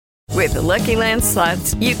With the Lucky Land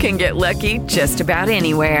Slots, you can get lucky just about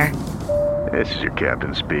anywhere. This is your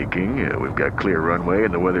captain speaking. We've got clear runway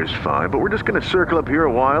and the weather's fine, but we're just going to circle up here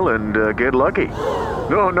a while and get lucky.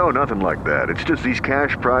 No, nothing like that. It's just these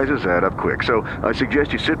cash prizes add up quick. So I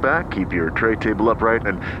suggest you sit back, keep your tray table upright,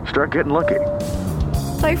 and start getting lucky.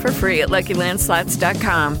 Play for free at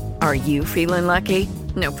LuckyLandSlots.com. Are you feeling lucky?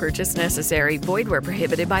 No purchase necessary. Void where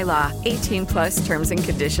prohibited by law. 18 plus terms and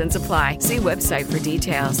conditions apply. See website for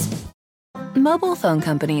details. Mobile phone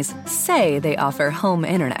companies say they offer home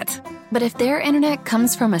internet. But if their internet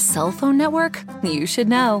comes from a cell phone network, you should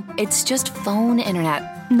know. It's just phone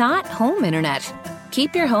internet, not home internet.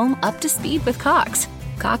 Keep your home up to speed with Cox.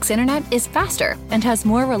 Cox internet is faster and has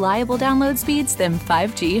more reliable download speeds than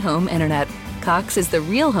 5G home internet. Cox is the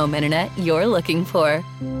real home internet you're looking for.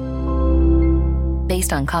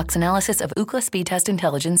 Based on Cox analysis of Ookla speed test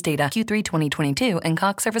intelligence data Q3 2022 and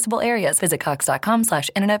Cox serviceable areas. Visit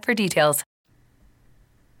cox.com/internet for details.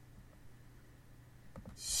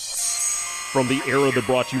 From the era that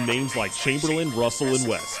brought you names like Chamberlain, Russell, and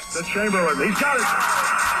West. The Chamberlain, he's got it.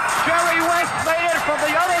 Jerry West made it from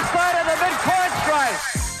the other side of the midcourt stripe.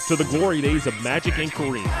 To the glory days of Magic and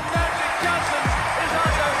Kareem. Magic Johnson is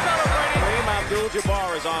also celebrating. Kareem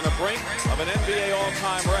Abdul-Jabbar is on the brink of an NBA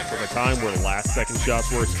all-time record. A time where last-second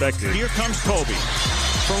shots were expected. Here comes Kobe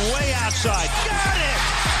from way outside. Got it!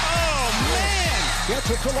 Oh, man!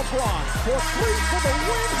 Gets it to LeBron for three for the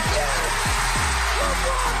win. Yes!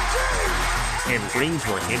 LeBron James! And rings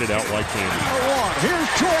were handed out like candy. Here's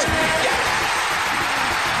Jordan.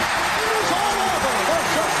 Yes! It is all over. The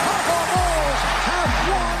Chicago Bulls have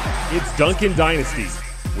won. It's Duncan Dynasty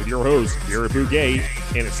with your host, Garrett Bugay,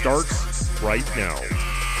 and it starts right now.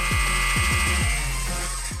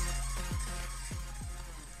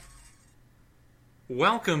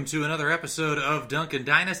 Welcome to another episode of Duncan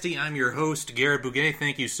Dynasty. I'm your host, Garrett Bugay.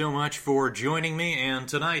 Thank you so much for joining me, and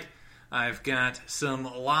tonight I've got some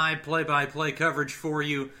live play-by-play coverage for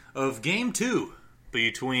you of Game 2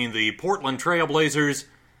 between the Portland Trail Blazers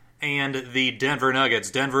and the Denver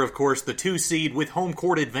Nuggets. Denver, of course, the 2 seed with home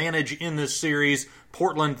court advantage in this series.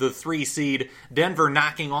 Portland, the 3 seed. Denver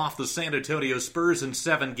knocking off the San Antonio Spurs in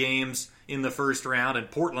 7 games in the first round,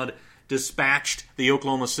 and Portland dispatched the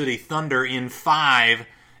Oklahoma City Thunder in 5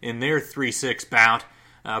 in their 3-6 bout.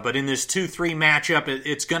 But in this 2-3 matchup,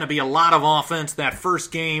 it's going to be a lot of offense. That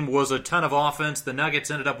first game was a ton of offense. The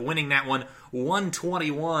Nuggets ended up winning that one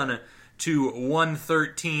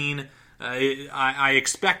 121-113. I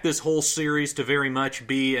expect this whole series to very much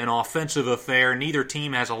be an offensive affair. Neither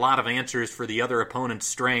team has a lot of answers for the other opponent's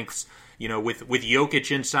strengths. You know, with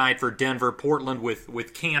Jokic inside for Denver, Portland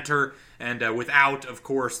with Kanter, and without, of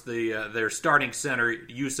course, their starting center,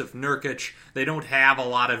 Jusuf Nurkic. They don't have a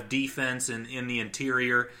lot of defense in the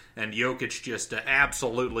interior, and Jokic just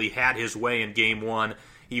absolutely had his way in Game 1.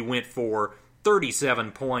 He went for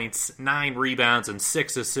 37 points, 9 rebounds, and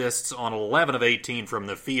 6 assists on 11 of 18 from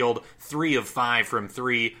the field, 3 of 5 from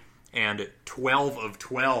 3, and 12 of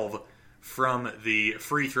 12 from the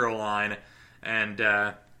free throw line. And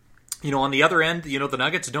on the other end, the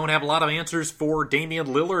Nuggets don't have a lot of answers for Damian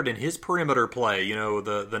Lillard and his perimeter play.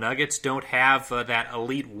 The Nuggets don't have that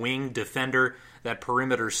elite wing defender, that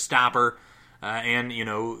perimeter stopper. And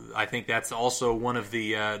I think that's also one of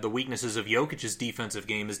the weaknesses of Jokic's defensive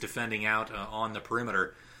game is defending out on the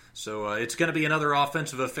perimeter. So it's going to be another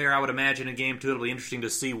offensive affair, I would imagine, in Game 2. It'll be interesting to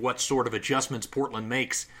see what sort of adjustments Portland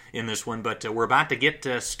makes in this one. But we're about to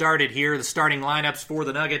get started here. The starting lineups for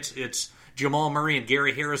the Nuggets, it's Jamal Murray and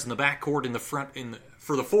Gary Harris in the backcourt. In the front,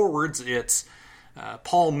 for the forwards, it's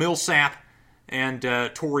Paul Millsap and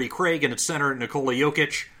Torrey Craig, and at center, Nikola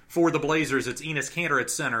Jokic. For the Blazers, it's Enes Kanter at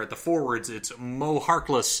center. At the forwards, it's Mo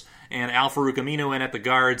Harkless and Al-Farouq Aminu, and at the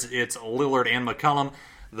guards, it's Lillard and McCollum.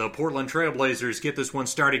 The Portland Trail Blazers get this one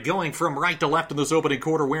started going from right to left in this opening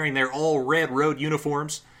quarter, wearing their all-red road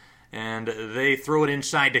uniforms. And they throw it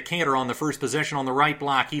inside to Kanter on the first possession on the right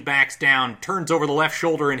block. He backs down, turns over the left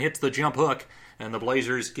shoulder, and hits the jump hook. And the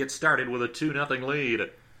Blazers get started with a 2-0 lead.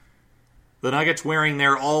 The Nuggets wearing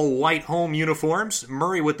their all-white home uniforms.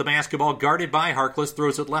 Murray with the basketball, guarded by Harkless,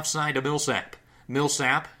 throws it left side to Millsap.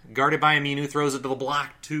 Millsap, guarded by Aminu, throws it to the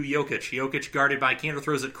block to Jokic. Jokic, guarded by Kanter,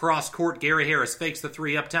 throws it cross-court. Gary Harris fakes the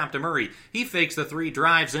 3 up top to Murray. He fakes the 3,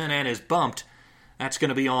 drives in, and is bumped. That's going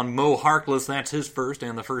to be on Mo Harkless. That's his first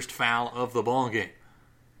and the first foul of the ballgame.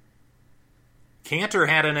 Kanter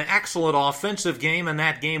had an excellent offensive game in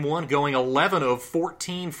that Game 1, going 11 of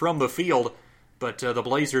 14 from the field, but the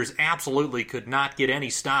Blazers absolutely could not get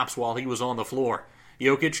any stops while he was on the floor.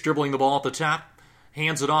 Jokic dribbling the ball at the top,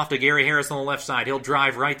 hands it off to Gary Harris on the left side. He'll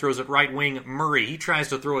drive right, throws it right wing. Murray, he tries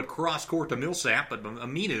to throw it cross-court to Millsap, but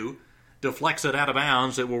Aminu deflects it out of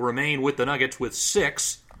bounds. It will remain with the Nuggets with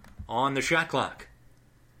 6 on the shot clock.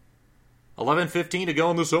 11:15 to go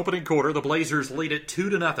in this opening quarter. The Blazers lead it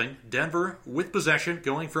 2-0. Denver with possession,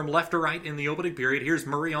 going from left to right in the opening period. Here's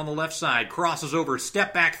Murray on the left side. Crosses over,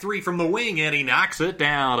 step back three from the wing, and he knocks it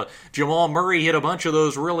down. Jamal Murray hit a bunch of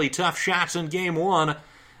those really tough shots in Game 1,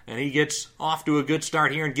 and he gets off to a good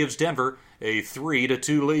start here and gives Denver a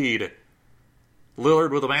 3-2 lead.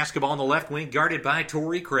 Lillard with the basketball on the left wing, guarded by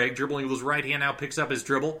Torrey Craig. Dribbling with his right hand, now picks up his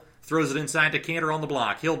dribble. Throws it inside to Kanter on the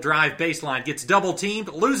block. He'll drive baseline, gets double-teamed,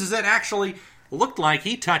 loses it. Actually, looked like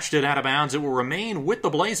he touched it out of bounds. It will remain with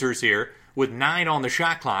the Blazers here with 9 on the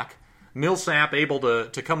shot clock. Millsap able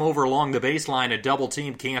to come over along the baseline and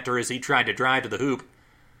double-team Kanter as he tried to drive to the hoop.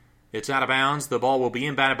 It's out of bounds. The ball will be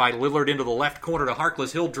inbounded by Lillard into the left corner to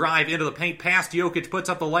Harkless. He'll drive into the paint past Jokic, puts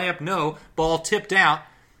up the layup. No, ball tipped out.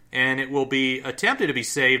 And it will be attempted to be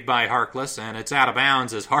saved by Harkless, and it's out of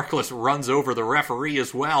bounds as Harkless runs over the referee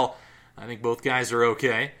as well. I think both guys are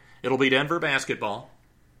okay. It'll be Denver basketball.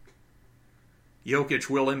 Jokic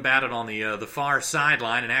will inbound it on the far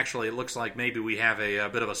sideline, and actually it looks like maybe we have a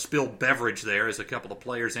bit of a spilled beverage there as a couple of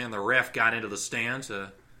players and the ref got into the stands.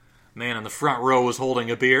 A man in the front row was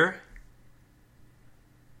holding a beer.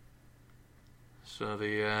 So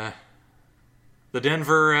the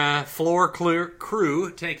Denver floor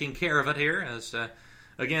crew taking care of it here as,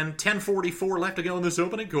 again, 10:44 left to go in this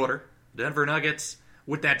opening quarter. Denver Nuggets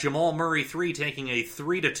with that Jamal Murray 3 taking a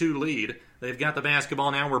 3-2 lead. They've got the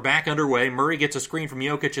basketball now. We're back underway. Murray gets a screen from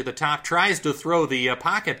Jokic at the top, tries to throw the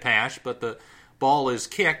pocket pass, but the ball is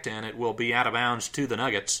kicked, and it will be out of bounds to the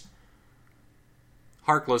Nuggets.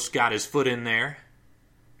 Harkless got his foot in there.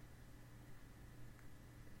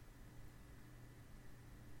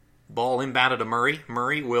 Ball inbounded to Murray.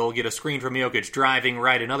 Murray will get a screen from Jokic. Driving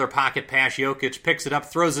right, another pocket pass. Jokic picks it up,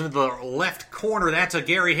 throws it into the left corner. That's a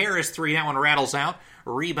Gary Harris 3. That one rattles out.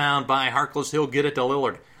 Rebound by Harkless. He'll get it to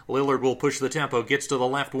Lillard. Lillard will push the tempo, gets to the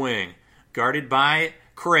left wing. Guarded by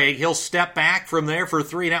Craig. He'll step back from there for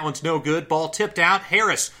 3. That one's no good. Ball tipped out.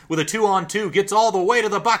 Harris with a 2-on-2. Gets all the way to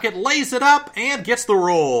the bucket, lays it up, and gets the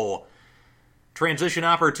roll. Transition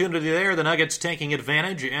opportunity there. The Nuggets taking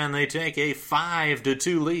advantage, and they take a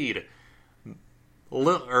 5-2 lead.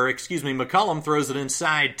 McCollum throws it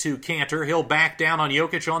inside to Kanter. He'll back down on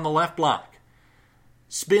Jokic on the left block.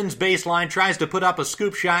 Spins baseline, tries to put up a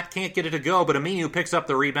scoop shot, can't get it to go, but Aminu picks up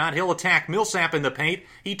the rebound. He'll attack Millsap in the paint.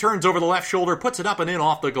 He turns over the left shoulder, puts it up and in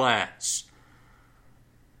off the glass.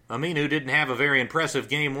 Aminu didn't have a very impressive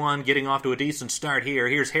Game 1, getting off to a decent start here.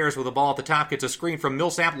 Here's Harris with the ball at the top, gets a screen from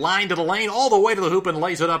Millsap, line to the lane, all the way to the hoop and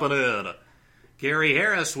lays it up and in. Gary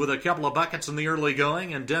Harris with a couple of buckets in the early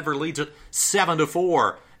going, and Denver leads it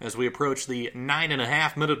 7-4 as we approach the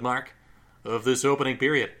 9.5-minute mark of this opening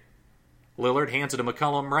period. Lillard hands it to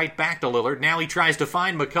McCollum, right back to Lillard. Now he tries to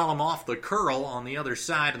find McCollum off the curl on the other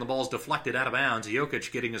side, and the ball's deflected out of bounds.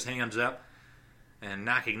 Jokic getting his hands up and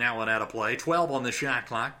knocking that one out of play. 12 on the shot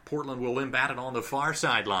clock. Portland will inbound it on the far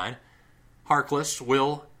sideline. Harkless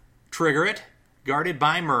will trigger it, guarded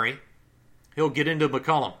by Murray. He'll get into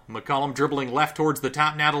McCollum. McCollum dribbling left towards the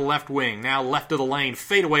top, now to the left wing. Now left of the lane,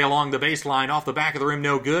 fade away along the baseline, off the back of the rim,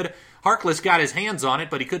 no good. Harkless got his hands on it,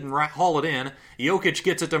 but he couldn't haul it in. Jokic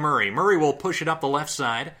gets it to Murray. Murray will push it up the left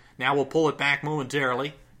side. Now we'll pull it back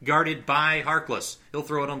momentarily. Guarded by Harkless. He'll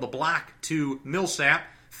throw it on the block to Millsap.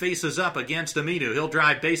 Faces up against Aminu. He'll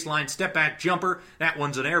drive baseline, step back jumper. That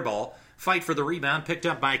one's an air ball. Fight for the rebound, picked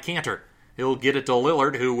up by Kanter. He'll get it to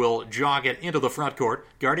Lillard, who will jog it into the front court.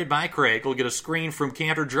 Guarded by Craig. He'll get a screen from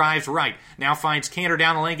Kanter, drives right. Now finds Kanter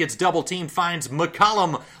down the lane, gets double-teamed, finds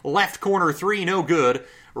McCollum. Left corner 3, no good.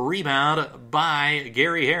 Rebound by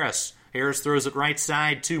Gary Harris. Harris throws it right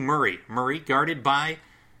side to Murray. Murray guarded by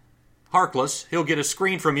Harkless. He'll get a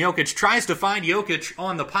screen from Jokic. Tries to find Jokic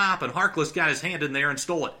on the pop, and Harkless got his hand in there and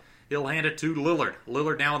stole it. He'll hand it to Lillard.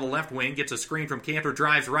 Lillard now on the left wing. Gets a screen from Kanter.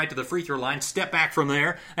 Drives right to the free throw line. Step back from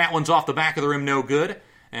there. That one's off the back of the rim. No good.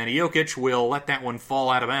 And Jokic will let that one fall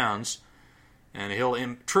out of bounds. And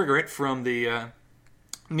he'll trigger it from the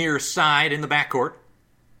near side in the backcourt.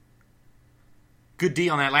 Good D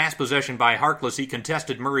on that last possession by Harkless. He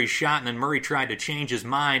contested Murray's shot, and then Murray tried to change his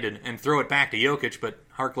mind and throw it back to Jokic, but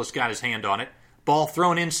Harkless got his hand on it. Ball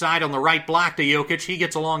thrown inside on the right block to Jokic. He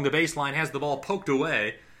gets along the baseline, has the ball poked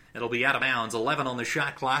away. It'll be out of bounds. 11 on the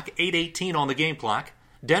shot clock, 8:18 on the game clock.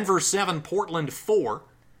 Denver 7, Portland 4.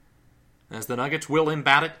 As the Nuggets will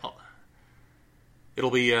inbound it.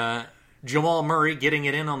 It'll be Jamal Murray getting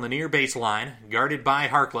it in on the near baseline, guarded by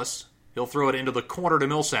Harkless. He'll throw it into the corner to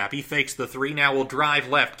Millsap. He fakes the 3, now will drive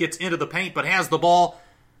left, gets into the paint, but has the ball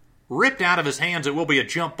ripped out of his hands. It will be a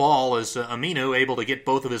jump ball as Aminu able to get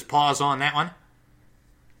both of his paws on that one.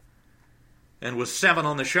 And with 7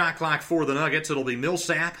 on the shot clock for the Nuggets, it'll be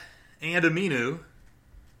Millsap and Aminu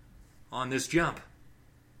on this jump.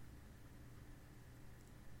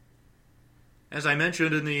 As I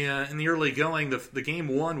mentioned in the early going, the game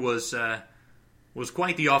one was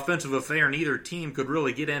quite the offensive affair. Neither team could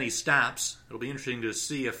really get any stops. It'll be interesting to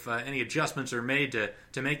see if any adjustments are made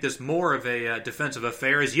to make this more of a defensive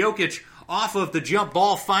affair. As Jokic, off of the jump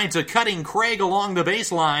ball, finds a cutting Craig along the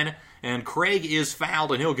baseline, and Craig is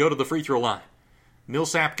fouled, and he'll go to the free throw line.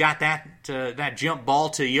 Millsap got that jump ball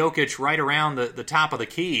to Jokic right around the top of the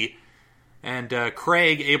key, and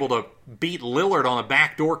Craig able to beat Lillard on a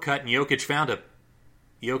backdoor cut, and Jokic found him.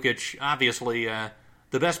 Jokic, obviously,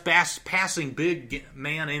 the best passing big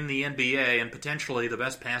man in the NBA, and potentially the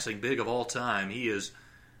best passing big of all time. He is,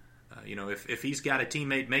 if he's got a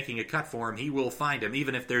teammate making a cut for him, he will find him,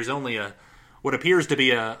 even if there's only what appears to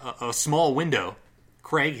be a small window.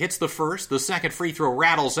 Craig hits the first. The second free throw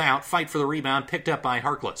rattles out. Fight for the rebound, picked up by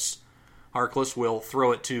Harkless. Harkless will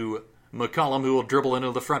throw it to McCollum, who will dribble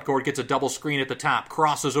into the front court, gets a double screen at the top,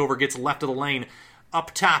 crosses over, gets left of the lane.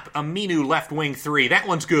 Up top, Aminu left wing 3. That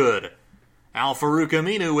one's good. Al-Farouq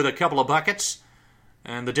Aminu with a couple of buckets.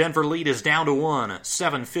 And the Denver lead is down to 1.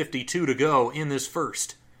 7:52 to go in this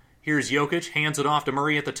first. Here's Jokic, hands it off to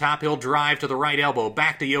Murray at the top. He'll drive to the right elbow.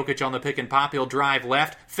 Back to Jokic on the pick and pop. He'll drive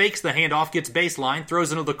left, fakes the handoff, gets baseline,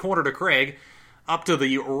 throws into the corner to Craig. Up to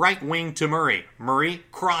the right wing to Murray. Murray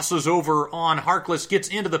crosses over on Harkless, gets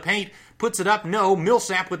into the paint, puts it up. No,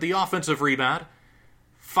 Millsap with the offensive rebound.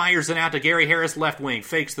 Fires it out to Gary Harris, left wing.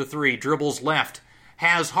 Fakes the 3, dribbles left.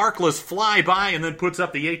 Has Harkless fly by and then puts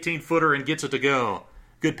up the 18-footer and gets it to go.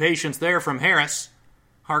 Good patience there from Harris.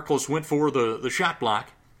 Harkless went for the shot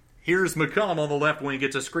block. Here's McCollum on the left wing,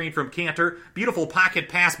 gets a screen from Cantor. Beautiful pocket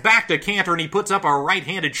pass back to Cantor, and he puts up a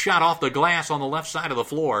right-handed shot off the glass on the left side of the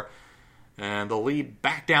floor. And the lead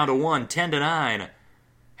back down to 1, 10-9.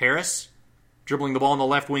 Harris, dribbling the ball on the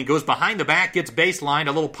left wing, goes behind the back, gets baseline,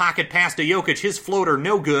 a little pocket pass to Jokic. His floater,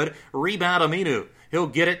 no good. Rebound Aminu. He'll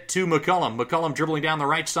get it to McCollum. McCollum dribbling down the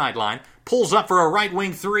right sideline. Pulls up for a right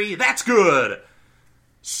wing 3. That's good!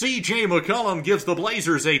 C.J. McCollum gives the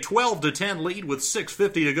Blazers a 12-10 lead with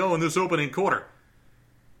 6:50 to go in this opening quarter.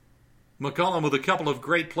 McCollum with a couple of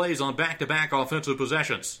great plays on back-to-back offensive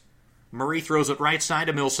possessions. Murray throws it right side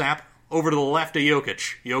to Millsap. Over to the left to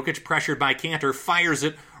Jokic. Jokic pressured by Cantor, fires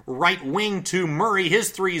it right wing to Murray.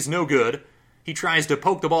 His 3's no good. He tries to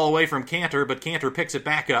poke the ball away from Cantor, but Cantor picks it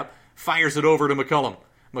back up, fires it over to McCollum.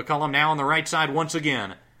 McCollum now on the right side once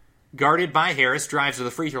again. Guarded by Harris, drives to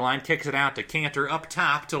the free throw line, kicks it out to Cantor, up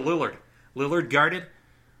top to Lillard. Lillard guarded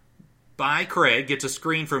by Craig, gets a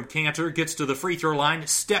screen from Cantor, gets to the free throw line,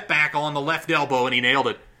 step back on the left elbow, and he nailed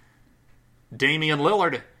it. Damian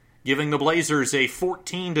Lillard giving the Blazers a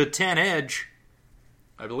 14-10 edge.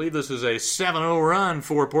 I believe this is a 7-0 run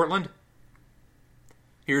for Portland.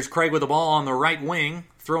 Here's Craig with the ball on the right wing,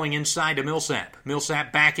 throwing inside to Millsap.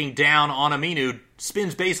 Millsap backing down on Aminu,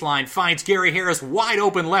 spins baseline, finds Gary Harris wide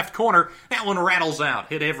open left corner. That one rattles out,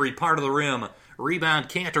 hit every part of the rim. Rebound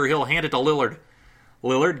Cantor, he'll hand it to Lillard.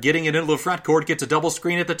 Lillard getting it into the front court, gets a double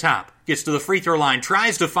screen at the top, gets to the free throw line,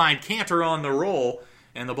 tries to find Cantor on the roll,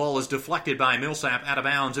 and the ball is deflected by Millsap out of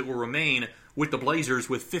bounds. It will remain with the Blazers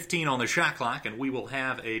with 15 on the shot clock, and we will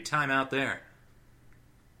have a timeout there.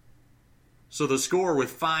 So the score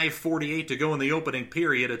with 5:48 to go in the opening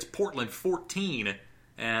period, it's Portland 14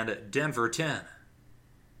 and Denver 10.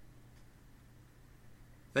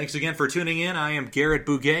 Thanks again for tuning in. I am Garrett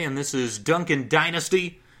Bouguet, and this is Duncan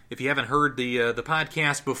Dynasty. If you haven't heard the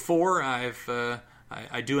podcast before,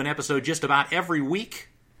 I do an episode just about every week,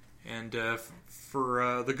 and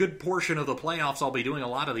for the good portion of the playoffs, I'll be doing a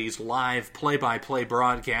lot of these live play-by-play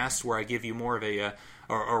broadcasts where I give you more of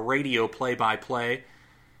a radio play-by-play,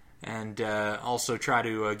 and also try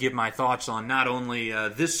to give my thoughts on not only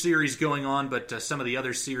this series going on, but some of the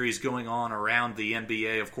other series going on around the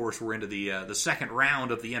NBA. Of course, we're into the second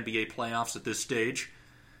round of the NBA playoffs at this stage,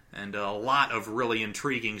 and a lot of really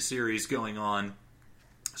intriguing series going on.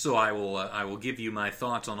 So I will give you my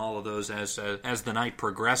thoughts on all of those as the night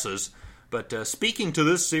progresses. But speaking to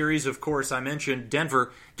this series, of course, I mentioned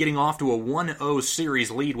Denver getting off to a 1-0 series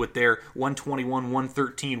lead with their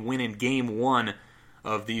 121-113 win in Game 1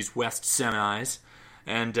 of these West semis.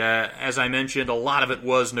 And as I mentioned, a lot of it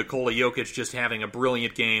was Nikola Jokic just having a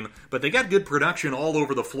brilliant game. But they got good production all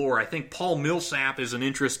over the floor. I think Paul Millsap is an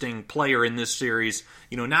interesting player in this series,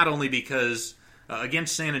 not only because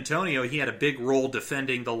against San Antonio he had a big role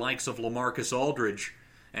defending the likes of LaMarcus Aldridge,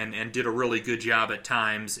 and did a really good job at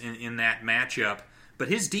times in that matchup. But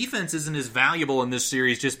his defense isn't as valuable in this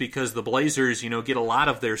series just because the Blazers, get a lot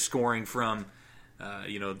of their scoring from,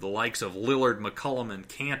 the likes of Lillard, McCollum, and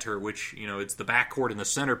Kanter, which, it's the backcourt and the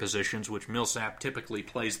center positions, which Millsap typically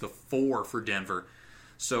plays the 4 for Denver.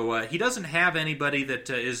 So he doesn't have anybody that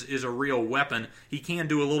is a real weapon. He can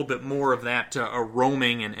do a little bit more of that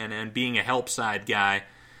roaming and being a help side guy.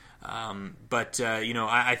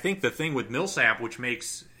 I think the thing with Millsap, which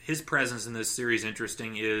makes his presence in this series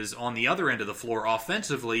interesting, is on the other end of the floor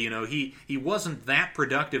offensively. He wasn't that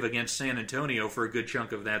productive against San Antonio for a good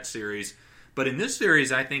chunk of that series, but in this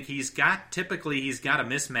series I think he's got a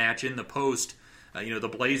mismatch in the post. The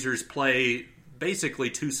Blazers play basically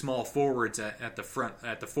 2 small forwards at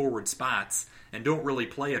the forward spots and don't really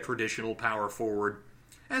play a traditional power forward,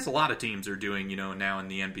 as a lot of teams are doing. Now in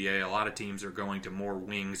the NBA, a lot of teams are going to more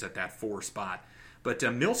wings at that 4 spot. But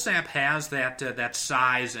Millsap has that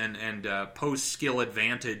size and post skill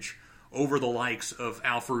advantage over the likes of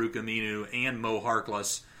Al-Farouq Aminu and Mo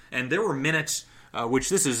Harkless. And there were minutes, which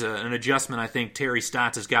this is an adjustment I think Terry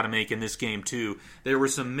Stotts has got to make in this game too. There were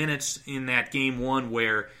some minutes in that game 1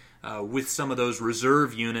 where with some of those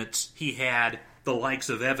reserve units, he had the likes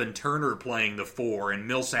of Evan Turner playing the 4, and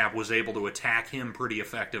Millsap was able to attack him pretty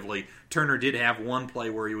effectively. Turner did have one play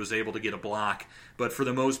where he was able to get a block, but for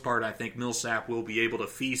the most part, I think Millsap will be able to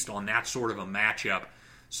feast on that sort of a matchup.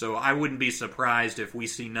 So I wouldn't be surprised if we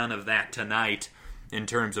see none of that tonight in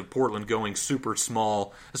terms of Portland going super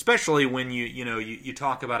small, especially when you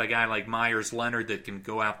talk about a guy like Myers Leonard that can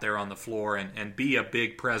go out there on the floor and be a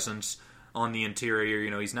big presence on the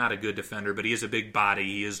interior. He's not a good defender, but he is a big body.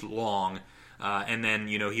 He is long. And then,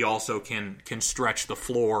 he also can stretch the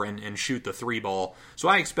floor and shoot the 3 ball. So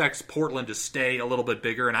I expect Portland to stay a little bit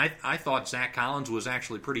bigger. And I thought Zach Collins was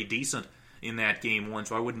actually pretty decent in that game 1,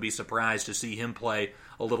 so I wouldn't be surprised to see him play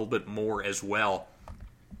a little bit more as well.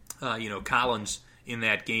 Collins in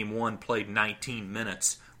that game 1 played 19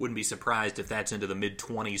 minutes. Wouldn't be surprised if that's into the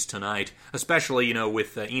mid-20s tonight, especially,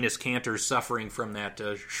 with Enes Kanter suffering from that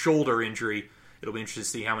shoulder injury. It'll be interesting to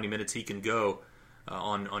see how many minutes he can go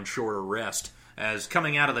on shorter rest. As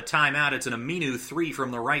coming out of the timeout, it's an Aminu 3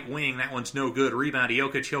 from the right wing. That one's no good. Rebound to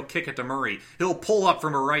Jokic. He'll kick it to Murray. He'll pull up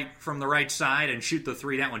from the right side and shoot the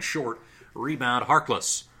 3. That one's short. Rebound,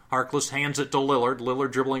 Harkless. Harkless hands it to Lillard.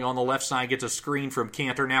 Lillard dribbling on the left side, gets a screen from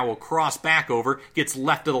Kanter. Now will cross back over, gets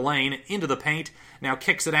left of the lane, into the paint. Now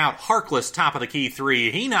kicks it out. Harkless, top of the key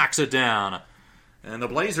 3. He knocks it down. And the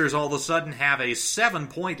Blazers all of a sudden have a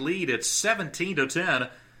 7-point lead. It's 17-10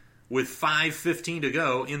 with 5:15 to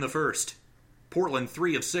go in the first. Portland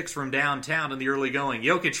 3 of 6 from downtown in the early going.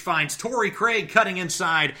 Jokic finds Torrey Craig cutting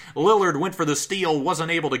inside. Lillard went for the steal,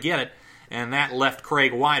 wasn't able to get it, and that left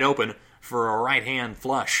Craig wide open for a right-hand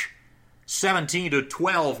flush.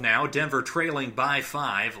 17-12 now, Denver trailing by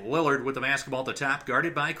 5. Lillard with the basketball at the top,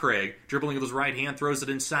 guarded by Craig. Dribbling with his right hand, throws it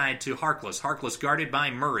inside to Harkless. Harkless guarded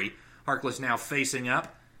by Murray. Harkless now facing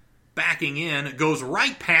up, backing in, goes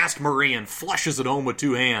right past Murray and flushes it home with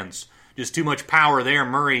 2 hands. Just too much power there.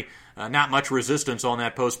 Murray, not much resistance on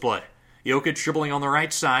that post play. Jokic dribbling on the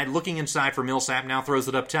right side, looking inside for Millsap, now throws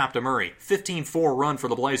it up top to Murray. 15-4 run for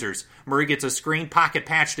the Blazers. Murray gets a screen, pocket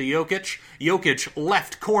patch to Jokic. Jokic,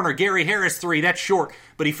 left corner, Gary Harris 3, that's short,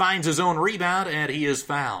 but he finds his own rebound, and he is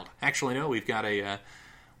fouled. Actually, no, we've got a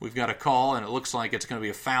call, and it looks like it's going to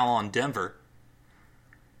be a foul on Denver.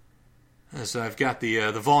 So I've got the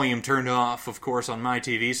volume turned off, of course, on my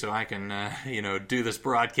TV, so I can do this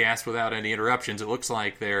broadcast without any interruptions. It looks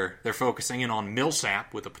like they're focusing in on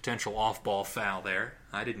Millsap with a potential off-ball foul there.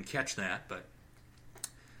 I didn't catch that, but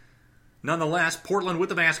nonetheless, Portland with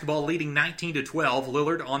the basketball, leading 19-12.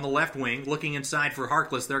 Lillard on the left wing, looking inside for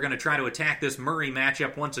Harkless. They're going to try to attack this Murray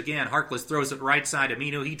matchup once again. Harkless throws it right side.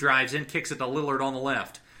 Aminu, he drives in, kicks it to Lillard on the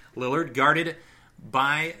left. Lillard guarded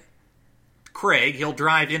by Craig. He'll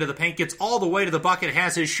drive into the paint, gets all the way to the bucket,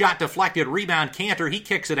 has his shot deflected. Rebound, Kanter, he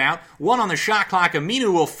kicks it out. 1 on the shot clock.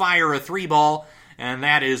 Aminu will fire a 3-ball, and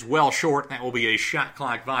that is well short. That will be a shot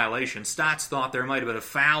clock violation. Stotts thought there might have been a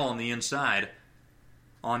foul on the inside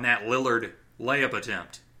on that Lillard layup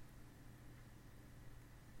attempt.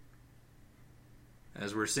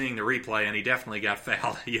 As we're seeing the replay, and he definitely got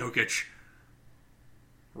fouled. Jokic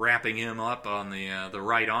wrapping him up on the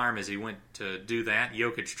right arm as he went to do that.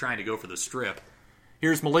 Jokic trying to go for the strip.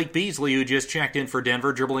 Here's Malik Beasley, who just checked in for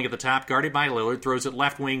Denver, dribbling at the top, guarded by Lillard, throws it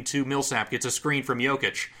left wing to Millsap, gets a screen from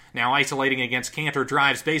Jokic. Now isolating against Kanter,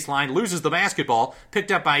 drives baseline, loses the basketball,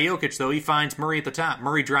 picked up by Jokic, though. He finds Murray at the top.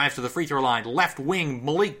 Murray drives to the free throw line, left wing,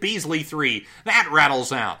 Malik Beasley 3. That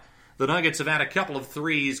rattles out. The Nuggets have had a couple of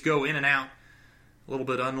threes go in and out. A little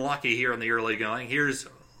bit unlucky here in the early going. Here's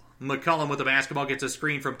McCollum with the basketball gets a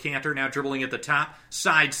screen from Kanter, now dribbling at the top.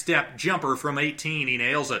 Sidestep jumper from 18, he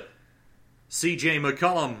nails it. C.J.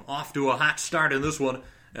 McCollum off to a hot start in this one,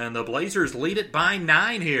 and the Blazers lead it by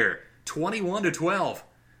 9 here, 21-12.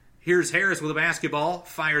 Here's Harris with the basketball,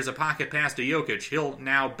 fires a pocket pass to Jokic. He'll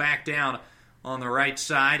now back down on the right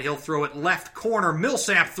side. He'll throw it left corner.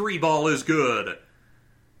 Millsap 3-ball is good.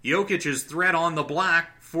 Jokic's threat on the block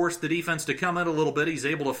forced the defense to come in a little bit. He's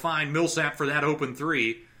able to find Millsap for that open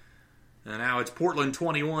 3. And now it's Portland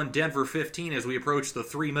 21, Denver 15 as we approach the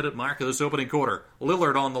 3-minute mark of this opening quarter.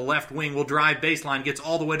 Lillard on the left wing will drive baseline, gets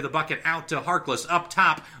all the way to the bucket, out to Harkless, up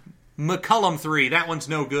top. McCollum 3, that one's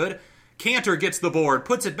no good. Kanter gets the board,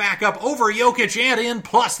 puts it back up over Jokic and in,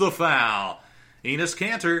 plus the foul. Enes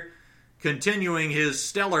Kanter continuing his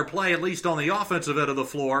stellar play, at least on the offensive end of the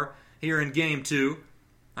floor, here in Game 2.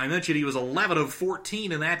 I mentioned he was 11 of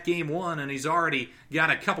 14 in that Game 1, and he's already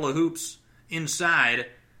got a couple of hoops inside.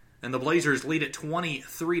 And the Blazers lead at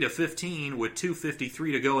 23-15 with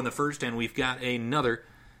 2:53 to go in the first, and we've got another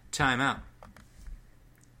timeout.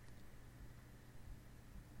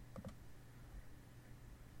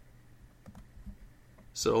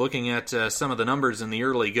 So looking at some of the numbers in the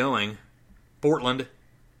early going, Portland,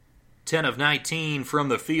 10 of 19 from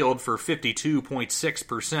the field for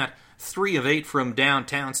 52.6%, 3 of 8 from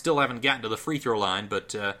downtown, still haven't gotten to the free throw line,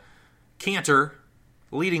 but Kanter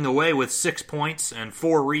leading the way with 6 points and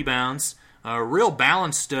 4 rebounds. A real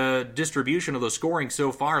balanced distribution of the scoring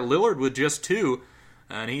so far. Lillard with just 2,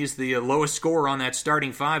 and he's the lowest scorer on that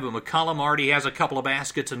starting 5, but McCollum already has a couple of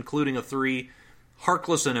baskets, including a 3.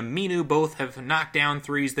 Harkless and Aminu both have knocked down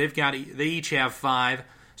 3s. They each have 5.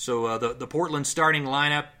 So the Portland starting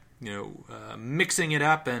lineup, mixing it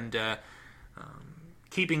up and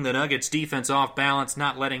keeping the Nuggets defense off balance,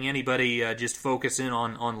 not letting anybody just focus in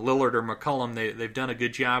on Lillard or McCollum. They've done a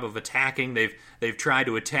good job of attacking. They've tried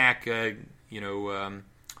to attack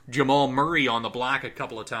Jamal Murray on the block a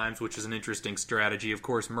couple of times, which is an interesting strategy. Of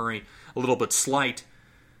course, Murray a little bit slight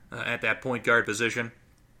at that point guard position.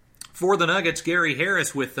 For the Nuggets, Gary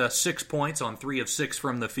Harris with 6 points on 3 of 6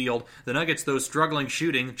 from the field. The Nuggets, though, struggling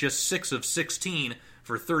shooting, just 6 of 16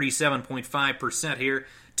 for 37.5% here.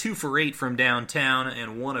 2 for 8 from downtown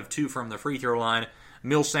and 1 of 2 from the free throw line.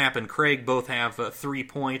 Millsap and Craig both have 3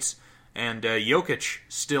 points. And Jokic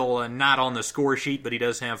still not on the score sheet, but he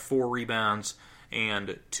does have 4 rebounds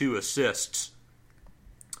and 2 assists.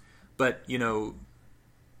 But,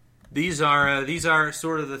 these are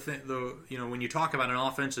sort of when you talk about an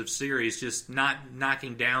offensive series, just not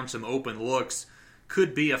knocking down some open looks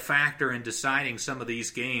could be a factor in deciding some of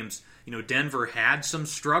these games. Denver had some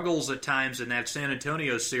struggles at times in that San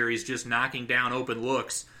Antonio series, just knocking down open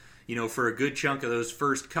looks. For a good chunk of those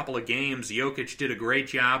first couple of games, Jokic did a great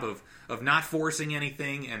job of not forcing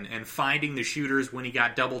anything and finding the shooters when he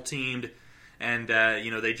got double teamed, and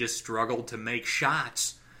they just struggled to make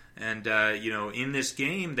shots. And, in this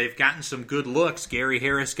game, they've gotten some good looks. Gary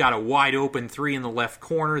Harris got a wide-open 3 in the left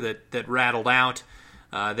corner that rattled out.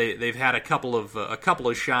 They've had a couple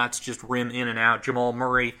of shots just rim in and out. Jamal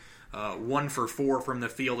Murray, 1 for 4 from the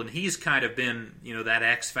field, and he's kind of been, that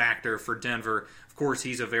X factor for Denver. Of course,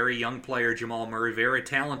 he's a very young player, Jamal Murray, very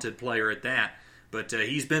talented player at that. But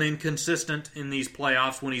he's been inconsistent in these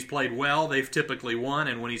playoffs. When he's played well, they've typically won,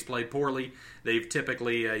 and when he's played poorly, they've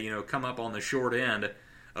typically, come up on the short end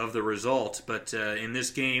of the result. But in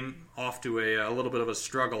this game, off to a little bit of a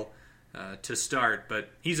struggle to start. But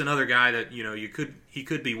he's another guy that he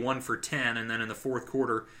could be 1 for 10, and then in the fourth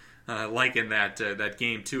quarter, like in that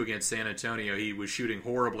Game 2 against San Antonio, he was shooting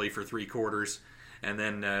horribly for 3 quarters, and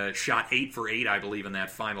then shot 8 for 8, I believe, in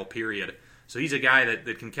that final period. So he's a guy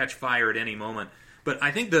that can catch fire at any moment. But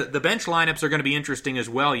I think the bench lineups are going to be interesting as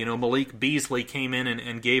well. Malik Beasley came in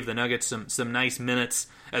and gave the Nuggets some nice minutes,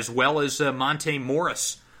 as well as Monte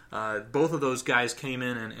Morris. Both of those guys came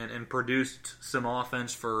in and produced some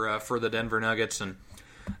offense for the Denver Nuggets. And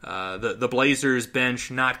the Blazers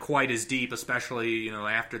bench not quite as deep, especially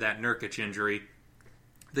after that Nurkic injury.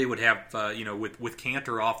 They would have with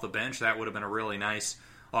Kanter off the bench, that would have been a really nice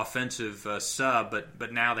offensive sub.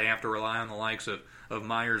 But now they have to rely on the likes of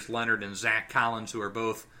Myers Leonard and Zach Collins, who are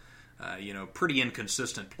both pretty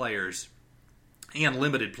inconsistent players and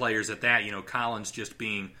limited players at that. Collins just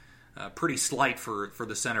being pretty slight for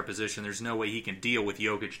the center position. There's no way he can deal with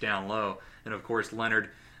Jokic down low. And, of course, Leonard,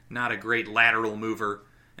 not a great lateral mover,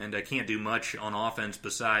 and can't do much on offense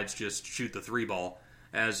besides just shoot the 3-ball.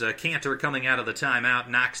 As Kanter, coming out of the timeout,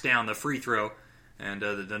 knocks down the free throw, and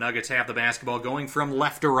the Nuggets have the basketball going from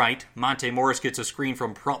left to right. Monte Morris gets a screen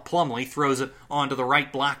from Plumlee, throws it onto the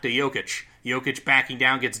right block to Jokic. Jokic backing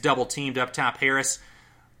down, gets double-teamed up top. Harris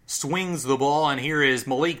swings the ball, and here is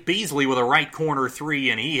Malik Beasley with a right corner three,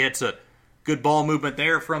 and he hits a good ball movement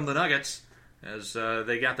there from the Nuggets as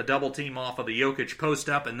they got the double team off of the Jokic post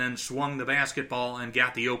up and then swung the basketball and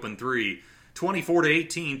got the open three.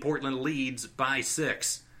 24-18, Portland leads by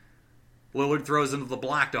 6. Lillard throws into the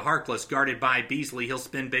block to Harkless, guarded by Beasley. He'll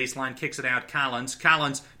spin baseline, kicks it out Collins.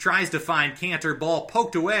 Collins tries to find Kanter, ball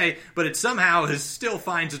poked away, but it somehow still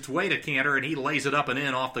finds its way to Kanter, and he lays it up and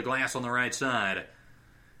in off the glass on the right side.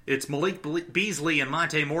 It's Malik Beasley and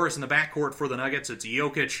Monte Morris in the backcourt for the Nuggets. It's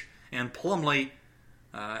Jokic and Plumlee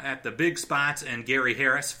at the big spots, and Gary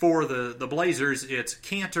Harris. For the Blazers, it's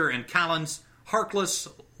Kanter and Collins, Harkless,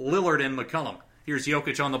 Lillard, and McCollum. Here's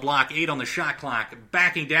Jokic on the block, 8 on the shot clock,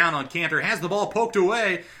 backing down on Kanter, has the ball poked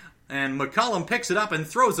away, and McCollum picks it up and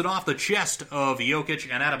throws it off the chest of Jokic,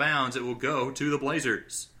 and out of bounds it will go to the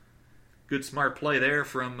Blazers. Good smart play there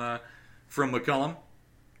from McCollum.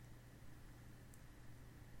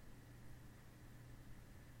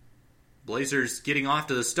 Blazers getting off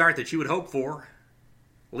to the start that you would hope for,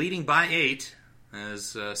 leading by 8,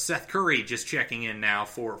 as Seth Curry just checking in now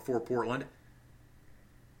for Portland.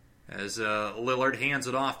 As Lillard hands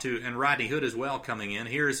it off to, and Rodney Hood as well coming in.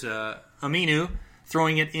 Here's Aminu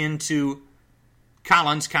throwing it into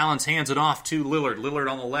Collins. Collins hands it off to Lillard. Lillard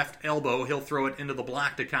on the left elbow. He'll throw it into the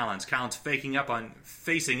block to Collins. Collins facing up on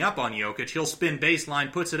Jokic. He'll spin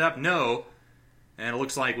baseline, puts it up, no. And it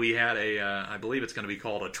looks like we had I believe it's going to be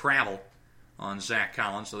called a travel on Zach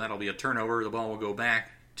Collins. So that'll be a turnover. The ball will go back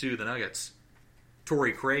to the Nuggets.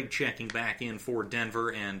 Torrey Craig checking back in for Denver,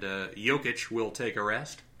 and Jokic will take a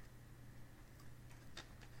rest.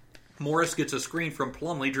 Morris gets a screen from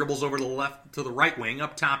Plumlee, dribbles over to the left to the right wing,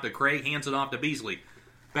 up top to Craig, hands it off to Beasley.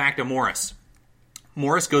 Back to Morris.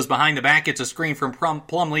 Morris goes behind the back, gets a screen from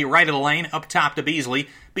Plumlee, right of the lane, up top to Beasley.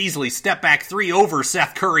 Beasley step back three over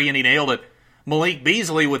Seth Curry, and he nailed it. Malik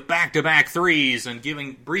Beasley with back-to-back threes and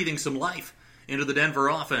breathing some life into the Denver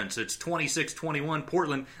offense. It's 26-21.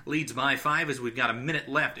 Portland leads by 5 as we've got a minute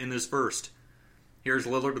left in this first. Here's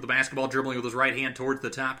Lillard with the basketball, dribbling with his right hand towards the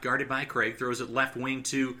top, guarded by Craig, throws it left wing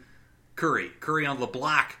to Curry. Curry on the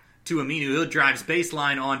block to Aminu. He drives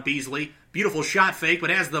baseline on Beasley. Beautiful shot fake, but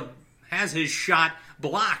has his shot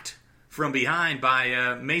blocked from behind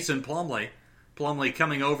by Mason Plumlee. Plumlee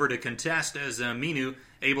coming over to contest as Aminu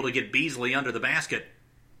able to get Beasley under the basket.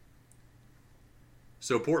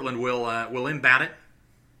 So Portland will inbound it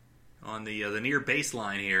on the near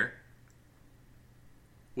baseline here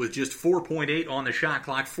with just 4.8 on the shot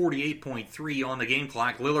clock, 48.3 on the game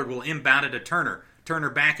clock. Lillard will inbound it to Turner.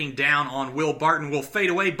 Turner backing down on Will Barton, will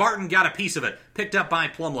fade away. Barton got a piece of it, picked up by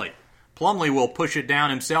Plumlee. Plumlee will push it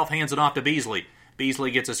down himself, hands it off to Beasley.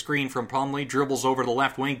 Beasley gets a screen from Plumlee, dribbles over to the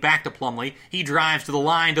left wing, back to Plumlee. He drives to the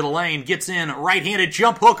line, to the lane, gets in, right-handed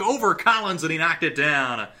jump hook over Collins, and he knocked it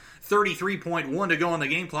down. 33.1 to go on the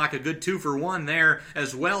game clock, a good 2 for 1 there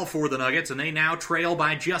as well for the Nuggets, and they now trail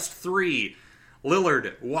by just 3.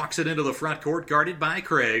 Lillard walks it into the front court, guarded by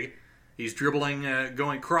Craig. He's dribbling,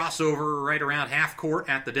 going crossover right around half court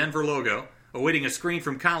at the Denver logo. Awaiting a screen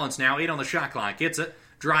from Collins now, 8 on the shot clock. Gets it,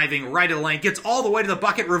 driving right of the lane, gets all the way to the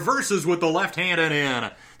bucket, reverses with the left hand and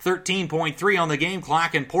in. 13.3 on the game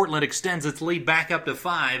clock, and Portland extends its lead back up to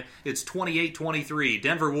 5. It's 28-23.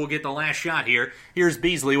 Denver will get the last shot here. Here's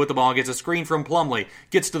Beasley with the ball, gets a screen from Plumlee,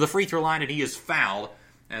 gets to the free throw line, and he is fouled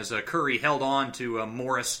as Curry held on to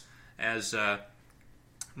Morris as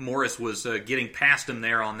Morris was getting past him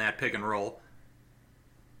there on that pick and roll.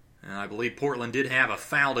 And I believe Portland did have a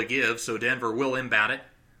foul to give, so Denver will inbound it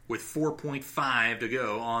with 4.5 to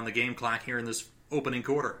go on the game clock here in this opening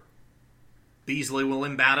quarter. Beasley will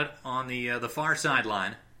inbound it on the far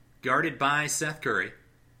sideline, guarded by Seth Curry.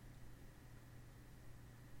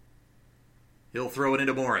 He'll throw it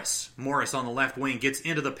into Morris. Morris on the left wing gets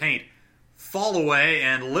into the paint. Fall away,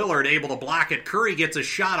 and Lillard able to block it. Curry gets a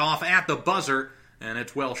shot off at the buzzer, and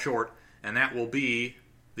it's well short, and that will be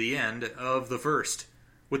the end of the first.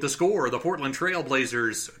 With the score, the Portland Trail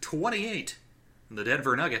Blazers 28, and the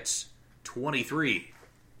Denver Nuggets 23.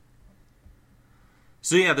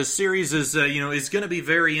 So yeah, the series is going to be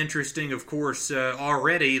very interesting. Of course,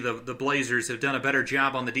 already the Blazers have done a better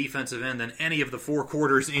job on the defensive end than any of the 4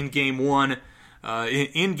 quarters in Game 1.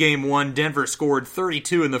 In Game 1, Denver scored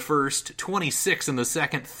 32 in the first, 26 in the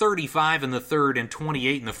second, 35 in the third, and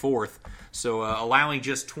 28 in the fourth. So allowing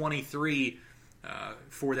just 23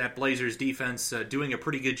 for that Blazers defense, doing a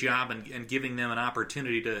pretty good job and giving them an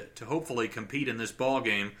opportunity to hopefully compete in this ball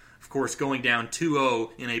game. Of course, going down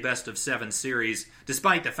 2-0 in a best-of-7 series,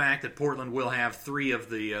 despite the fact that Portland will have 3 of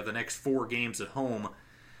the next 4 games at home.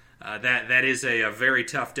 That is a very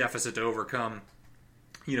tough deficit to overcome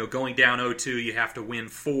going down 0-2, you have to win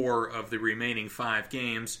 4 of the remaining 5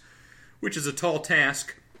 games, which is a tall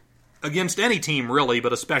task against any team, really,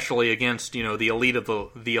 but especially against, the elite of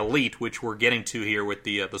the elite, which we're getting to here with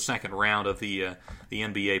the second round of the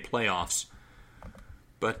NBA playoffs.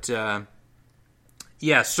 But,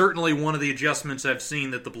 certainly one of the adjustments I've seen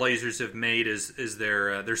that the Blazers have made is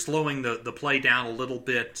they're slowing the play down a little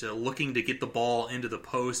bit, looking to get the ball into the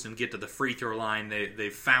post and get to the free throw line.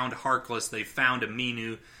 They've found Harkless, they've found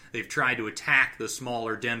Aminu, they've tried to attack the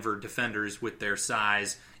smaller Denver defenders with their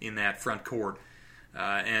size in that front court.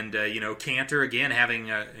 Kanter, again, having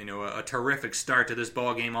a terrific start to this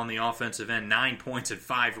ball game on the offensive end, 9 points and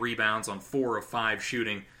 5 rebounds on 4 of 5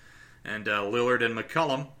 shooting. And Lillard and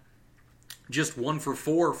McCollum, just 1 for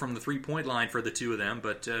 4 from the three-point line for the two of them,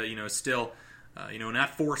 but still,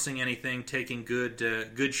 not forcing anything, taking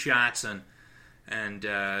good shots, and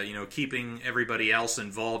keeping everybody else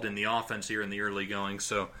involved in the offense here in the early going.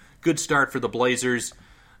 So good start for the Blazers.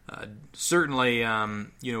 Certainly,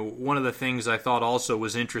 one of the things I thought also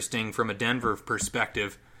was interesting from a Denver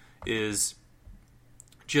perspective is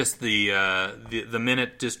just the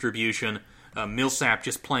minute distribution. Millsap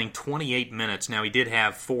just playing 28 minutes. Now, he did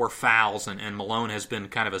have 4 fouls, and Malone has been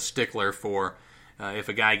kind of a stickler for if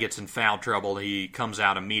a guy gets in foul trouble, he comes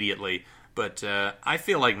out immediately. But I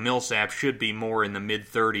feel like Millsap should be more in the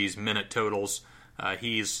mid-30s minute totals.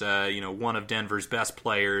 He's one of Denver's best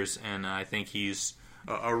players, and I think he's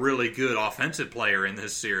a really good offensive player in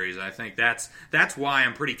this series. I think that's why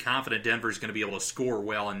I'm pretty confident Denver's going to be able to score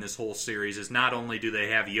well in this whole series, is not only do they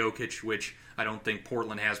have Jokic, which I don't think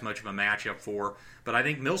Portland has much of a matchup for, but I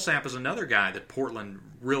think Millsap is another guy that Portland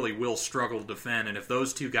really will struggle to defend, and if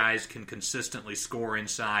those two guys can consistently score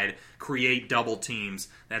inside, create double teams,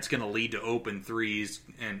 that's going to lead to open threes,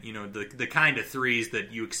 and the kind of threes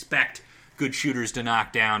that you expect good shooters to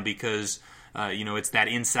knock down because it's that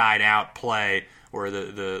inside-out play, or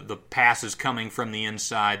the pass is coming from the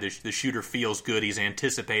inside. The shooter feels good. He's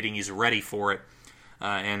anticipating. He's ready for it,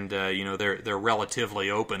 and they're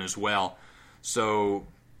relatively open as well. So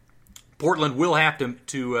Portland will have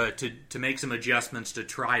to make some adjustments to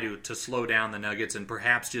try to slow down the Nuggets, and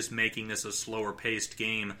perhaps just making this a slower paced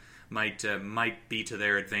game might be to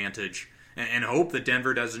their advantage. And hope that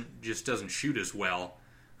Denver doesn't shoot as well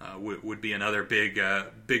would be another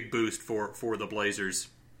big boost for the Blazers,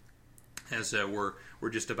 as we're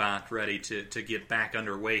just about ready to get back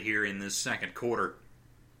underway here in this second quarter.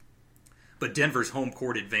 But Denver's home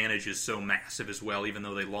court advantage is so massive as well. Even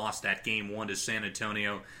though they lost that game 1 to San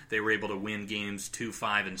Antonio, they were able to win games 2,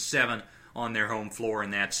 5, and 7 on their home floor in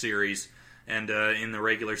that series. And in the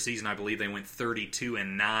regular season, I believe they went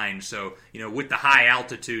 32-9. So, with the high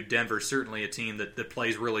altitude, Denver's certainly a team that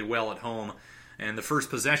plays really well at home. And the first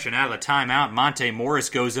possession out of the timeout, Monte Morris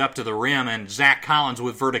goes up to the rim, and Zach Collins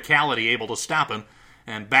with verticality able to stop him.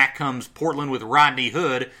 And back comes Portland with Rodney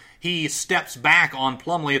Hood. He steps back on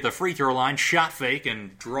Plumlee at the free throw line, shot fake,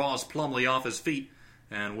 and draws Plumlee off his feet,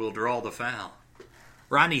 and will draw the foul.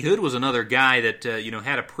 Rodney Hood was another guy that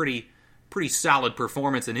had a pretty solid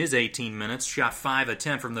performance in his 18 minutes. Shot 5 of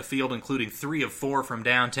 10 from the field, including 3 of 4 from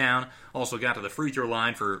downtown. Also got to the free throw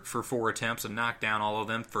line for 4 attempts and knocked down all of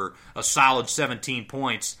them for a solid 17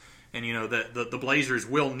 points. And the Blazers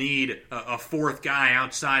will need a fourth guy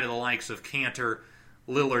outside of the likes of Kanter,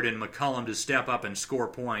 Lillard, and McCollum to step up and score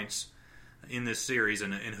points in this series,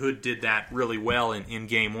 and Hood did that really well in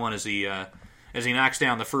Game 1 as he knocks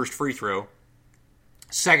down the first free throw.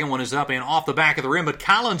 Second one is up and off the back of the rim, but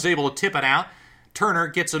Collins able to tip it out. Turner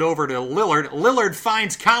gets it over to Lillard. Lillard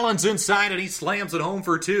finds Collins inside, and he slams it home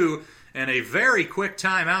for 2. And a very quick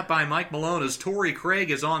timeout by Mike Malone as Torrey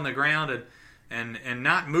Craig is on the ground and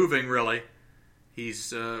not moving really.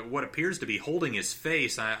 He's what appears to be holding his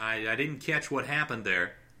face. I didn't catch what happened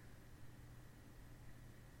there.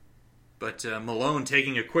 But Malone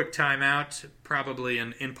taking a quick timeout, probably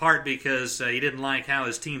in part because he didn't like how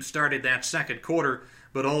his team started that second quarter,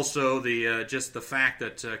 but also just the fact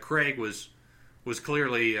that Craig was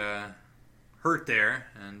clearly hurt there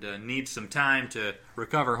and needs some time to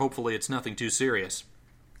recover. Hopefully it's nothing too serious.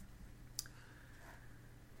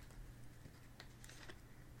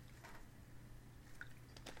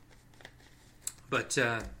 But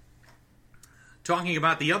talking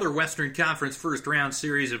about the other Western Conference first-round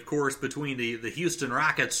series, of course, between the Houston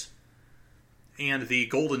Rockets and the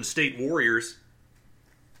Golden State Warriors.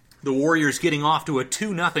 The Warriors getting off to a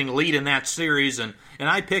 2-0 lead in that series, and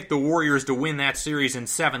I picked the Warriors to win that series in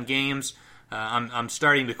 7 games. I'm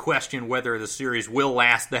starting to question whether the series will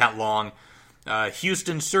last that long.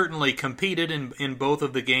 Houston certainly competed in both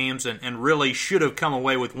of the games and really should have come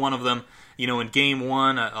away with one of them. in Game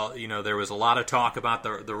 1, there was a lot of talk about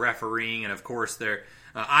the refereeing, and of course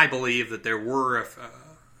I believe that there were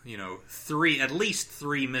at least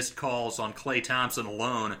three missed calls on Klay Thompson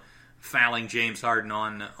alone, fouling James Harden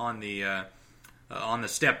on the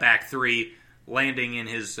step back three, landing in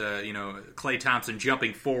his Klay Thompson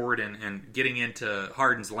jumping forward and getting into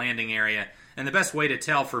Harden's landing area. And the best way to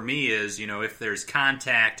tell for me is if there's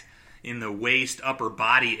contact in the waist upper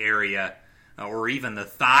body area or even the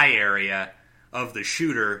thigh area of the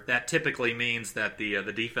shooter, that typically means that the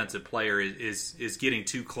defensive player is getting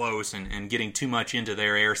too close and getting too much into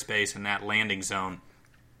their airspace in that landing zone.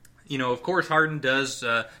 Of course, Harden does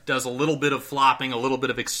a little bit of flopping, a little bit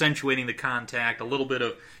of accentuating the contact, a little bit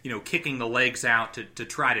of kicking the legs out to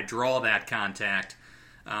try to draw that contact.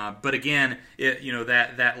 But again,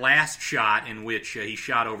 that last shot in which he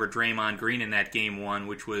shot over Draymond Green in that Game 1,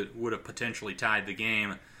 which would have potentially tied the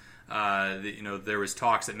game. There was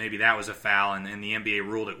talks that maybe that was a foul, and the NBA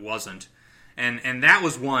ruled it wasn't. And that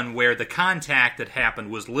was one where the contact that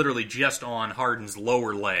happened was literally just on Harden's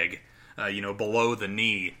lower leg, below the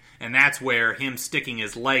knee. And that's where him sticking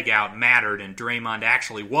his leg out mattered, and Draymond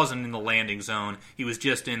actually wasn't in the landing zone. He was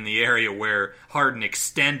just in the area where Harden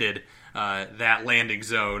extended that landing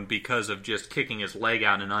zone because of just kicking his leg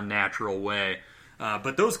out in an unnatural way.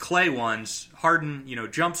 But those Klay ones, Harden,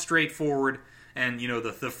 jumped straight forward, and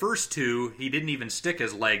the first two, he didn't even stick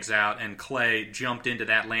his legs out, and Klay jumped into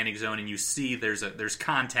that landing zone, and you see there's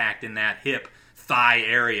contact in that hip thigh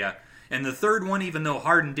area. And the third one, even though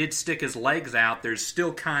Harden did stick his legs out, there's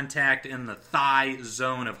still contact in the thigh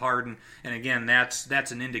zone of Harden. And again, that's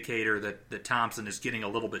an indicator that Thompson is getting a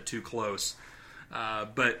little bit too close.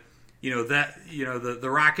 But the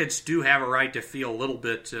Rockets do have a right to feel a little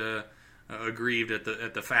bit aggrieved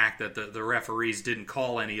at the fact that the referees didn't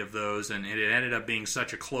call any of those, and it ended up being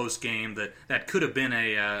such a close game that could have been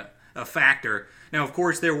a factor. Now, of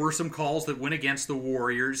course, there were some calls that went against the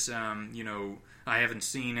Warriors. I haven't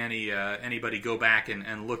seen anybody go back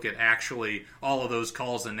and look at actually all of those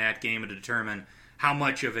calls in that game to determine how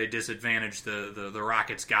much of a disadvantage the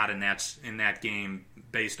Rockets got in that game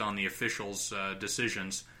based on the officials'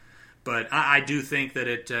 decisions. But I do think that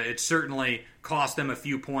it certainly cost them a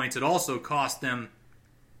few points. It also cost them,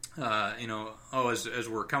 as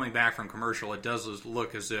we're coming back from commercial, it does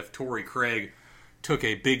look as if Torrey Craig took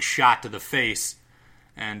a big shot to the face,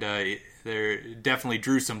 and there definitely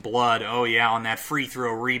drew some blood. Oh yeah, on that free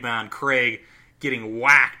throw rebound, Craig getting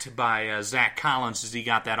whacked by Zach Collins as he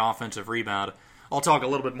got that offensive rebound. I'll talk a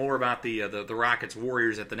little bit more about the Rockets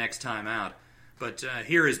Warriors at the next time out. But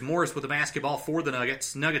here is Morris with the basketball for the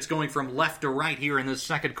Nuggets. Nuggets going from left to right here in this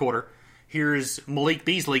second quarter. Here's Malik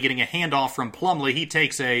Beasley getting a handoff from Plumlee. He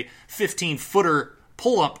takes a 15-footer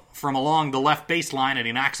pull-up from along the left baseline, and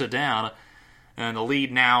he knocks it down. And the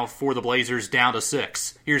lead now for the Blazers down to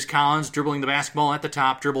 6. Here's Collins dribbling the basketball at the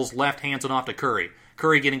top, dribbles left, hands it off to Curry.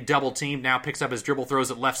 Curry getting double-teamed, now picks up his dribble, throws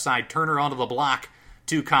it left side, Turner onto the block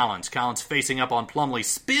to Collins. Collins facing up on Plumlee,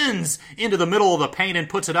 spins into the middle of the paint and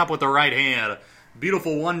puts it up with the right hand.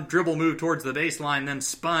 Beautiful one dribble move towards the baseline, then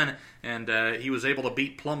spun, and he was able to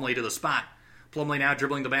beat Plumlee to the spot. Plumlee now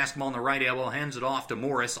dribbling the basketball on the right elbow, hands it off to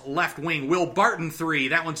Morris. Left wing, Will Barton three.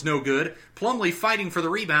 That one's no good. Plumlee fighting for the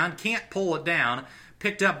rebound, can't pull it down.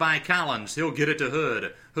 Picked up by Collins. He'll get it to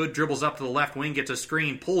Hood. Hood dribbles up to the left wing, gets a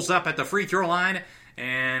screen, pulls up at the free throw line,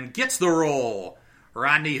 and gets the roll.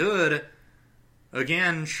 Rodney Hood,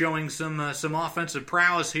 again, showing some offensive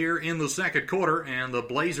prowess here in the second quarter, and the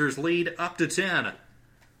Blazers lead up to 10.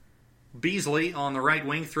 Beasley on the right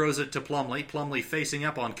wing throws it to Plumlee. Plumlee facing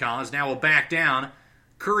up on Collins. Now will back down.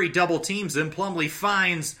 Curry double teams him. Plumlee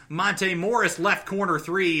finds Monte Morris left corner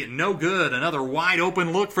three. No good. Another wide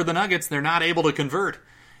open look for the Nuggets. They're not able to convert.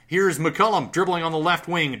 Here's McCollum dribbling on the left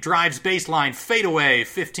wing. Drives baseline. Fadeaway.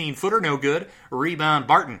 15-footer. No good. Rebound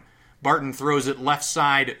Barton. Barton throws it left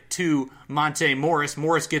side to Monte Morris.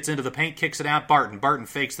 Morris gets into the paint, kicks it out. Barton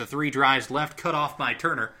fakes the three, drives left, cut off by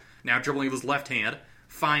Turner. Now dribbling with his left hand.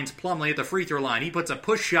 Finds Plumlee at the free throw line. He puts a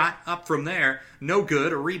push shot up from there. No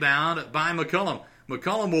good. A rebound by McCollum.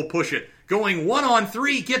 McCollum will push it. Going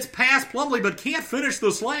 1-on-3. Gets past Plumlee but can't finish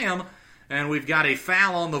the slam. And we've got a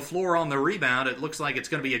foul on the floor on the rebound. It looks like it's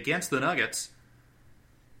going to be against the Nuggets.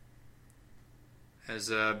 As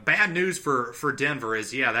bad news for Denver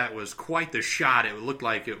is, that was quite the shot. It looked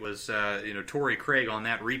like it was, Torrey Craig on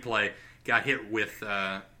that replay got hit with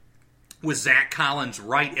Zach Collins'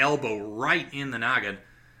 right elbow right in the noggin.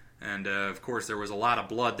 And, of course, there was a lot of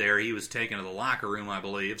blood there. He was taken to the locker room, I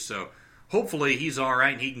believe. So hopefully he's all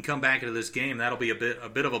right and he can come back into this game. That'll be a bit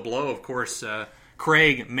of a blow. Of course,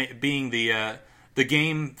 Craig being the the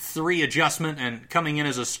Game 3 adjustment and coming in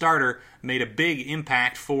as a starter made a big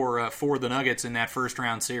impact for the Nuggets in that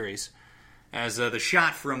first-round series. As the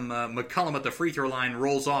shot from McCollum at the free throw line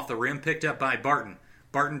rolls off the rim, picked up by Barton.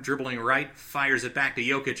 Barton dribbling right, fires it back to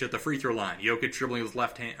Jokic at the free throw line. Jokic dribbling with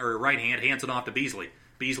right hand, hands it off to Beasley.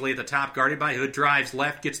 Beasley at the top, guarded by Hood, drives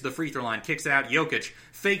left, gets to the free throw line, kicks it out. Jokic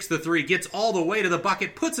fakes the three, gets all the way to the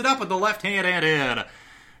bucket, puts it up with the left hand and in.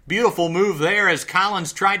 Beautiful move there as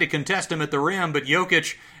Collins tried to contest him at the rim, but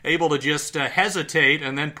Jokic able to just hesitate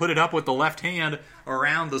and then put it up with the left hand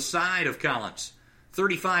around the side of Collins.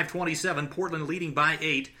 35-27, Portland leading by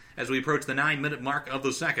 8 as we approach the 9-minute mark of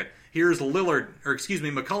the second. Here's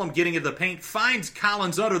McCollum getting into the paint, finds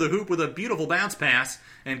Collins under the hoop with a beautiful bounce pass,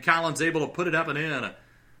 and Collins able to put it up and in.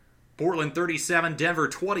 Portland 37, Denver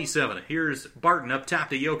 27. Here's Barton up top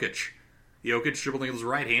to Jokic. Jokic dribbling with his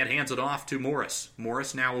right hand, hands it off to Morris.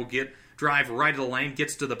 Morris now will drive right of the lane,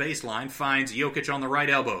 gets to the baseline, finds Jokic on the right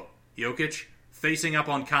elbow. Jokic facing up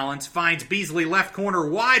on Collins, finds Beasley left corner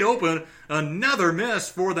wide open. Another miss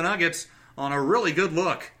for the Nuggets on a really good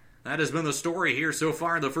look. That has been the story here so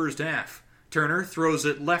far in the first half. Turner throws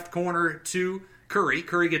it left corner to Curry.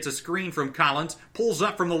 Curry gets a screen from Collins, pulls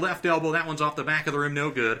up from the left elbow. That one's off the back of the rim, no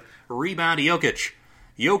good. Rebound to Jokic.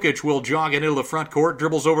 Jokic will jog it into the front court,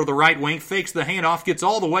 dribbles over to the right wing, fakes the handoff, gets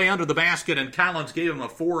all the way under the basket, and Collins gave him a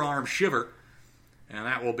forearm shiver. And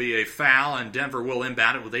that will be a foul, and Denver will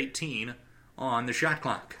inbound it with 18 on the shot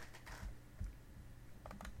clock.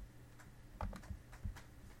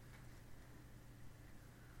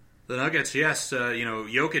 The Nuggets,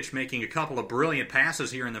 Jokic making a couple of brilliant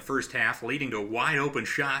passes here in the first half, leading to wide open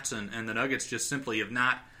shots, and the Nuggets just simply have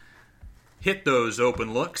not hit those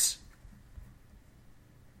open looks.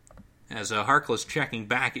 As Harkless checking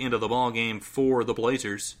back into the ballgame for the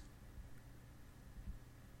Blazers.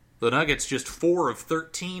 The Nuggets just 4 of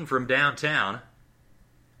 13 from downtown.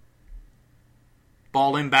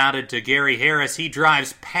 Ball inbounded to Gary Harris. He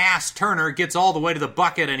drives past Turner, gets all the way to the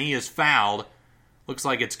bucket, and he is fouled. Looks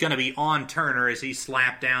like it's going to be on Turner as he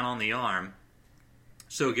slapped down on the arm.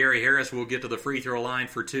 So Gary Harris will get to the free throw line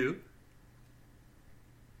for 2.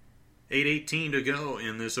 8:18 to go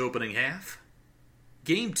in this opening half.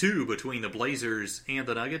 Game 2 between the Blazers and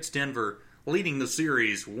the Nuggets. Denver leading the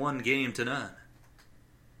series 1-0.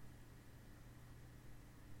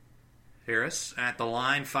 Harris at the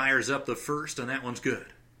line fires up the first, and that one's good.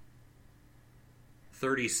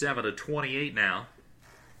 37-28 now.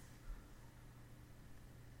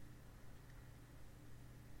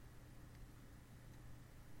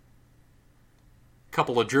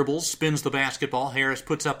 Couple of dribbles, spins the basketball. Harris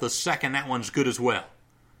puts up the second. That one's good as well.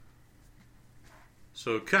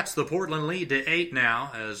 So cuts the Portland lead to 8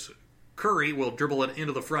 now as Curry will dribble it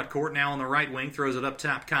into the front court. Now on the right wing, throws it up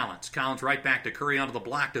top Collins. Collins right back to Curry onto the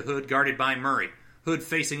block to Hood, guarded by Murray. Hood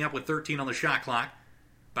facing up with 13 on the shot clock.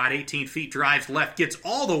 About 18 feet, drives left, gets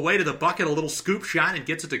all the way to the bucket, a little scoop shot, and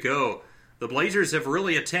gets it to go. The Blazers have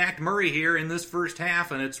really attacked Murray here in this first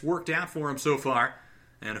half, and it's worked out for him so far.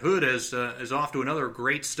 And Hood is off to another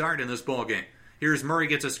great start in this ballgame. Here's Murray,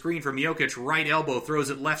 gets a screen from Jokic, right elbow, throws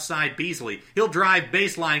it left side Beasley. He'll drive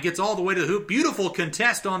baseline, gets all the way to the hoop. Beautiful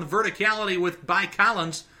contest on verticality by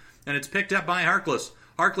Collins, and it's picked up by Harkless.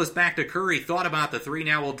 Harkless back to Curry, thought about the three,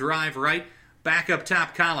 now will drive right. Back up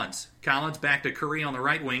top, Collins. Collins back to Curry on the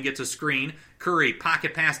right wing, gets a screen. Curry,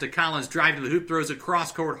 pocket pass to Collins, drive to the hoop, throws it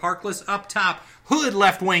cross court. Harkless up top, Hood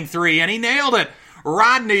left wing three, and he nailed it.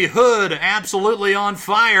 Rodney Hood absolutely on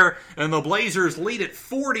fire, and the Blazers lead it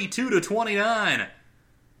 42-29.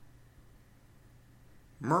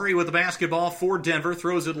 Murray with the basketball for Denver,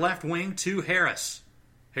 throws it left wing to Harris.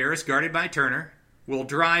 Harris guarded by Turner, will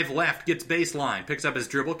drive left, gets baseline, picks up his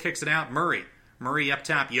dribble, kicks it out, Murray. Murray up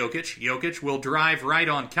top, Jokic. Jokic will drive right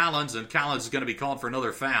on Collins, and Collins is going to be called for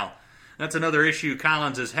another foul. That's another issue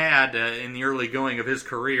Collins has had in the early going of his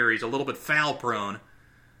career. He's a little bit foul prone.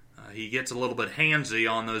 He gets a little bit handsy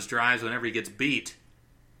on those drives whenever he gets beat.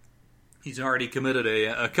 He's already committed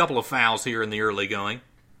a couple of fouls here in the early going.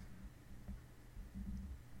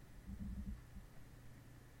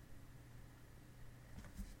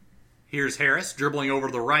 Here's Harris dribbling over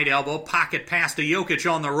to the right elbow. Pocket pass to Jokic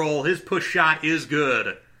on the roll. His push shot is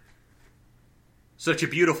good. Such a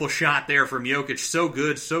beautiful shot there from Jokic. So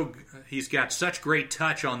good. He's got such great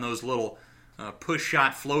touch on those little push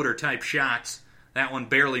shot floater type shots. That one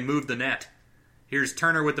barely moved the net. Here's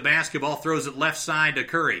Turner with the basketball. Throws it left side to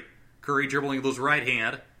Curry. Curry dribbling with his right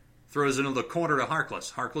hand. Throws it into the corner to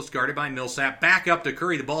Harkless. Harkless guarded by Millsap. Back up to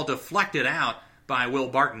Curry. The ball deflected out by Will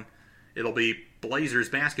Barton. It'll be Blazers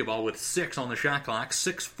basketball with 6 on the shot clock.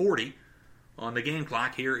 6:40 on the game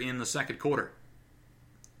clock here in the second quarter.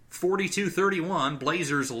 42-31.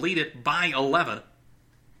 Blazers lead it by 11.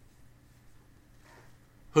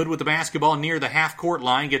 Hood with the basketball near the half-court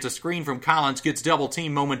line, gets a screen from Collins, gets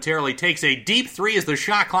double-teamed momentarily, takes a deep three as the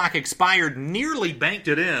shot clock expired, nearly banked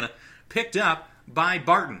it in, picked up by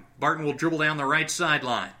Barton. Barton will dribble down the right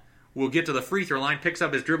sideline. Will get to the free throw line, picks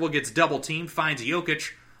up his dribble, gets double-teamed, finds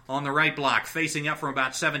Jokic on the right block, facing up from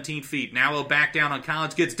about 17 feet. Now he'll back down on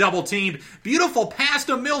Collins, gets double-teamed. Beautiful pass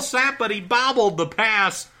to Millsap, but he bobbled the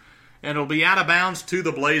pass, and it'll be out of bounds to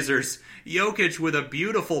the Blazers. Jokic with a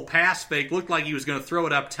beautiful pass fake, looked like he was going to throw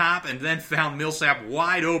it up top, and then found Millsap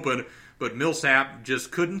wide open, but Millsap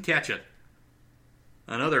just couldn't catch it.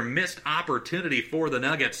 Another missed opportunity for the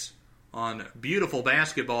Nuggets on beautiful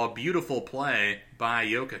basketball, beautiful play by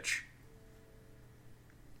Jokic.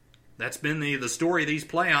 That's been the story of these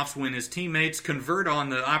playoffs. When his teammates convert on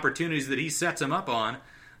the opportunities that he sets them up on,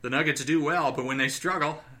 the Nuggets do well, but when they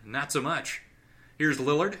struggle, not so much. Here's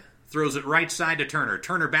Lillard. Throws it right side to Turner.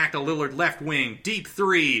 Turner back to Lillard, left wing. Deep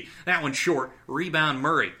three. That one short. Rebound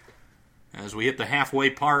Murray. As we hit the halfway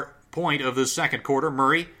point of the second quarter,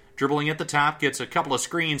 Murray dribbling at the top, gets a couple of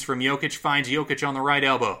screens from Jokic, finds Jokic on the right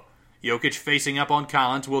elbow. Jokic facing up on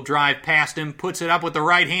Collins, will drive past him, puts it up with the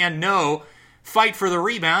right hand. No. Fight for the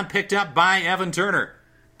rebound, picked up by Evan Turner.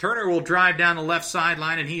 Turner will drive down the left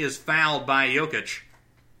sideline, and he is fouled by Jokic,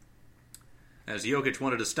 as Jokic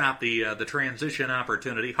wanted to stop the transition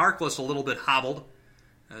opportunity. Harkless a little bit hobbled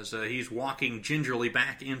as he's walking gingerly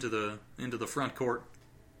back into the front court.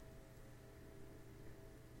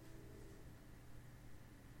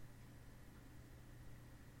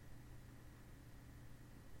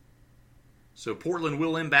 So Portland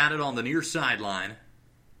will inbound it on the near sideline.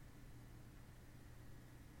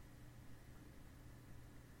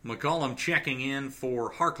 McCollum checking in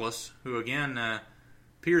for Harkless, who again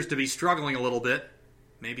appears to be struggling a little bit,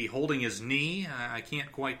 maybe holding his knee. I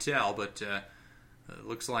can't quite tell, but it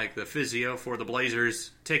looks like the physio for the Blazers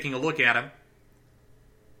taking a look at him.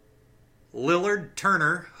 Lillard,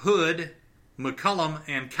 Turner, Hood, McCollum,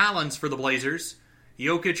 and Collins for the Blazers.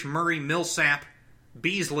 Jokic, Murray, Millsap,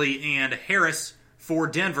 Beasley, and Harris for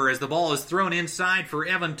Denver as the ball is thrown inside for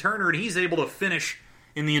Evan Turner, and he's able to finish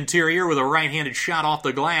in the interior with a right-handed shot off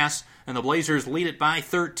the glass, and the Blazers lead it by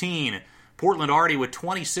 13. Portland already with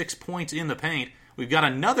 26 points in the paint. We've got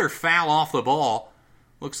another foul off the ball.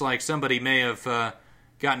 Looks like somebody may have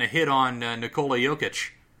gotten a hit on Nikola Jokic.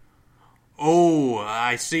 Oh,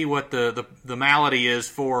 I see what the malady is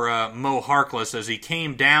for Mo Harkless. As he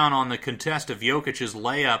came down on the contest of Jokic's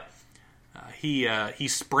layup, he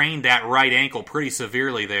sprained that right ankle pretty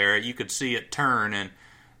severely there. You could see it turn, and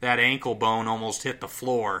that ankle bone almost hit the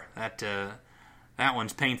floor. That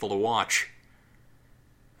one's painful to watch.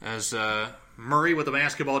 As Murray with the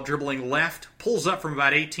basketball dribbling left, pulls up from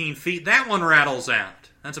about 18 feet. That one rattles out.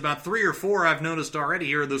 That's about 3 or 4 I've noticed already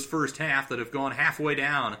here in this first half that have gone halfway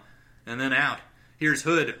down and then out. Here's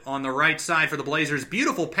Hood on the right side for the Blazers.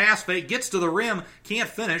 Beautiful pass fake, gets to the rim, can't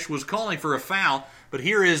finish, was calling for a foul. But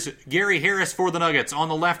here is Gary Harris for the Nuggets on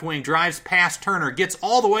the left wing, drives past Turner, gets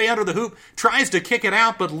all the way under the hoop, tries to kick it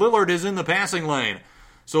out, but Lillard is in the passing lane.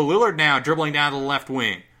 So Lillard now dribbling down to the left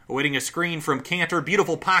wing, awaiting a screen from Cantor.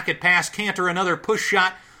 Beautiful pocket pass. Cantor, another push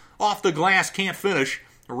shot off the glass, can't finish.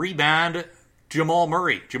 Rebound, Jamal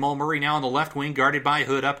Murray. Jamal Murray now on the left wing, guarded by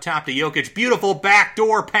Hood, up top to Jokic. Beautiful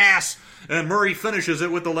backdoor pass, and Murray finishes it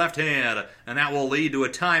with the left hand. And that will lead to a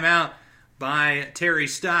timeout by Terry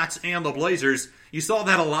Stotts and the Blazers. You saw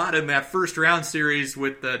that a lot in that first round series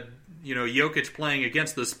with Jokic playing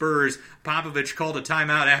against the Spurs. Popovich called a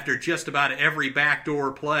timeout after just about every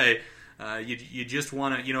backdoor play. You just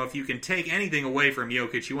want to, if you can take anything away from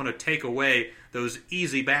Jokic, you want to take away those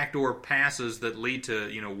easy backdoor passes that lead to,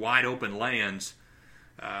 wide open lay-ins.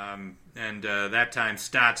 That time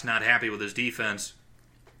Stotts not happy with his defense.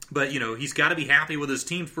 But, he's got to be happy with his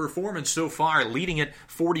team's performance so far, leading it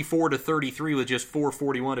 44-33 with just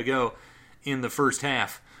 4:41 to go in the first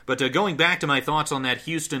half. But going back to my thoughts on that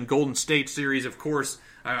Houston-Golden State series, of course,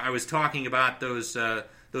 I was talking about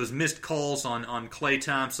those missed calls on Klay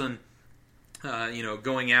Thompson,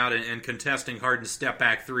 going out and contesting Harden's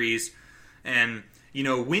step-back threes. And,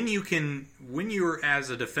 when you're as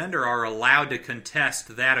a defender are allowed to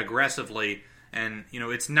contest that aggressively, and,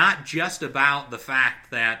 it's not just about the fact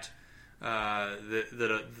that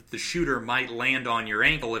the shooter might land on your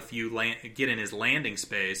ankle if you get in his landing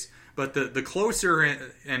space, but the closer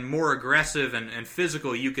and more aggressive and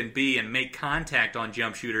physical you can be and make contact on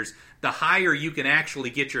jump shooters, the higher you can actually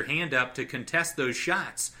get your hand up to contest those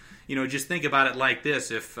shots. Just think about it like this.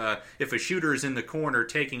 If a shooter is in the corner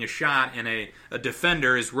taking a shot and a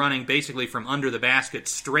defender is running basically from under the basket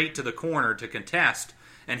straight to the corner to contest,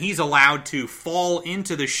 and he's allowed to fall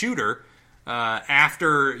into the shooter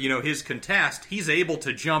after his contest. He's able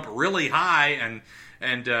to jump really high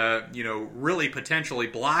and really potentially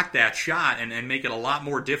block that shot and make it a lot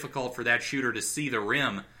more difficult for that shooter to see the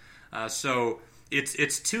rim. So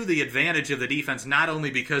it's to the advantage of the defense, not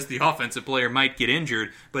only because the offensive player might get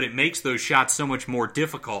injured, but it makes those shots so much more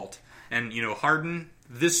difficult. And, Harden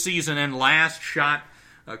this season and last shot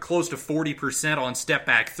close to 40% on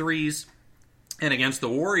step-back threes. And against the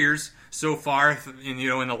Warriors, so far, in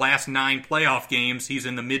the last 9 playoff games, he's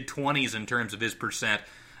in the mid-20s in terms of his percent.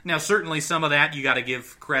 Now, certainly some of that you got to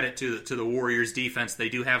give credit to the Warriors' defense. They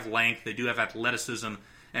do have length, they do have athleticism,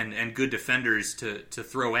 and good defenders to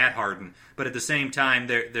throw at Harden. But at the same time,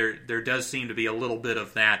 there does seem to be a little bit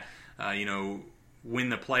of that, when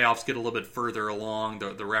the playoffs get a little bit further along,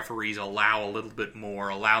 the referees allow a little bit more,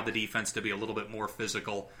 allow the defense to be a little bit more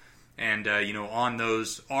physical. And, on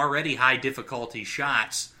those already high difficulty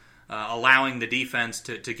shots, allowing the defense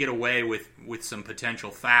to get away with some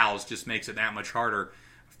potential fouls just makes it that much harder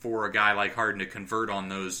for a guy like Harden to convert on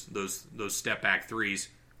those step-back threes.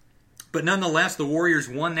 But nonetheless, the Warriors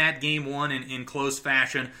won that Game 1 in close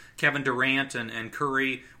fashion. Kevin Durant and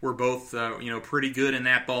Curry were both pretty good in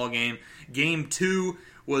that ball game. Game 2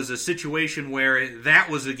 was a situation where that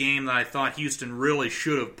was a game that I thought Houston really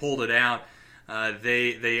should have pulled it out.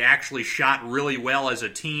 They actually shot really well as a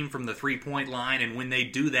team from the three-point line, and when they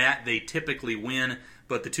do that, they typically win.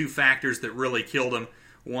 But the two factors that really killed them,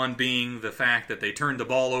 one being the fact that they turned the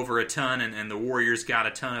ball over a ton, and the Warriors got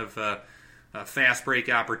a ton of fast break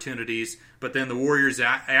opportunities, but then the Warriors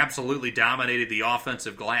absolutely dominated the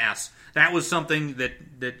offensive glass. That was something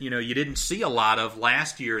that you didn't see a lot of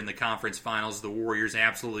last year in the conference finals. The Warriors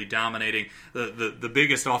absolutely dominating. The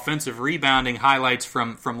biggest offensive rebounding highlights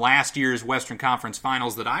from last year's Western Conference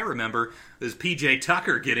Finals that I remember is P.J.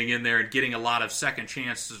 Tucker getting in there and getting a lot of second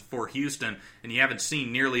chances for Houston, and you haven't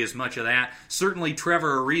seen nearly as much of that. Certainly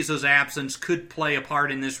Trevor Ariza's absence could play a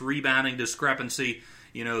part in this rebounding discrepancy.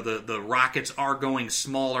 The Rockets are going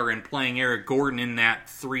smaller and playing Eric Gordon in that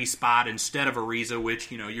 3 spot instead of Ariza,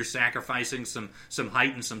 which, you're sacrificing some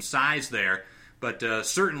height and some size there. But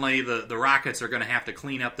certainly the Rockets are going to have to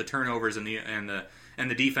clean up the turnovers and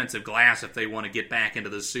the defensive glass if they want to get back into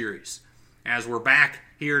the series. As we're back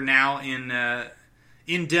here now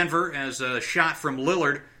in Denver, as a shot from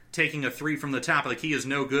Lillard, taking a 3 from the top of the key is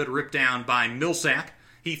no good, ripped down by Millsap.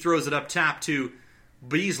 He throws it up top to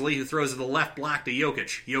Beasley, who throws to the left block to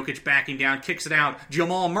Jokic. Jokic backing down, kicks it out.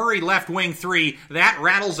 Jamal Murray, left wing 3. That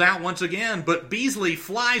rattles out once again, but Beasley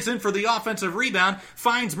flies in for the offensive rebound,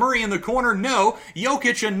 finds Murray in the corner. No.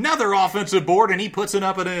 Jokic, another offensive board, and he puts it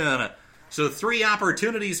up and in. So 3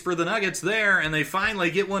 opportunities for the Nuggets there, and they finally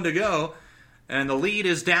get one to go. And the lead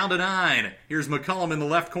is down to 9. Here's McCollum in the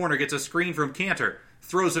left corner, gets a screen from Cantor.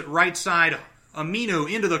 Throws it right side.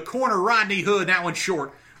 Aminu into the corner. Rodney Hood, that one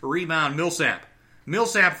short. Rebound, Millsap.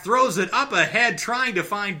 Millsap throws it up ahead, trying to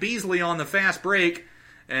find Beasley on the fast break,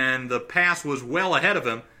 and the pass was well ahead of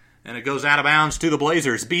him, and it goes out of bounds to the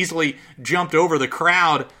Blazers. Beasley jumped over the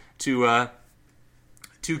crowd to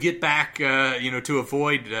get back, to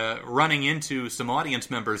avoid running into some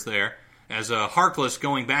audience members there, as Harkless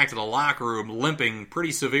going back to the locker room, limping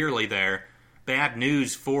pretty severely there. Bad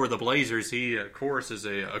news for the Blazers. He, of course, is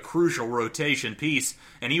a crucial rotation piece,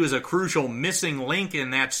 and he was a crucial missing link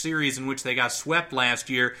in that series in which they got swept last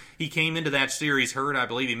year. He came into that series hurt. I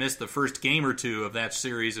believe he missed the first game or 2 of that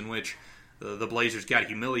series in which the Blazers got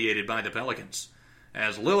humiliated by the Pelicans.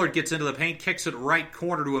 As Lillard gets into the paint, kicks it right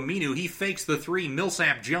corner to Aminu. He fakes the 3.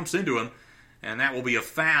 Millsap jumps into him, and that will be a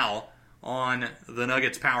foul on the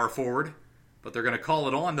Nuggets power forward. But they're going to call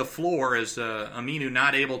it on the floor as Aminu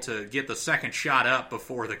not able to get the second shot up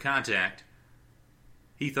before the contact.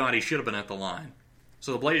 He thought he should have been at the line.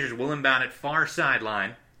 So the Blazers will inbound at far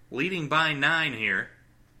sideline, leading by 9 here.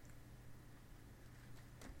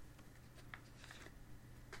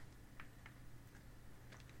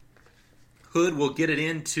 Hood will get it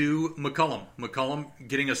into McCollum. McCollum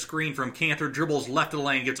getting a screen from Cantor, dribbles left of the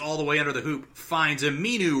lane, gets all the way under the hoop, finds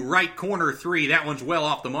Aminu, right corner 3. That one's well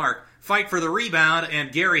off the mark. Fight for the rebound,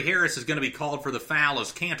 and Gary Harris is going to be called for the foul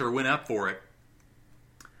as Cantor went up for it.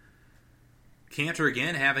 Cantor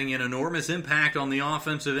again having an enormous impact on the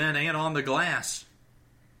offensive end and on the glass.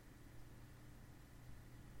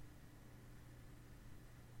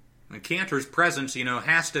 And Cantor's presence,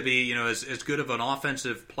 has to be, as good of an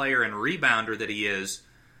offensive player and rebounder that he is.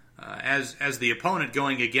 As the opponent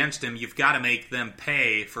going against him, you've got to make them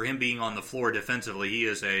pay for him being on the floor defensively. He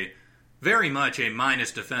is very much a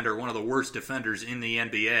minus defender, one of the worst defenders in the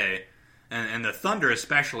NBA. And the Thunder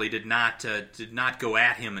especially did not go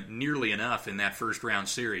at him nearly enough in that first round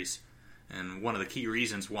series. And one of the key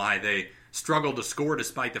reasons why they struggled to score,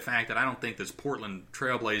 despite the fact that I don't think this Portland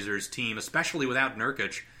Trailblazers team, especially without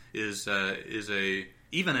Nurkic, is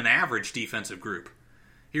even an average defensive group.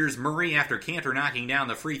 Here's Murray after Kanter knocking down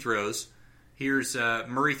the free throws. Here's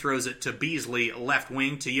Murray throws it to Beasley, left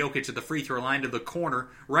wing to Jokic at the free throw line to the corner,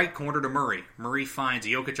 right corner to Murray. Murray finds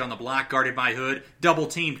Jokic on the block, guarded by Hood, double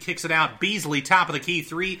teamed, kicks it out. Beasley, top of the key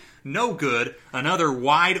three, no good. Another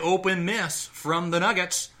wide open miss from the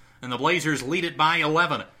Nuggets, and the Blazers lead it by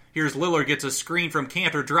 11. Here's Lillard, gets a screen from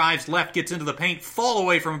Kanter, drives left, gets into the paint, fall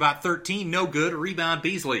away from about 13, no good. Rebound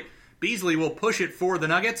Beasley. Beasley will push it for the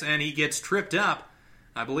Nuggets, and he gets tripped up.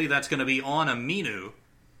 I believe that's going to be on Aminu.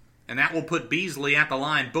 And that will put Beasley at the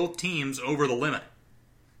line, both teams over the limit.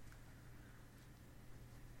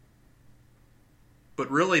 But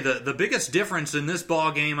really, the biggest difference in this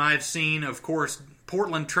ball game I've seen, of course,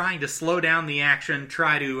 Portland trying to slow down the action,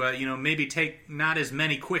 try to maybe take not as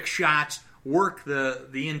many quick shots, work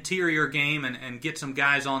the interior game, and get some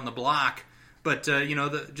guys on the block. But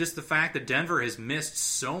just the fact that Denver has missed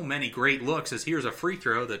so many great looks, as here's a free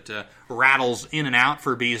throw that rattles in and out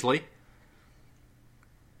for Beasley.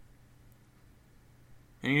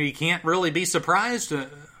 And you can't really be surprised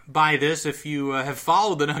by this if you have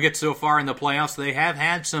followed the Nuggets so far in the playoffs. They have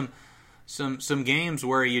had some games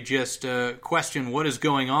where you just question what is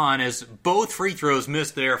going on, as both free throws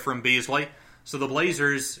missed there from Beasley. So the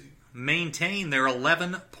Blazers maintain their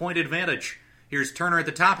 11-point advantage. Here's Turner at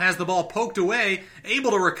the top, has the ball poked away,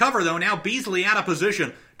 able to recover though. Now Beasley out of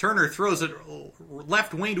position. Turner throws it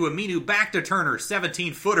left wing to Aminu, back to Turner,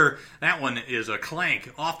 17-footer. That one is a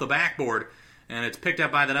clank off the backboard. And it's picked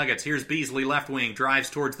up by the Nuggets. Here's Beasley, left wing, drives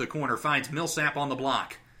towards the corner, finds Millsap on the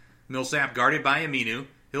block. Millsap guarded by Aminu.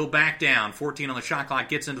 He'll back down. 14 on the shot clock,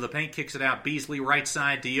 gets into the paint, kicks it out. Beasley right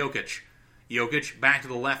side to Jokic. Jokic back to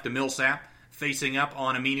the left to Millsap, facing up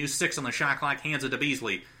on Aminu. 6 on the shot clock, hands it to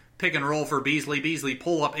Beasley. Pick and roll for Beasley. Beasley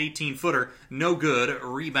pull up 18-footer. No good.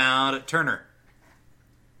 Rebound Turner.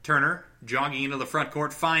 Turner jogging into the front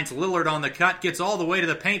court, finds Lillard on the cut, gets all the way to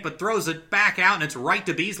the paint, but throws it back out, and it's right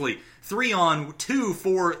to Beasley. 3-on-2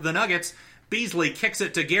 for the Nuggets. Beasley kicks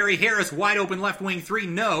it to Gary Harris, wide open left wing three,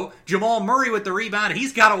 no. Jamal Murray with the rebound.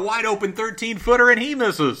 He's got a wide open 13-footer, and he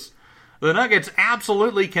misses. The Nuggets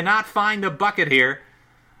absolutely cannot find a bucket here,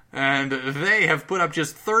 and they have put up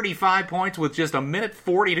just 35 points with just a minute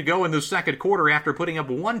 40 to go in the second quarter after putting up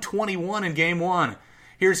 121 in game one.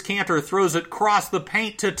 Here's Kanter, throws it across the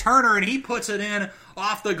paint to Turner, and he puts it in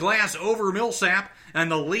off the glass over Millsap,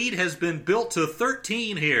 and the lead has been built to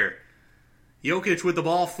 13 here. Jokic with the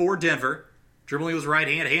ball for Denver. Dribbling with his right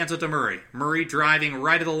hand, hands it to Murray. Murray driving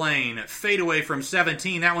right of the lane. Fade away from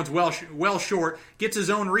 17. That one's well short. Gets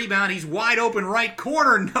his own rebound. He's wide open right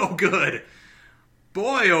corner. No good.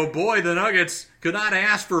 Boy, oh boy, the Nuggets could not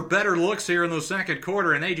ask for better looks here in the second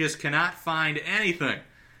quarter, and they just cannot find anything.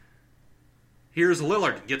 Here's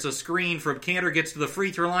Lillard, gets a screen from Kanter, gets to the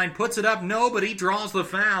free throw line, puts it up, no, but he draws the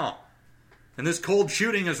foul. And this cold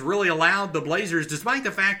shooting has really allowed the Blazers, despite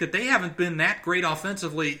the fact that they haven't been that great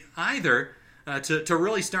offensively either, to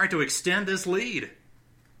really start to extend this lead.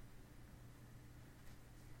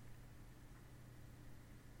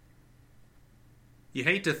 You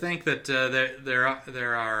hate to think that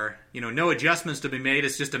there are no adjustments to be made.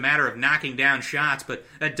 It's just a matter of knocking down shots, but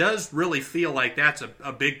it does really feel like that's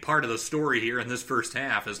a big part of the story here in this first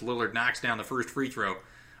half as Lillard knocks down the first free throw.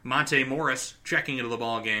 Monte Morris checking into the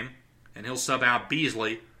ball game, and he'll sub out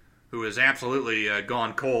Beasley, who has absolutely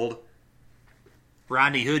gone cold.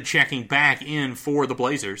 Rodney Hood checking back in for the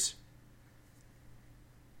Blazers.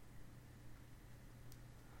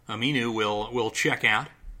 Aminu will check out.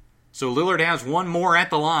 So Lillard has one more at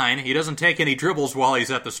the line. He doesn't take any dribbles while he's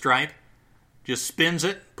at the stripe. Just spins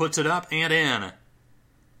it, puts it up, and in.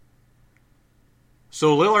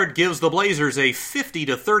 So Lillard gives the Blazers a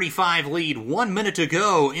 50-35 lead, 1 minute to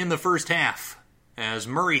go in the first half. As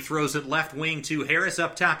Murray throws it left wing to Harris,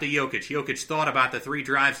 up top to Jokic. Jokic thought about the three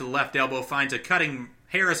drives to the left elbow, finds a cutting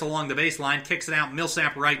Harris along the baseline, kicks it out,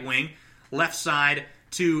 Millsap right wing, left side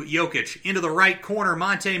to Jokic. Into the right corner,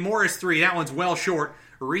 Monte Morris three. That one's well short.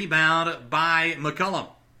 Rebound by McCollum.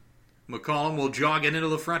 McCollum will jog it into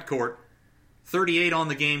the front court. 38 on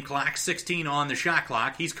the game clock, 16 on the shot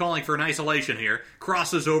clock. He's calling for an isolation here.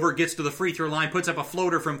 Crosses over, gets to the free throw line, puts up a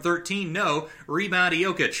floater from 13. No. Rebound to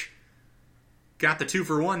Jokic. Got the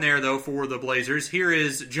 2-for-1 there, though, for the Blazers. Here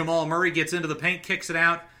is Jamal Murray, gets into the paint, kicks it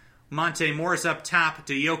out. Monte Morris up top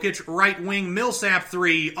to Jokic. Right wing, Millsap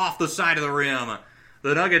three off the side of the rim.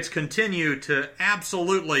 The Nuggets continue to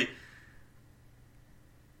absolutely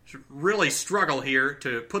really struggle here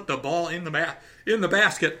to put the ball in the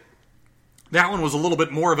basket. That one was a little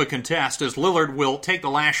bit more of a contest as Lillard will take the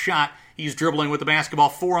last shot. He's dribbling with the basketball,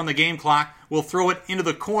 4 on the game clock. Will throw it into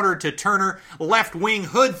the corner to Turner. Left wing,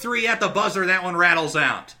 Hood 3 at the buzzer. That one rattles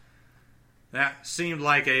out. That seemed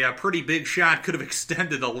like a pretty big shot. Could have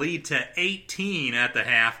extended the lead to 18 at the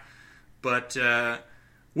half. But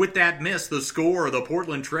with that miss, the score, the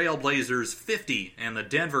Portland Trail Blazers 50 and the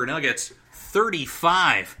Denver Nuggets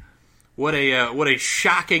 35. What a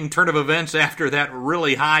shocking turn of events after that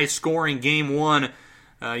really high-scoring Game 1.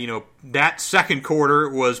 That second quarter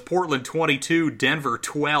was Portland 22, Denver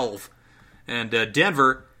 12. And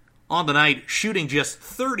Denver, on the night, shooting just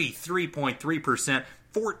 33.3%,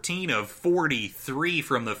 14 of 43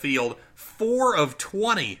 from the field, 4 of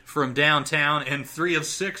 20 from downtown, and 3 of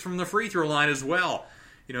 6 from the free throw line as well.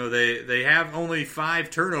 They have only 5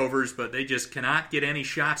 turnovers, but they just cannot get any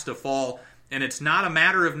shots to fall. And it's not a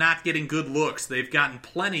matter of not getting good looks. They've gotten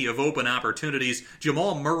plenty of open opportunities.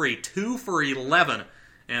 Jamal Murray, 2 for 11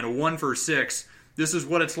 and 1 for 6. This is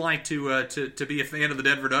what it's like to be a fan of the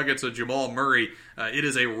Denver Nuggets of Jamal Murray. It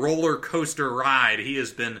is a roller coaster ride. He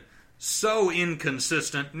has been so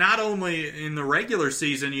inconsistent, not only in the regular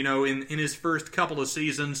season, in his first couple of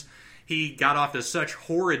seasons, he got off to such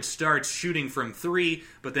horrid starts shooting from 3,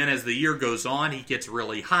 but then as the year goes on, he gets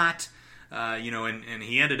really hot. And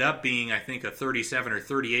he ended up being, I think, a 37 or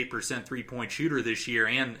 38% three-point shooter this year,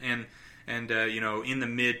 and in the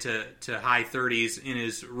mid to high 30s in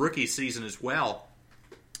his rookie season as well.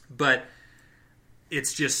 But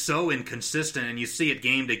it's just so inconsistent, and you see it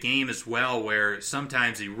game to game as well, where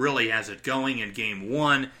sometimes he really has it going. In Game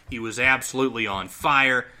 1, he was absolutely on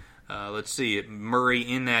fire. Let's see, Murray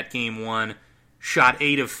in that Game 1 shot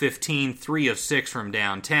 8 of 15, 3 of 6 from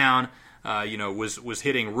downtown. Was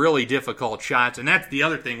hitting really difficult shots. And that's the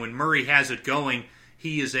other thing. When Murray has it going,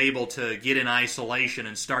 he is able to get in isolation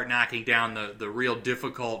and start knocking down the real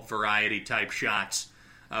difficult variety type shots.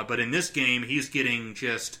 But in this game, he's getting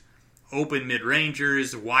just open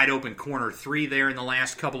mid-rangers, wide open corner 3 there in the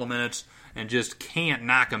last couple of minutes, and just can't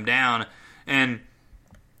knock them down. And,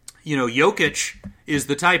 Jokic is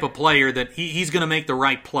the type of player that he's going to make the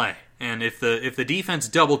right play. And if the defense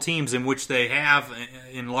double teams him, which they have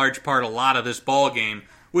in large part a lot of this ball game,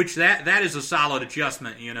 which that is a solid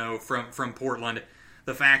adjustment, from Portland.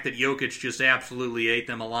 The fact that Jokic just absolutely ate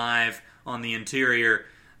them alive on the interior,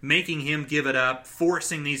 making him give it up,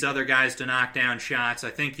 forcing these other guys to knock down shots. I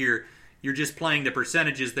think you're just playing the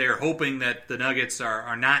percentages there, hoping that the Nuggets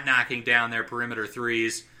are not knocking down their perimeter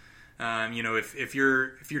threes. If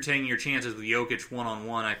you're taking your chances with Jokic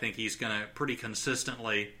one-on-one, I think he's going to pretty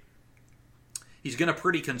consistently. He's going to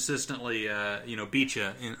pretty consistently, beat you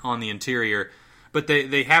on the interior. But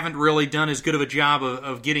they haven't really done as good of a job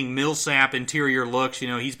of getting Millsap interior looks.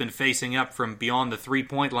 He's been facing up from beyond the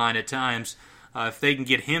three-point line at times. If they can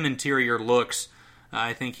get him interior looks,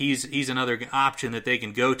 I think he's another option that they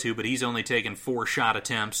can go to. But he's only taken 4 shot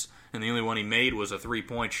attempts, and the only one he made was a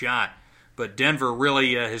 3-point shot. But Denver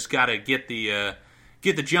really has got to get the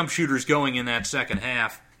jump shooters going in that second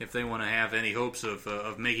half if they want to have any hopes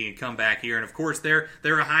of making a comeback here. And of course, they're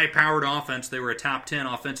a high-powered offense. They were a top 10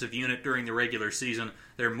 offensive unit during the regular season.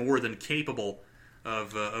 They're more than capable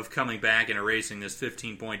of coming back and erasing this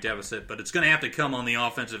 15-point deficit. But it's going to have to come on the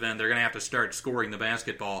offensive end. They're going to have to start scoring the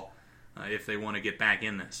basketball if they want to get back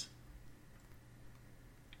in this.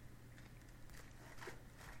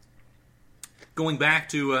 Going back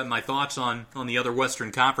to my thoughts on the other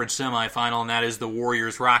Western Conference semifinal, and that is the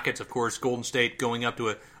Warriors-Rockets. Of course, Golden State going up to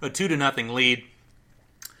a 2-0 lead.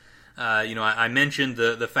 I mentioned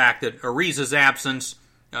the fact that Ariza's absence.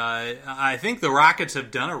 I think the Rockets have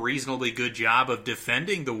done a reasonably good job of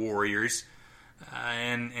defending the Warriors.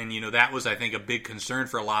 And that was, I think, a big concern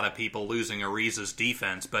for a lot of people, losing Ariza's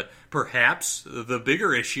defense. But perhaps the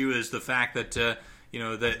bigger issue is the fact that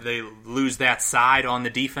that they lose that size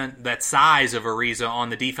of Ariza on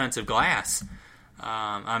the defensive glass.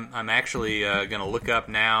 I'm actually going to look up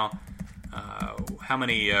now how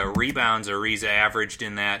many rebounds Ariza averaged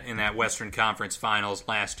in that Western Conference Finals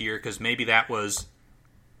last year, because maybe that was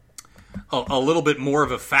a little bit more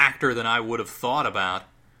of a factor than I would have thought about.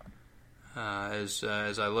 As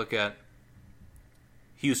I look at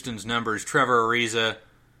Houston's numbers, Trevor Ariza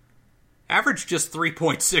averaged just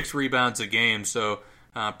 3.6 rebounds a game, so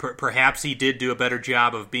perhaps he did do a better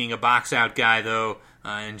job of being a box-out guy, though,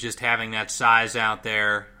 and just having that size out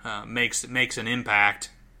there makes an impact.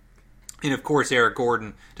 And, of course, Eric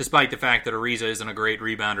Gordon, despite the fact that Ariza isn't a great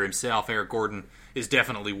rebounder himself, Eric Gordon is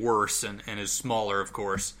definitely worse and is smaller, of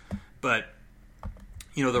course. But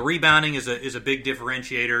the rebounding is a big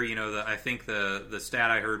differentiator. I think the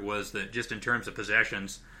stat I heard was that just in terms of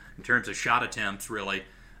possessions, in terms of shot attempts, really,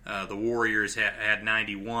 the Warriors had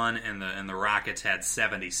 91 and the Rockets had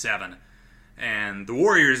 77. And the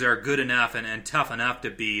Warriors are good enough and tough enough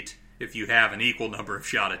to beat if you have an equal number of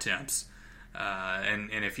shot attempts. And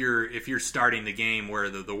if you're starting the game where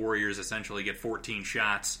the Warriors essentially get 14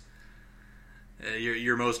 shots,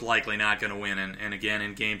 you're most likely not going to win. And again,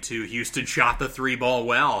 in Game 2, Houston shot the 3-ball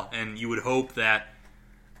well, and you would hope that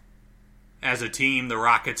as a team, the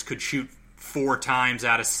Rockets could shoot 4 times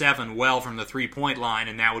out of 7 well from the 3-point line,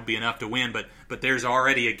 and that would be enough to win. But there's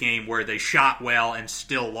already a game where they shot well and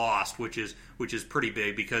still lost, which is pretty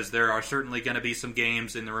big, because there are certainly going to be some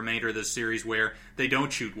games in the remainder of this series where they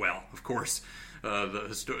don't shoot well. Of course,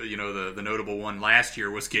 the notable one last year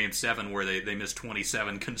was Game 7, where they missed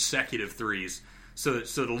 27 consecutive threes. So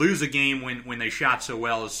to lose a game when they shot so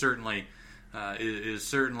well is certainly a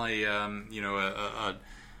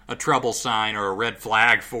trouble sign or a red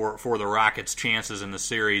flag for the Rockets' chances in the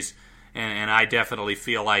series. And I definitely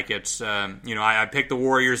feel like it's, I picked the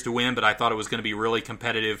Warriors to win, but I thought it was going to be really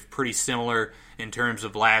competitive, pretty similar in terms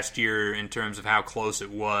of last year, in terms of how close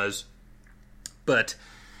it was. But,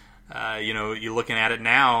 you're looking at it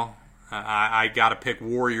now, I got to pick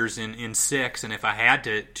Warriors in 6, and if I had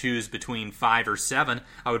to choose between 5 or 7,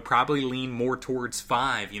 I would probably lean more towards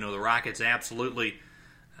 5. The Rockets absolutely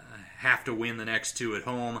have to win the next 2 at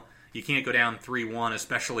home. You can't go down 3-1,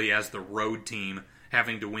 especially as the road team,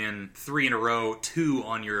 having to win 3 in a row, 2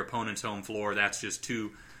 on your opponent's home floor. That's just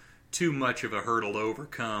too much of a hurdle to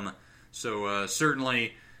overcome. So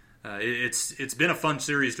certainly, it's been a fun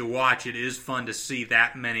series to watch. It is fun to see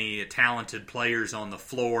that many talented players on the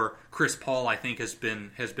floor. Chris Paul, I think, has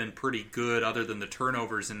been pretty good, other than the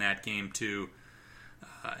turnovers in that game too.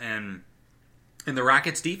 And the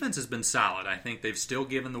Rockets' defense has been solid. I think they've still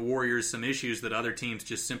given the Warriors some issues that other teams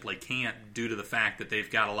just simply can't, due to the fact that they've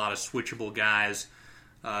got a lot of switchable guys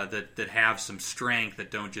that have some strength,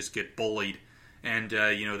 that don't just get bullied. And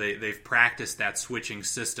they've practiced that switching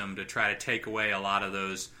system to try to take away a lot of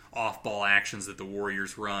those off-ball actions that the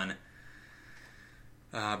Warriors run.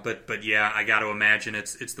 But yeah, I got to imagine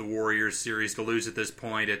it's the Warriors series to lose at this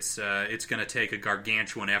point. It's going to take a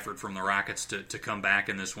gargantuan effort from the Rockets to come back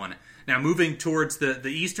in this one. Now, moving towards the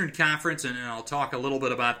Eastern Conference, and I'll talk a little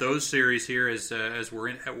bit about those series here as we're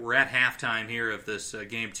at halftime here of this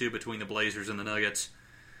Game 2 between the Blazers and the Nuggets.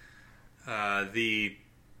 The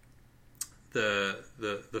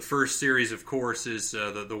first series, of course, is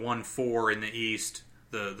the 1-4 in the East,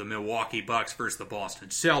 the Milwaukee Bucks versus the Boston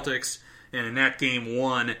Celtics. And in that Game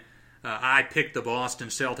 1, I picked the Boston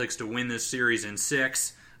Celtics to win this series in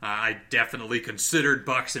 6. I definitely considered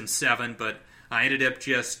Bucks in 7, but I ended up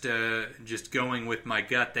just going with my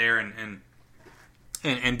gut there and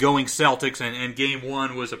going Celtics. And Game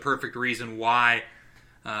 1 was a perfect reason why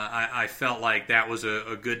I felt like that was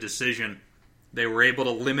a good decision. They were able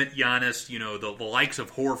to limit Giannis, the likes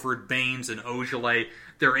of Horford, Baines, and Ojeleye.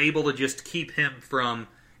 They're able to just keep him from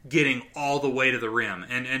getting all the way to the rim.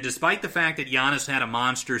 And despite the fact that Giannis had a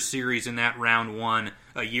monster series in that round 1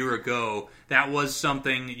 a year ago, that was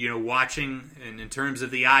something, watching, and in terms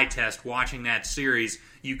of the eye test, watching that series,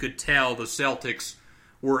 you could tell the Celtics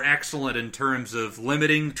were excellent in terms of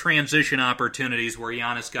limiting transition opportunities where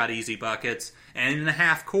Giannis got easy buckets, and in the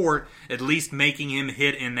half court, at least making him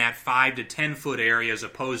hit in that 5 to 10 foot area as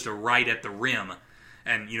opposed to right at the rim.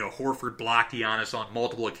 And, Horford blocked Giannis on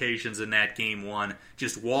multiple occasions in that Game 1,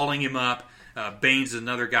 just walling him up. Baines is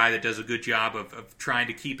another guy that does a good job of trying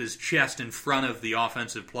to keep his chest in front of the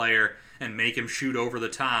offensive player and make him shoot over the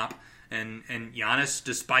top. And Giannis,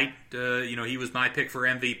 despite, he was my pick for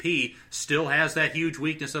MVP, still has that huge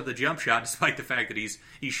weakness of the jump shot, despite the fact that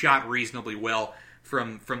he shot reasonably well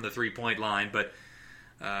from the 3-point line. But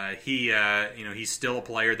he's still a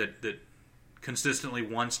player that consistently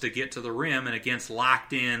wants to get to the rim, and against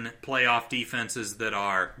locked-in playoff defenses that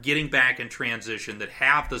are getting back in transition, that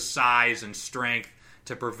have the size and strength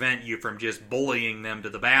to prevent you from just bullying them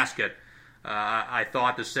to the basket, I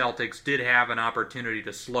thought the Celtics did have an opportunity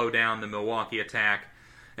to slow down the Milwaukee attack.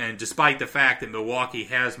 And despite the fact that Milwaukee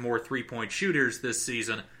has more three-point shooters this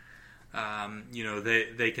season,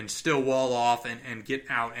 they can still wall off and get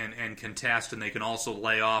out and contest, and they can also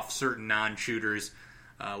lay off certain non-shooters,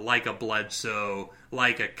 like a Bledsoe,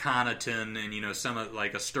 like a Connaughton, and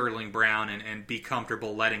like a Sterling Brown, and be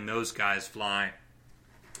comfortable letting those guys fly.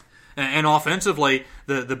 And offensively,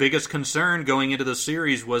 the biggest concern going into the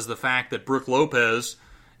series was the fact that Brook Lopez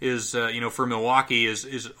is, for Milwaukee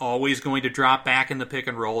is always going to drop back in the pick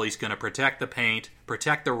and roll. He's going to protect the paint,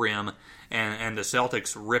 protect the rim, and the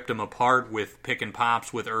Celtics ripped him apart with pick and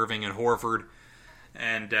pops with Irving and Horford.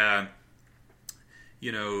 And,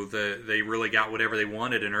 they really got whatever they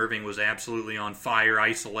wanted, and Irving was absolutely on fire,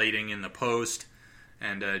 isolating in the post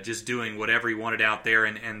and just doing whatever he wanted out there.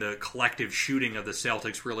 And the collective shooting of the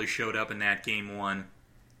Celtics really showed up in that Game 1.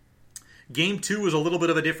 Game 2 was a little bit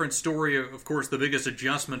of a different story. Of course, the biggest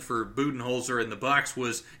adjustment for Budenholzer and the Bucks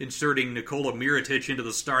was inserting Nikola Mirotic into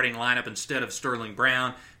the starting lineup instead of Sterling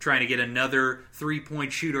Brown, trying to get another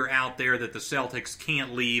three-point shooter out there that the Celtics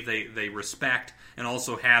can't leave. They respect, and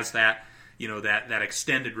also has that, that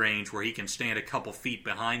extended range where he can stand a couple feet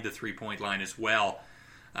behind the three-point line as well.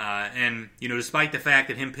 And despite the fact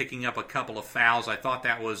that him picking up a couple of fouls, I thought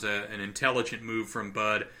that was an intelligent move from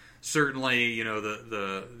Bud. Certainly,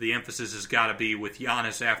 the emphasis has got to be with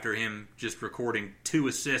Giannis after him just recording 2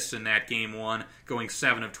 assists in that Game 1, going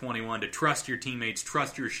 7 of 21, to trust your teammates,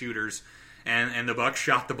 trust your shooters, and the Bucks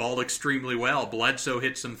shot the ball extremely well. Bledsoe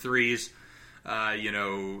hit some threes.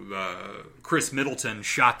 Chris Middleton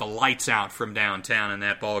shot the lights out from downtown in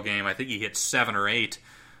that ball game. I think he hit 7 or 8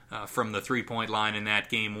 from the three-point line in that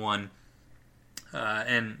Game 1.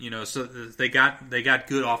 So they got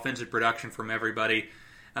good offensive production from everybody.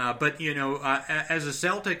 But as a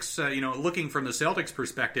Celtics, looking from the Celtics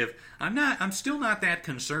perspective, I'm still not that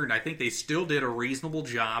concerned. I think they still did a reasonable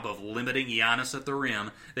job of limiting Giannis at the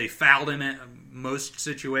rim. They fouled him in most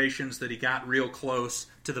situations that he got real close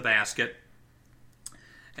to the basket.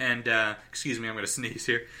 And, excuse me, I'm going to sneeze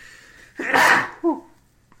here.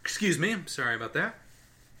 Excuse me, I'm sorry about that.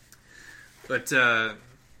 But,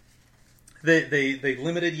 They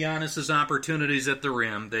limited Giannis's opportunities at the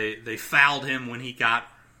rim. They fouled him when he got,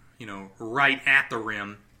 right at the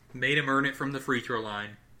rim, made him earn it from the free throw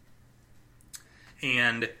line.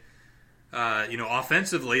 And,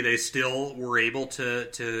 offensively, they still were able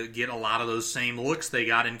to get a lot of those same looks they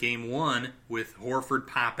got in Game 1 with Horford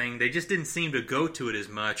popping. They just didn't seem to go to it as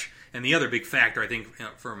much. And the other big factor, I think,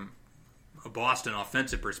 from a Boston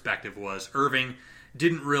offensive perspective was Irving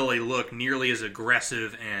didn't really look nearly as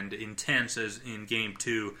aggressive and intense as in Game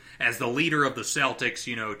 2 as the leader of the Celtics,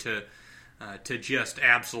 to just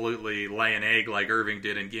absolutely lay an egg like Irving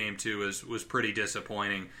did in Game 2 was pretty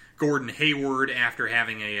disappointing. Gordon Hayward, after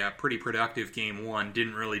having a pretty productive Game 1,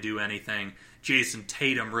 didn't really do anything. Jason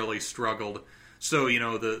Tatum really struggled. So,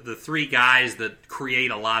 the three guys that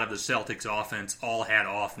create a lot of the Celtics offense all had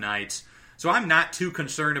off nights. So I'm not too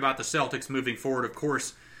concerned about the Celtics moving forward. Of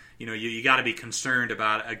course, you got to be concerned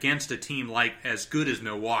about against a team like as good as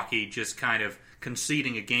Milwaukee just kind of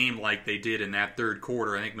conceding a game like they did in that third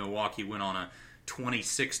quarter. I think Milwaukee went on a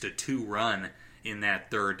 26-2 run in that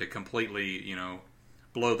third to completely,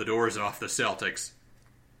 blow the doors off the Celtics.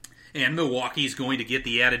 And Milwaukee's going to get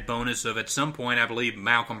the added bonus of, at some point, I believe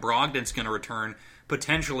Malcolm Brogdon's going to return,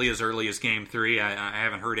 potentially as early as Game 3. I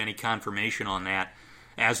haven't heard any confirmation on that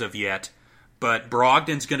as of yet. But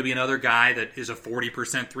Brogdon's going to be another guy that is a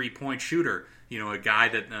 40% three-point shooter. Another guy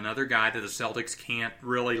that the Celtics can't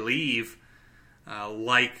really leave,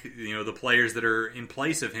 like the players that are in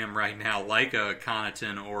place of him right now, like a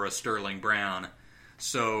Connaughton or a Sterling Brown.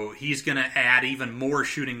 So he's going to add even more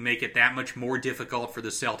shooting, make it that much more difficult for the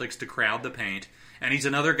Celtics to crowd the paint. And he's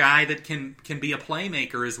another guy that can be a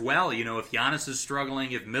playmaker as well. If Giannis is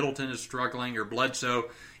struggling, if Middleton is struggling, or Bledsoe,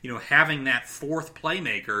 having that fourth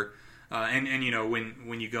playmaker. And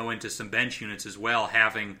when you go into some bench units as well,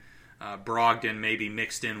 having Brogdon maybe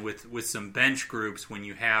mixed in with some bench groups when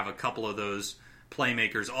you have a couple of those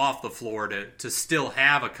playmakers off the floor to still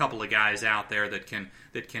have a couple of guys out there that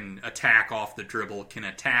can attack off the dribble, can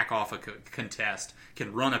attack off a contest,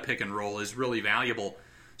 can run a pick and roll is really valuable.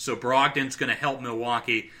 So Brogdon's going to help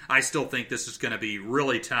Milwaukee. I still think this is going to be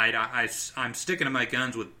really tight. I'm sticking to my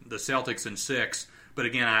guns with the Celtics in 6. But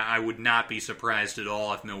again, I would not be surprised at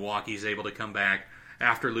all if Milwaukee's able to come back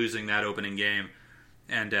after losing that opening game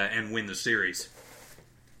and win the series.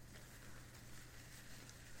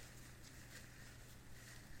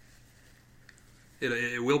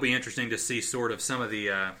 It will be interesting to see sort of some of,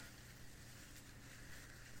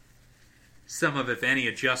 if any,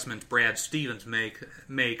 adjustments Brad Stevens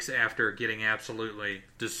makes after getting absolutely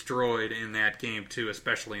destroyed in that Game 2,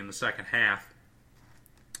 especially in the second half.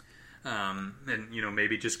 And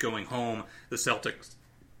maybe just going home, the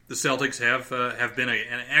Celtics have been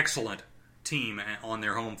an excellent team on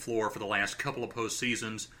their home floor for the last couple of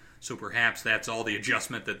postseasons. So perhaps that's all the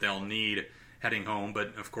adjustment that they'll need heading home.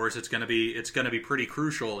 But of course, it's going to be pretty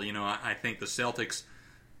crucial. I think the Celtics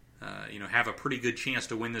have a pretty good chance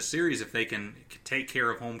to win this series if they can take care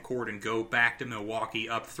of home court and go back to Milwaukee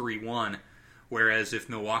up 3-1. Whereas if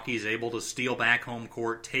Milwaukee is able to steal back home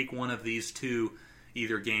court, take one of these two,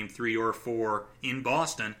 either game 3 or 4 in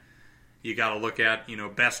Boston, you got to look at,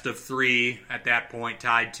 best of 3 at that point,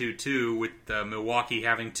 tied 2-2, with Milwaukee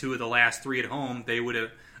having 2 of the last 3 at home. They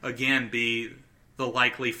would again be the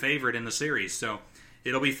likely favorite in the series. So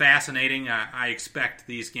it'll be fascinating. I expect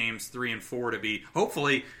these games 3 and 4 to be,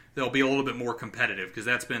 hopefully, they'll be a little bit more competitive, because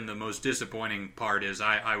that's been the most disappointing part. Is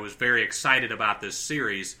I was very excited about this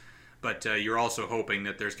series, but you're also hoping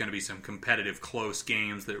that there's going to be some competitive, close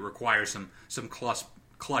games that require some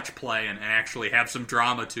clutch play and actually have some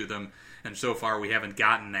drama to them. And so far, we haven't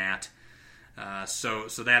gotten that. So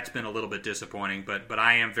that's been a little bit disappointing. But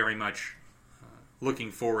I am very much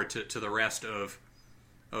looking forward to the rest of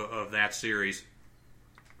that series.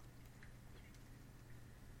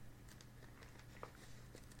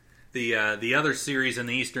 The other series in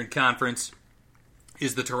the Eastern Conference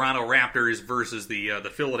is the Toronto Raptors versus the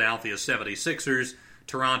Philadelphia 76ers.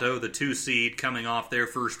 Toronto, the 2 seed, coming off their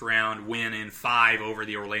first round win in 5 over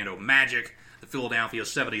the Orlando Magic. The Philadelphia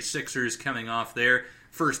 76ers coming off their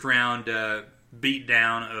first round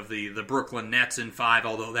beatdown of the Brooklyn Nets in 5,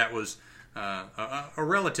 although that was a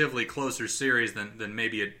relatively closer series than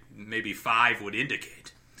maybe 5 would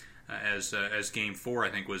indicate. As Game 4, I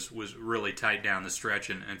think, was really tight down the stretch,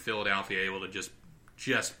 and Philadelphia able to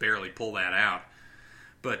just barely pull that out.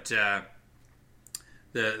 But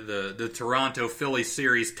the Toronto-Philly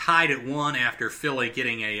series tied at 1 after Philly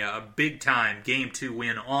getting a big-time Game 2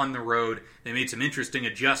 win on the road. They made some interesting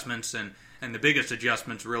adjustments, and the biggest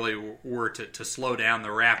adjustments really were to slow down the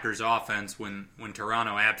Raptors' offense when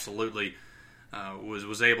Toronto absolutely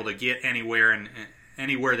was able to get anywhere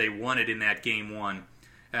they wanted in that Game 1.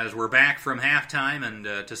 As we're back from halftime, and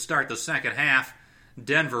to start the second half,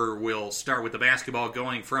 Denver will start with the basketball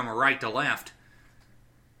going from right to left,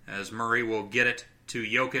 as Murray will get it to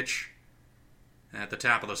Jokic at the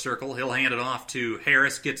top of the circle. He'll hand it off to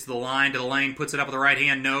Harris, gets the line to the lane, puts it up with the right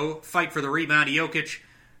hand, no. Fight for the rebound, Jokic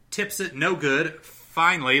tips it, no good.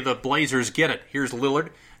 Finally, the Blazers get it. Here's Lillard,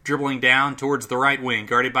 dribbling down towards the right wing,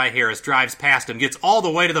 guarded by Harris, drives past him, gets all the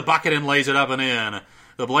way to the bucket and lays it up and in.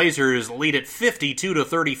 The Blazers lead at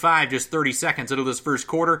 52-35, just 30 seconds into this first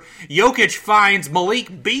quarter. Jokic finds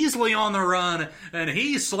Malik Beasley on the run, and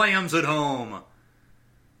he slams it home.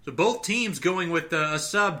 So both teams going with a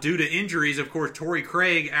sub due to injuries. Of course, Torrey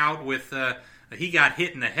Craig out with he got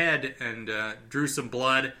hit in the head and drew some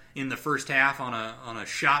blood in the first half on a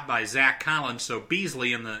shot by Zach Collins. So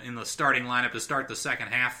Beasley in the starting lineup to start the second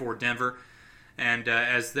half for Denver. And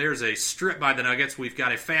as there's a strip by the Nuggets, we've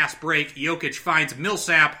got a fast break. Jokic finds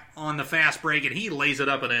Millsap on the fast break, and he lays it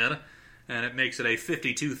up and in. And it makes it a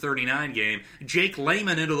 52-39 game. Jake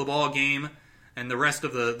Layman into the ball game, and the rest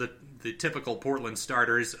of the typical Portland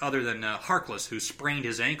starters, other than Harkless, who sprained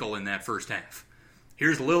his ankle in that first half.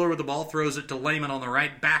 Here's Lillard with the ball, throws it to Layman on the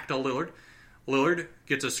right, back to Lillard. Lillard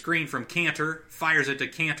gets a screen from Cantor, fires it to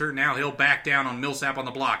Cantor. Now he'll back down on Millsap on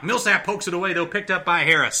the block. Millsap pokes it away, though, picked up by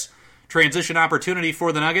Harris. Transition opportunity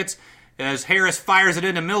for the Nuggets as Harris fires it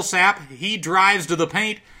into Millsap. He drives to the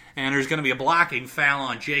paint, and there's going to be a blocking foul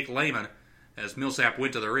on Jake Layman as Millsap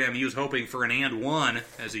went to the rim. He was hoping for an and one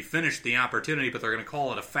as he finished the opportunity, but they're going to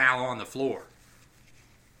call it a foul on the floor.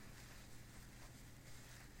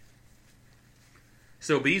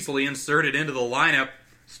 So Beasley inserted into the lineup,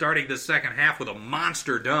 starting the second half with a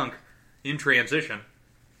monster dunk in transition.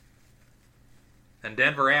 And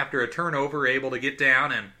Denver, after a turnover, able to get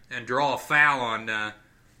down and draw a foul on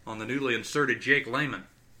the newly inserted Jake Layman.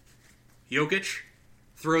 Jokic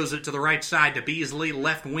throws it to the right side to Beasley,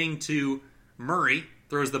 left wing to Murray,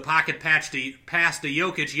 throws the pocket pass to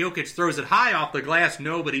Jokic. Jokic throws it high off the glass,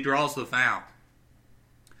 no, but he draws the foul.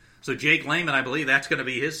 So Jake Layman, I believe that's going to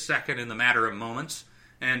be his second in the matter of moments.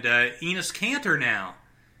 And Enes Kanter now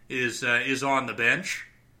is on the bench.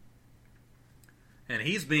 And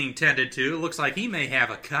he's being tended to. It looks like he may have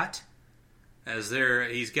a cut.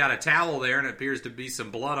 He's got a towel there, and it appears to be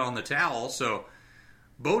some blood on the towel. So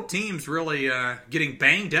both teams really getting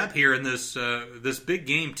banged up here in this big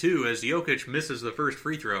game, too, as Jokic misses the first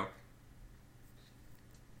free throw.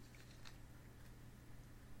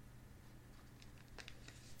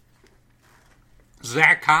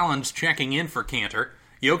 Zach Collins checking in for Kanter.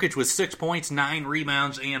 Jokic with 6 points, 9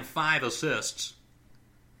 rebounds, and 5 assists.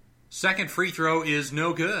 Second free throw is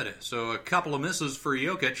no good, so a couple of misses for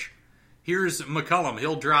Jokic. Here's McCollum.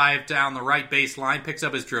 He'll drive down the right baseline, picks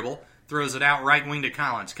up his dribble, throws it out right wing to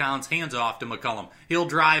Collins. Collins hands off to McCollum. He'll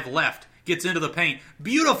drive left. gets into the paint.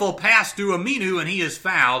 Beautiful pass to Aminu, and he is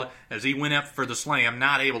fouled as he went up for the slam,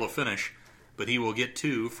 not able to finish, but he will get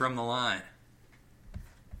 2 from the line.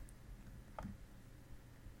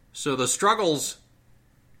 So the struggles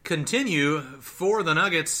continue for the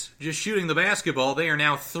Nuggets just shooting the basketball. They are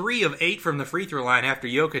now 3 of 8 from the free throw line after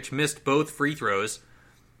Jokic missed both free throws.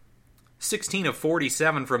 16 of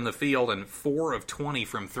 47 from the field and 4 of 20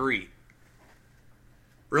 from 3.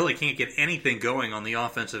 Really can't get anything going on the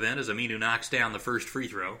offensive end as Aminu knocks down the first free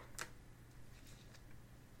throw.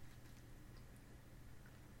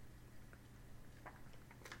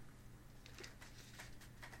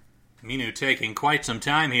 Aminu taking quite some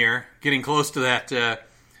time here, getting close to that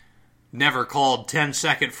never called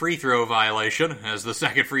 10-second free throw violation as the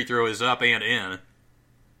second free throw is up and in.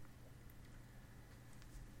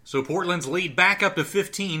 So Portland's lead back up to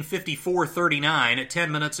 15, 54-39 at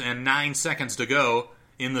 10 minutes and 9 seconds to go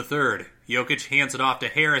in the third. Jokic hands it off to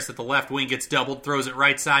Harris at the left wing, gets doubled, throws it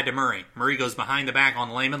right side to Murray. Murray goes behind the back on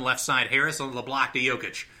Layman, left side Harris on the block to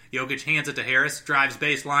Jokic. Jokic hands it to Harris, drives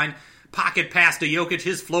baseline, pocket pass to Jokic,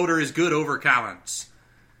 his floater is good over Collins.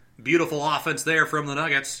 Beautiful offense there from the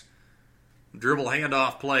Nuggets. Dribble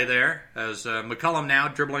handoff play there as McCollum now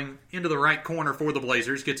dribbling into the right corner for the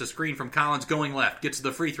Blazers. Gets a screen from Collins going left. Gets to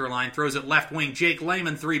the free throw line. Throws it left wing. Jake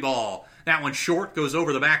Layman 3-ball. That one short. Goes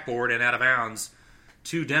over the backboard and out of bounds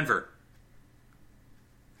to Denver.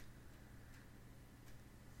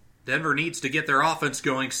 Denver needs to get their offense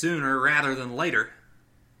going sooner rather than later.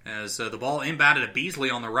 As the ball inbounded to Beasley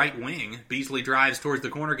on the right wing. Beasley drives towards the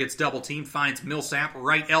corner, gets double-teamed, finds Millsap,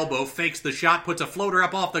 right elbow, fakes the shot, puts a floater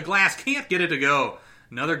up off the glass, can't get it to go.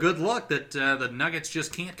 Another good look that the Nuggets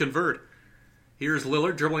just can't convert. Here's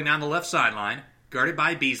Lillard dribbling down the left sideline, guarded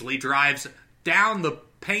by Beasley, drives down the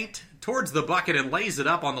paint towards the bucket and lays it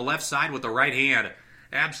up on the left side with the right hand.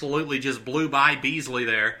 Absolutely just blew by Beasley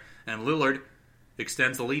there, and Lillard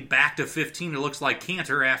extends the lead back to 15. It looks like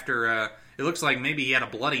Cantor after... It looks like maybe he had a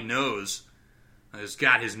bloody nose. He's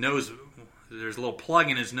got his nose, there's a little plug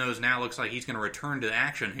in his nose now. It looks like he's going to return to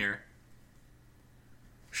action here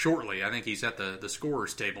shortly. I think he's at the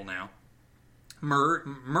scorer's table now.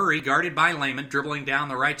 Murray, guarded by Layman, dribbling down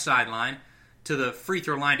the right sideline to the free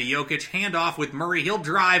throw line to Jokic. Handoff with Murray. He'll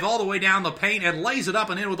drive all the way down the paint and lays it up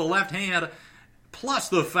and in with the left hand, plus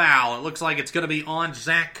the foul. It looks like it's going to be on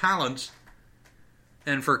Zach Collins.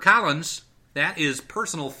 And for Collins... that is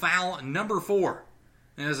personal foul number 4.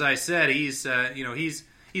 As I said, he's a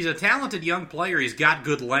talented young player. He's got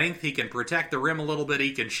good length. He can protect the rim a little bit.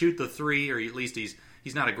 He can shoot the three, or at least he's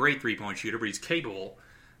not a great three-point shooter, but he's capable.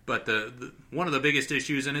 But the one of the biggest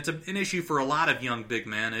issues, and it's an issue for a lot of young big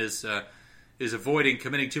men, is avoiding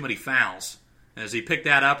committing too many fouls. As he picked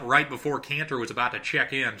that up right before Cantor was about to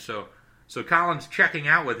check in. So Collins checking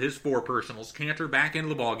out with his 4 personals. Cantor back into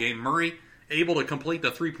the ballgame. Murray able to complete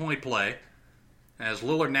the three-point play. As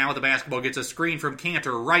Lillard now with the basketball gets a screen from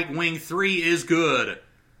Cantor. Right wing 3 is good.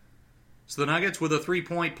 So the Nuggets with a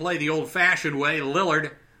 3-point play the old-fashioned way.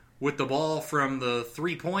 Lillard with the ball from the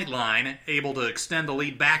 3-point line, able to extend the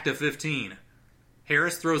lead back to 15.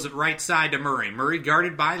 Harris throws it right side to Murray. Murray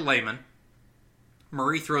guarded by Layman.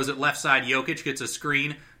 Murray throws it left side. Jokic gets a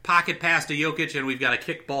screen. Pocket pass to Jokic, and we've got a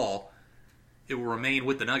kick ball. It will remain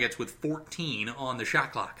with the Nuggets with 14 on the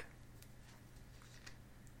shot clock.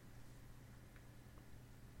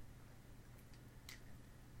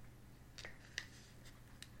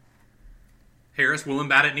 Harris will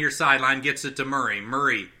inbound it near sideline, gets it to Murray.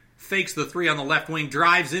 Murray fakes the 3 on the left wing,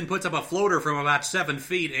 drives in, puts up a floater from about 7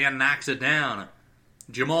 feet, and knocks it down.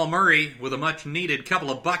 Jamal Murray with a much-needed couple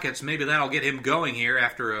of buckets. Maybe that'll get him going here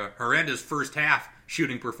after a horrendous first-half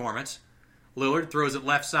shooting performance. Lillard throws it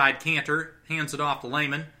left side. Cantor hands it off to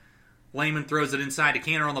Layman. Layman throws it inside to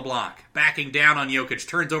Cantor on the block. Backing down on Jokic.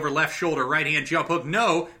 Turns over left shoulder. Right-hand jump hook.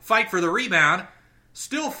 No. Fight for the rebound.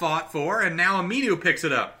 Still fought for, and now Aminu picks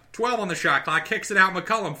it up. 12 on the shot clock, kicks it out.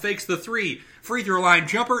 McCollum fakes the 3. Free throw line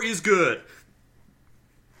jumper is good.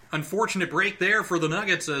 Unfortunate break there for the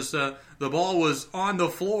Nuggets as the ball was on the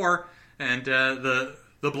floor, and the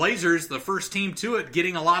Blazers, the first team to it,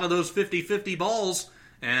 getting a lot of those 50-50 balls,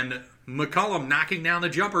 and McCollum knocking down the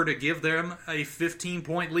jumper to give them a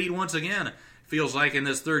 15-point lead once again. Feels like in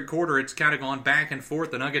this third quarter it's kind of gone back and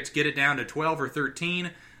forth. The Nuggets get it down to 12 or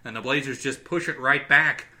 13, and the Blazers just push it right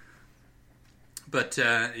back. But,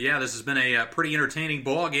 this has been a pretty entertaining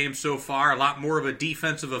ball game so far. A lot more of a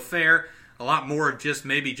defensive affair. A lot more of just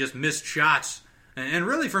missed shots. And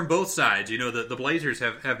really from both sides. You know, the Blazers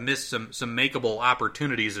have missed some makeable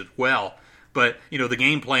opportunities as well. But, you know, the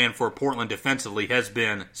game plan for Portland defensively has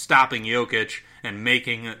been stopping Jokic and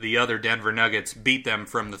making the other Denver Nuggets beat them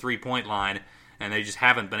from the three-point line. and they just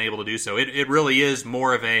haven't been able to do so. It really is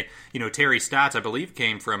more of a, Terry Stotts, I believe,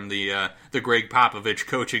 came from the Greg Popovich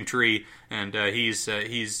coaching tree, and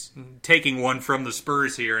he's taking one from the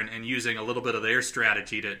Spurs here and using a little bit of their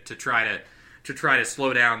strategy to try to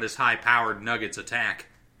slow down this high-powered Nuggets attack.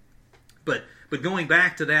 But going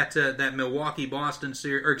back to that Milwaukee-Boston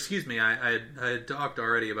series, or excuse me, I had talked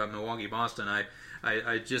already about Milwaukee-Boston.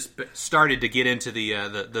 I just started to get into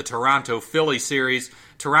the Toronto-Philly series.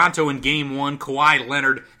 Toronto in Game 1, Kawhi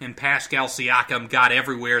Leonard and Pascal Siakam got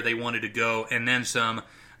everywhere they wanted to go, and then some.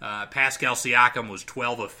 Pascal Siakam was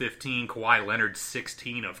 12 of 15, Kawhi Leonard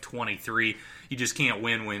 16 of 23. You just can't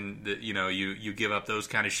win when you give up those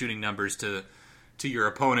kind of shooting numbers to your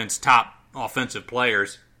opponent's top offensive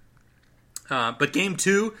players. But Game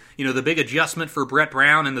 2, the big adjustment for Brett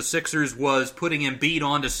Brown and the Sixers was putting Embiid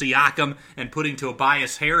onto Siakam and putting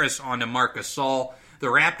Tobias Harris onto Marc Gasol. The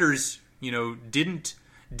Raptors,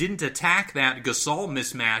 didn't attack that Gasol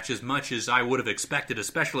mismatch as much as I would have expected,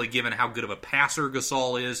 especially given how good of a passer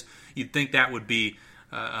Gasol is. You'd think that would be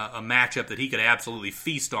a matchup that he could absolutely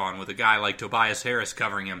feast on with a guy like Tobias Harris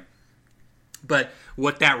covering him. But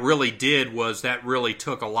what that really did was that really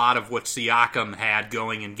took a lot of what Siakam had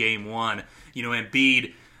going in Game 1.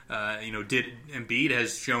 Embiid, Embiid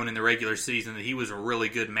has shown in the regular season that he was a really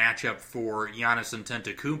good matchup for Giannis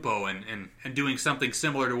Antetokounmpo, and doing something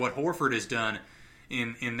similar to what Horford has done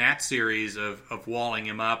in that series of walling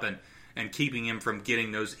him up and keeping him from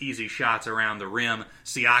getting those easy shots around the rim.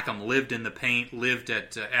 Siakam lived in the paint, lived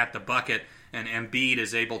at the bucket, and Embiid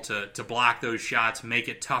is able to block those shots, make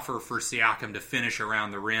it tougher for Siakam to finish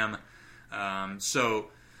around the rim. So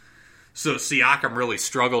Siakam really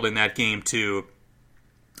struggled in that game too.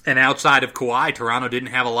 And outside of Kawhi, Toronto didn't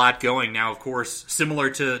have a lot going. Now, of course, similar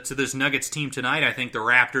to this Nuggets team tonight, I think the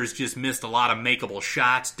Raptors just missed a lot of makeable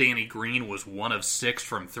shots. Danny Green was 1 of 6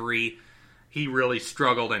 from 3. He really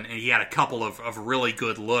struggled, and he had a couple of really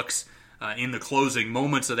good looks in the closing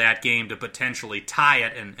moments of that game to potentially tie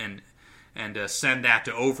it and send that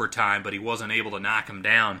to overtime, but he wasn't able to knock him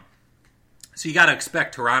down. So you got to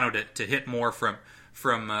expect Toronto to hit more from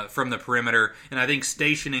the perimeter, and I think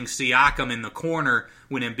stationing Siakam in the corner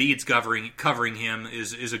when Embiid's covering him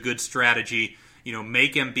is a good strategy.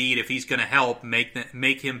 Make Embiid, if he's going to help,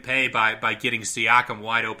 make him pay by getting Siakam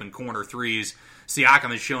wide open corner threes.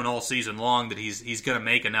 Siakam has shown all season long that he's going to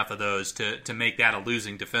make enough of those to make that a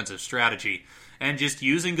losing defensive strategy. And just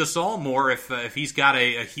using Gasol more if he's got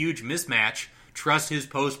a huge mismatch. Trust his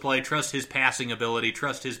post play, trust his passing ability,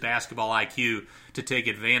 trust his basketball IQ to take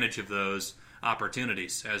advantage of those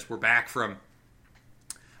opportunities. As we're back from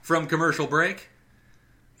commercial break,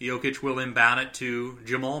 Jokic will inbound it to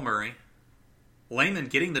Jamal Murray. Layman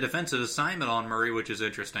getting the defensive assignment on Murray, which is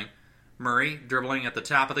interesting. Murray dribbling at the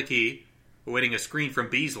top of the key, awaiting a screen from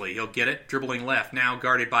Beasley. He'll get it, dribbling left, now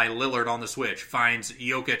guarded by Lillard on the switch. Finds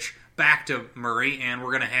Jokic back to Murray, and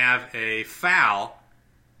we're going to have a foul.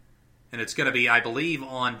 And it's going to be, I believe,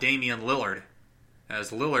 on Damian Lillard,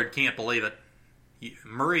 as Lillard can't believe it.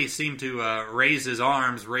 Murray seemed to raise his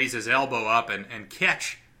arms, raise his elbow up, and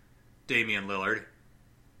catch Damian Lillard.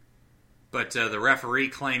 But the referee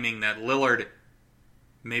claiming that Lillard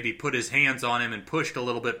maybe put his hands on him and pushed a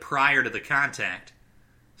little bit prior to the contact.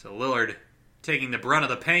 So Lillard taking the brunt of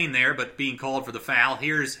the pain there, but being called for the foul.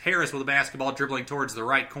 Here's Harris with the basketball, dribbling towards the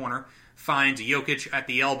right corner. Finds Jokic at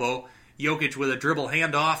the elbow. Jokic with a dribble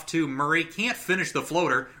handoff to Murray. Can't finish the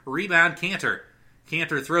floater. Rebound Kanter.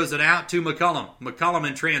 Kanter throws it out to McCollum. McCollum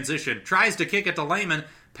in transition. Tries to kick it to Layman.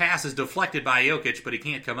 Pass is deflected by Jokic, but he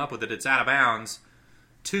can't come up with it. It's out of bounds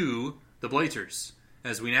to the Blazers.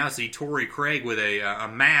 As we now see Torrey Craig with a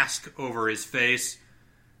mask over his face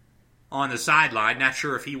on the sideline. Not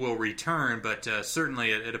sure if he will return, but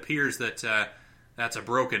certainly it appears that that's a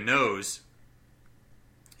broken nose.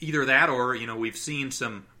 Either that or, we've seen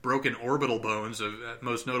some broken orbital bones,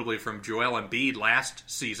 most notably from Joel Embiid last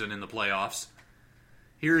season in the playoffs.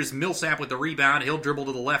 Here's Millsap with the rebound. He'll dribble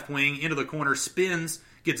to the left wing, into the corner, spins,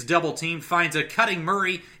 gets double-teamed, finds a cutting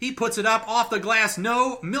Murray. He puts it up, off the glass.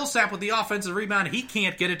 No, Millsap with the offensive rebound. He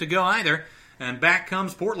can't get it to go either. And back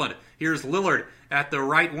comes Portland. Here's Lillard at the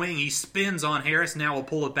right wing. He spins on Harris. Now will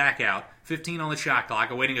pull it back out. 15 on the shot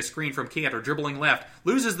clock, awaiting a screen from Kanter, dribbling left.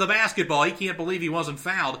 Loses the basketball. He can't believe he wasn't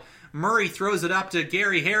fouled. Murray throws it up to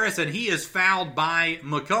Gary Harris, and he is fouled by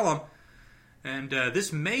McCollum. And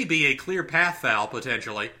this may be a clear path foul,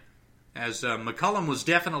 potentially, as McCollum was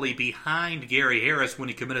definitely behind Gary Harris when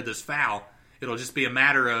he committed this foul. It'll just be a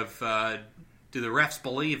matter of, do the refs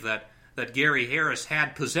believe that Gary Harris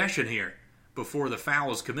had possession here before the foul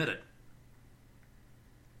was committed?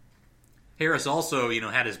 Harris also,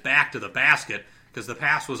 had his back to the basket, because the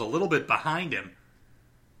pass was a little bit behind him.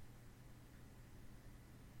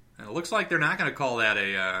 And it looks like they're not going to call that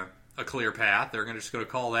a clear path. They're just going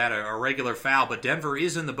to call that a regular foul. But Denver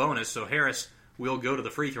is in the bonus, so Harris will go to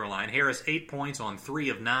the free throw line. Harris 8 points on 3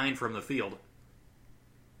 of 9 from the field.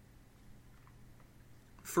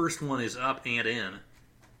 First one is up and in.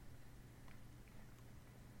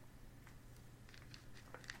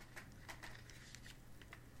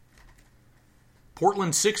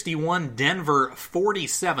 Portland 61, Denver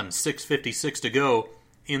 47, 6:56 to go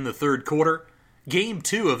in the third quarter. Game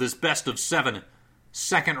 2 of this best-of-7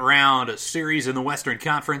 second-round series in the Western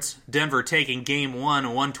Conference. Denver taking Game 1,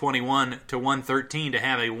 121-113 to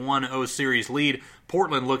have a 1-0 series lead.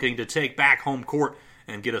 Portland looking to take back home court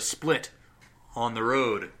and get a split on the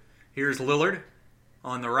road. Here's Lillard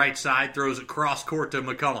on the right side, throws it cross court to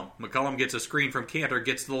McCollum. McCollum gets a screen from Cantor,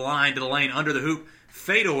 gets to the line, to the lane, under the hoop,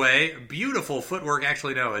 fadeaway, beautiful footwork.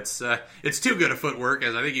 Actually, no, it's too good a footwork,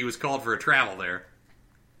 as I think he was called for a travel there.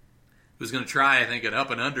 He was going to try, I think, an up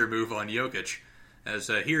and under move on Jokic. As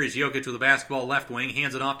here is Jokic with the basketball left wing,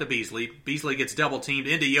 hands it off to Beasley. Beasley gets double teamed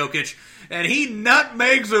into Jokic, and he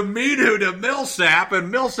nutmegs Aminu to Millsap,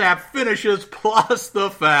 and Millsap finishes plus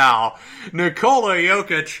the foul. Nikola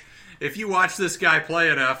Jokic, if you watch this guy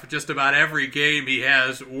play enough, just about every game he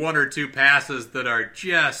has one or two passes that are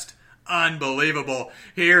just unbelievable.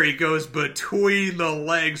 Here he goes between the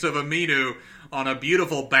legs of Aminu on a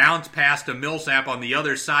beautiful bounce pass to Millsap on the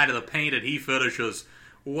other side of the paint, and he finishes.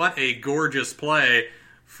 What a gorgeous play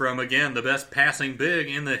from, again, the best passing big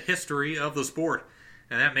in the history of the sport.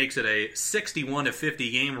 And that makes it a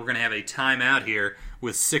 61-50 game. We're going to have a timeout here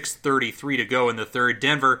with 6:33 to go in the third.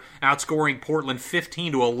 Denver outscoring Portland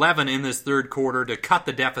 15-11 in this third quarter to cut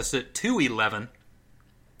the deficit to 11.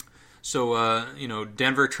 So,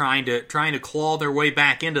 Denver trying to claw their way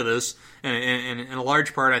back into this. And in a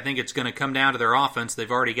large part, I think it's going to come down to their offense.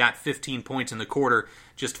 They've already got 15 points in the quarter,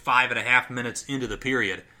 just 5.5 minutes into the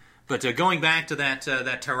period. But going back to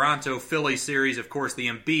that Toronto-Philly series, of course, the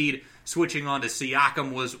Embiid switching on to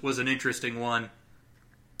Siakam was an interesting one.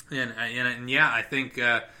 And yeah, I think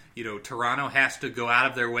Toronto has to go out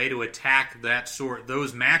of their way to attack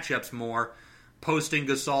those matchups more, posting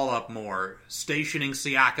Gasol up more, stationing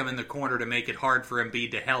Siakam in the corner to make it hard for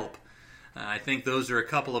Embiid to help. I think those are a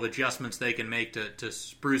couple of adjustments they can make to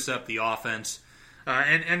spruce up the offense.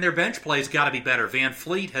 And their bench play's got to be better. Van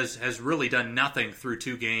Fleet has really done nothing through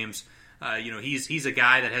 2 games. He's a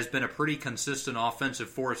guy that has been a pretty consistent offensive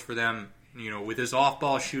force for them. With his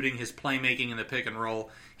off-ball shooting, his playmaking in the pick and roll,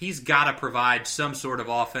 he's got to provide some sort of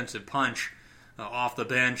offensive punch off the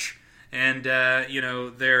bench. And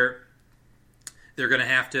they're going to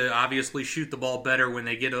have to obviously shoot the ball better when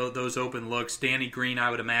they get those open looks. Danny Green,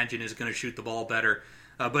 I would imagine, is going to shoot the ball better.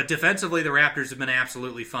 But defensively, the Raptors have been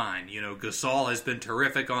absolutely fine. Gasol has been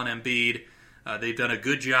terrific on Embiid. They've done a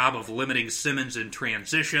good job of limiting Simmons in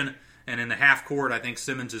transition. And in the half court, I think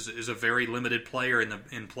Simmons is a very limited player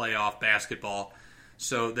in playoff basketball.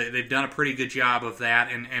 So they've done a pretty good job of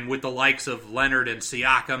that. And with the likes of Leonard and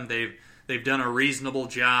Siakam, they've done a reasonable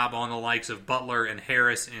job on the likes of Butler and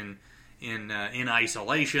Harris in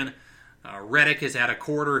isolation. Redick has had a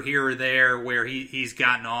quarter here or there where he's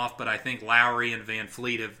gotten off, but I think Lowry and Van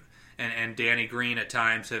Fleet and Danny Green at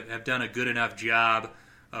times have done a good enough job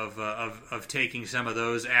of taking some of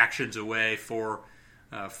those actions away for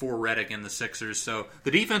Redick and the Sixers. So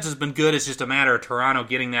the defense has been good. It's just a matter of Toronto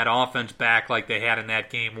getting that offense back like they had in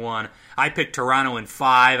that game 1. I picked Toronto in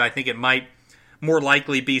 5. I think it might more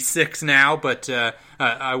likely be 6 now, but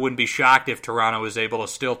I wouldn't be shocked if Toronto is able to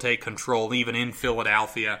still take control even in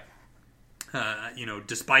Philadelphia.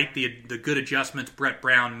 Despite the good adjustments Brett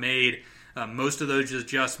Brown made, most of those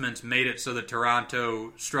adjustments made it so that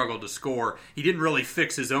Toronto struggled to score. He didn't really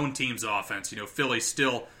fix his own team's offense. Philly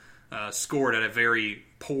still scored at a very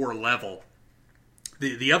poor level.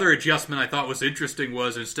 The other adjustment I thought was interesting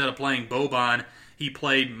was instead of playing Boban, he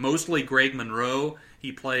played mostly Greg Monroe.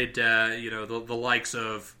 He played, the likes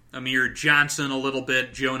of Amir Johnson a little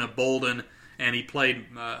bit, Jonah Bolden, and he played,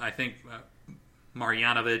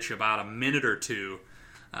 Marjanovic about a minute or two.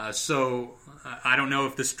 So I don't know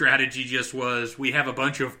if the strategy just was, we have a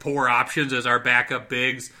bunch of poor options as our backup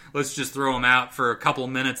bigs. Let's just throw them out for a couple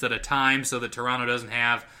minutes at a time so that Toronto doesn't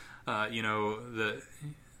have, they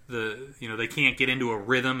can't get into a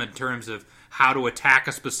rhythm in terms of how to attack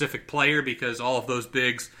a specific player, because all of those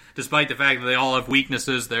bigs, despite the fact that they all have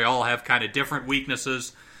weaknesses, they all have kind of different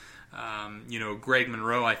weaknesses. Greg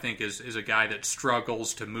Monroe, I think, is a guy that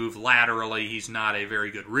struggles to move laterally. He's not a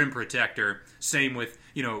very good rim protector. Same with,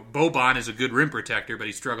 Boban is a good rim protector, but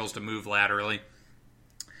he struggles to move laterally.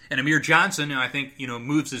 And Amir Johnson, I think,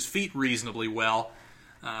 moves his feet reasonably well.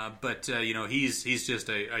 But he's just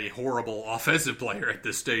a horrible offensive player at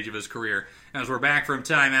this stage of his career. As we're back from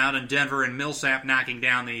timeout, and Denver and Millsap knocking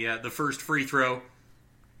down the first free throw,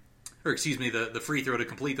 the free throw to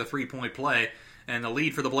complete the 3-point play, and the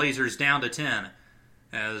lead for the Blazers down to 10.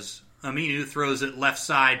 As Aminu throws it left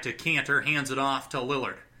side to Cantor, hands it off to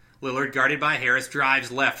Lillard. Lillard, guarded by Harris,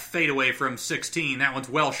 drives left, fadeaway from 16. That one's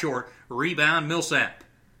well short. Rebound, Millsap.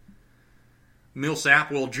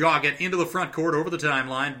 Millsap will jog it into the front court over the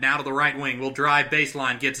timeline. Now to the right wing. Will drive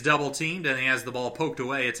baseline. Gets double-teamed, and has the ball poked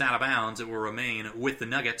away. It's out of bounds. It will remain with the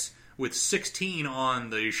Nuggets with 16 on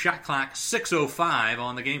the shot clock, 6:05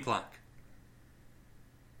 on the game clock.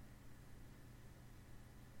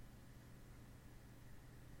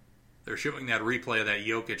 They're showing that replay of that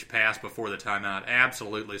Jokic pass before the timeout.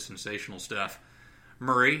 Absolutely sensational stuff.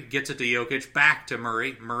 Murray gets it to Jokic. Back to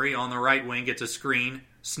Murray. Murray on the right wing gets a screen.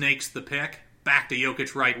 Snakes the pick. Back to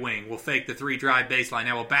Jokic right wing. Will fake the 3-drive baseline.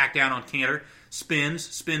 Now will back down on Cantor.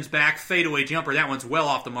 Spins back. Fadeaway jumper. That one's well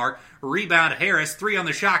off the mark. Rebound Harris. 3 on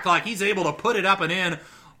the shot clock. He's able to put it up and in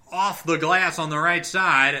off the glass on the right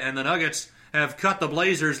side. And the Nuggets have cut the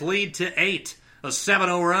Blazers' lead to 8. A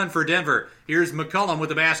 7-0 run for Denver. Here's McCollum with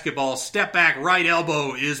the basketball. Step back right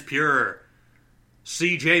elbow is pure.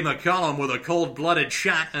 C.J. McCollum with a cold-blooded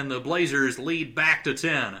shot, and the Blazers lead back to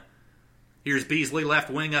 10. Here's Beasley, left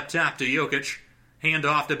wing up top to Jokic. Hand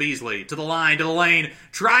off to Beasley. To the line, to the lane.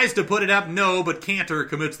 Tries to put it up, no, but Cantor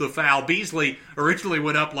commits the foul. Beasley originally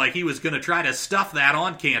went up like he was going to try to stuff that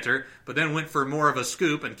on Cantor, but then went for more of a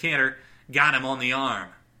scoop, and Cantor got him on the arm.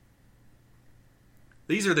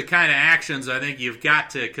 These are the kind of actions I think you've got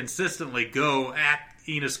to consistently go at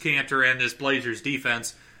Enes Kanter and this Blazers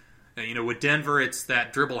defense. With Denver, it's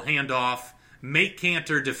that dribble handoff. Make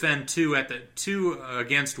Kanter defend 2 at the 2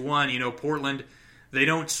 against 1. Portland, they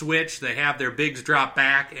don't switch. They have their bigs drop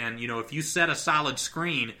back. And, if you set a solid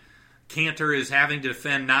screen, Kanter is having to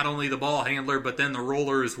defend not only the ball handler, but then the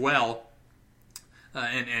roller as well.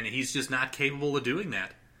 And he's just not capable of doing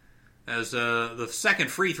that. As the second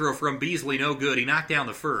free throw from Beasley, no good. He knocked down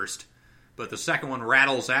the first, but the second one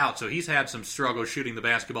rattles out, so he's had some struggle shooting the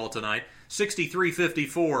basketball tonight.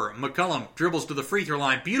 63-54. McCollum dribbles to the free throw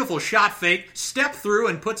line. Beautiful shot fake. Step through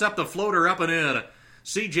and puts up the floater up and in.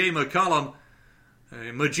 C.J. McCollum,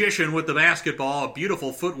 a magician with the basketball.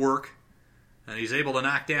 Beautiful footwork. And he's able to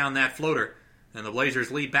knock down that floater. And the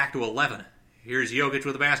Blazers lead back to 11. Here's Jokic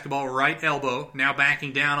with the basketball, right elbow. Now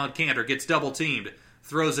backing down on Cantor. Gets double-teamed.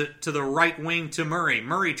 Throws it to the right wing to Murray.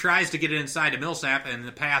 Murray tries to get it inside to Millsap, and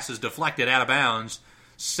the pass is deflected out of bounds.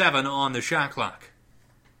 7 on the shot clock.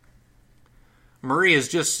 Murray has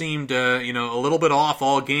just seemed, a little bit off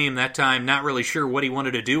all game that time. Not really sure what he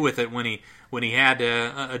wanted to do with it when he had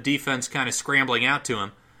a defense kind of scrambling out to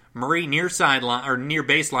him. Murray near sideline or near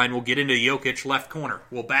baseline will get into Jokic left corner.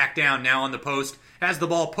 Will back down now on the post. Has the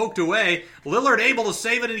ball poked away. Lillard able to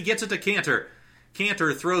save it, and he gets it to Cantor.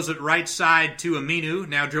 Cantor throws it right side to Aminu.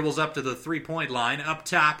 Now dribbles up to the 3-point line. Up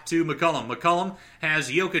top to McCollum. McCollum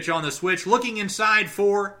has Jokic on the switch. Looking inside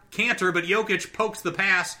for Cantor, but Jokic pokes the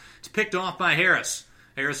pass. It's picked off by Harris.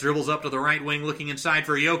 Harris dribbles up to the right wing, looking inside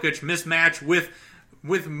for Jokic. Mismatch with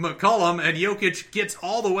McCollum, and Jokic gets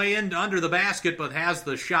all the way in under the basket, but has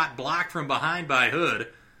the shot blocked from behind by Hood.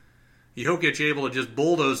 Jokic able to just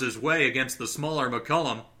bulldoze his way against the smaller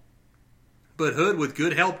McCollum. But Hood with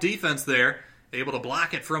good help defense there, able to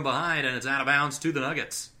block it from behind, and it's out of bounds to the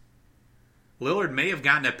Nuggets. Lillard may have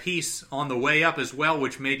gotten a piece on the way up as well,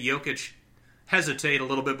 which made Jokic hesitate a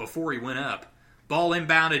little bit before he went up. Ball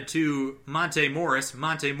inbounded to Monte Morris.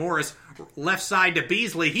 Monte Morris left side to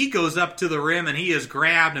Beasley. He goes up to the rim, and he is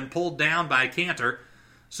grabbed and pulled down by Cantor.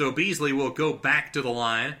 So Beasley will go back to the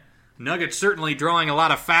line. Nuggets certainly drawing a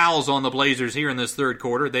lot of fouls on the Blazers here in this third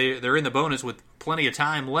quarter. They're in the bonus with plenty of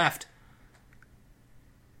time left.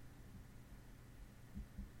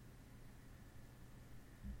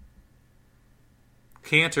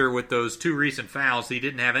 Cantor with those 2 recent fouls. He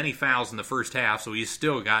didn't have any fouls in the first half, so he's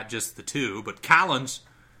still got just the 2. But Collins,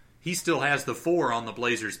 he still has the 4 on the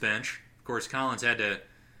Blazers bench. Of course, Collins had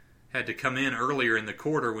to come in earlier in the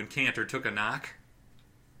quarter when Cantor took a knock.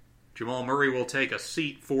 Jamal Murray will take a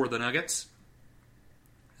seat for the Nuggets,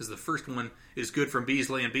 as the first one is good from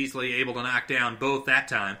Beasley, and Beasley able to knock down both that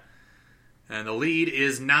time. And the lead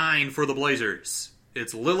is 9 for the Blazers.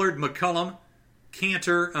 It's Lillard, McCollum,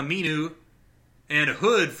 Cantor, Aminu, and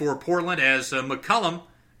Hood for Portland, as McCollum,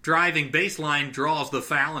 driving baseline, draws the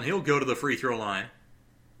foul, and he'll go to the free throw line.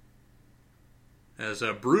 As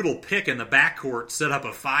a brutal pick in the backcourt set up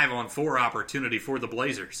a 5-on-4 opportunity for the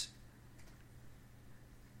Blazers.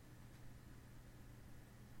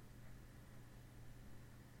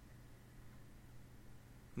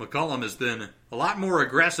 McCollum has been a lot more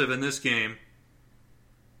aggressive in this game.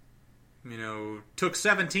 Took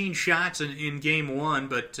 17 shots in game one,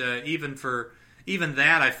 but even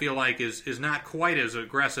that, I feel like is not quite as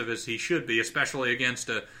aggressive as he should be, especially against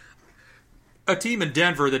a team in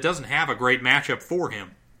Denver that doesn't have a great matchup for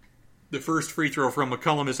him. The first free throw from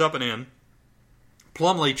McCollum is up and in.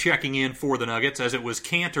 Plumlee checking in for the Nuggets, as it was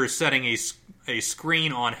Kanter setting a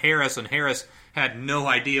screen on Harris, and Harris had no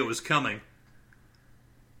idea it was coming.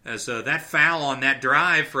 As that foul on that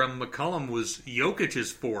drive from McCollum was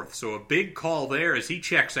Jokic's fourth, so a big call there as he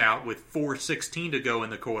checks out with 4:16 to go in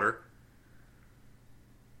the quarter.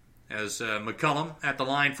 As McCollum at the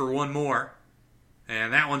line for one more,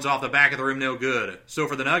 and that one's off the back of the rim, no good. So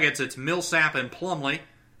for the Nuggets, it's Millsap and Plumlee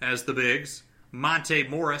as the bigs, Monte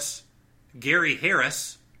Morris, Gary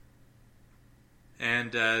Harris,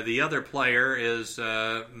 and the other player is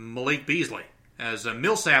Malik Beasley. As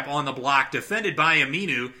Millsap on the block, defended by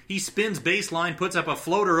Aminu. He spins baseline, puts up a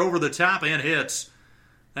floater over the top, and hits.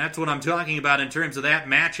 That's what I'm talking about in terms of that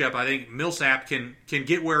matchup. I think Millsap can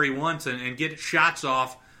get where he wants and get shots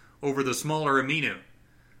off over the smaller Aminu.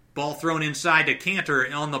 Ball thrown inside to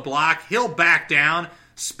Kanter on the block. He'll back down,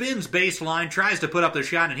 spins baseline, tries to put up the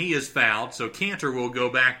shot, and he is fouled. So Kanter will go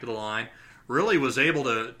back to the line. Really was able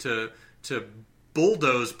to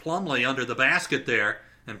bulldoze Plumlee under the basket there.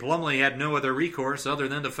 And Plumlee had no other recourse other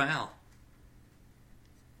than to foul.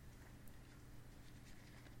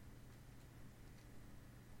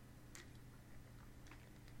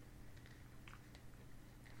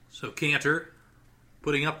 So Kanter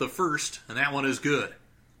putting up the first, and that one is good.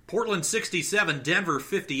 Portland 67, Denver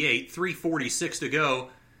 58, 3:46 to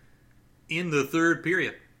go in the third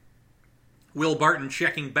period. Will Barton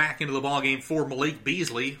checking back into the ballgame for Malik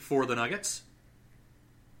Beasley for the Nuggets.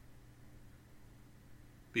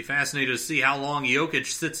 Be fascinated to see how long Jokic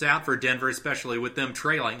sits out for Denver, especially with them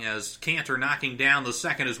trailing, as Kanter knocking down the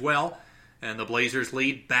second as well, and the Blazers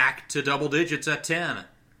lead back to double digits at 10.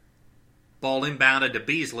 Ball inbounded to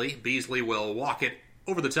Beasley. Beasley will walk it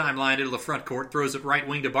over the timeline into the front court, throws it right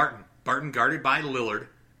wing to Barton. Barton guarded by Lillard.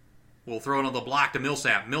 Will throw it on the block to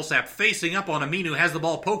Millsap. Millsap facing up on Aminu, has the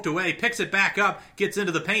ball poked away, picks it back up, gets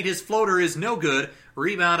into the paint. His floater is no good.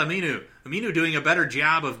 Rebound Aminu. Aminu doing a better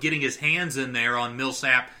job of getting his hands in there on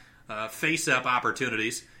Millsap face-up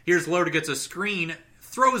opportunities. Here's Lillard, gets a screen,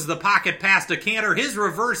 throws the pocket pass to Kanter. His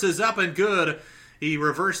reverse is up and good. He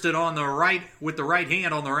reversed it on the right with the right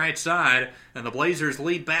hand on the right side, and the Blazers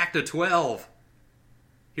lead back to 12.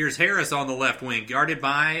 Here's Harris on the left wing, guarded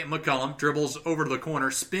by McCollum, dribbles over to the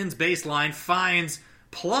corner, spins baseline, finds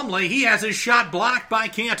Plumlee. He has his shot blocked by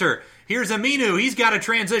Kanter. Here's Aminu. He's got a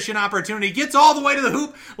transition opportunity. Gets all the way to the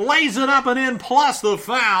hoop, lays it up and in, plus the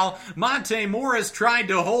foul. Monte Morris tried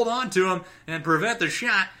to hold on to him and prevent the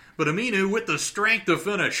shot, but Aminu with the strength to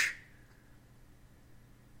finish.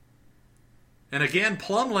 And again,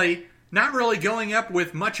 Plumlee not really going up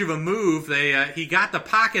with much of a move. He got the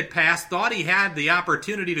pocket pass, thought he had the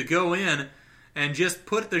opportunity to go in, and just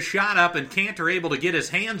put the shot up, and Kanter able to get his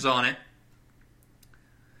hands on it.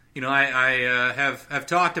 I have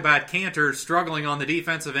talked about Kanter struggling on the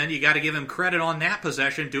defensive end. You got to give him credit on that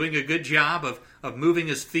possession, doing a good job of moving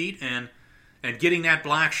his feet and getting that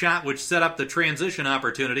block shot, which set up the transition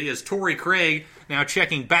opportunity. As Torrey Craig now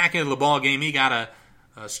checking back into the ball game, he got a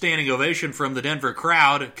standing ovation from the Denver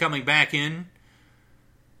crowd coming back in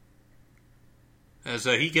as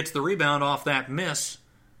he gets the rebound off that miss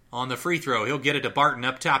on the free throw. He'll get it to Barton,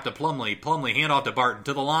 up top to Plumlee. Plumlee handoff to Barton,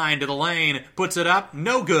 to the line, to the lane, puts it up,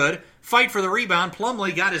 no good. Fight for the rebound.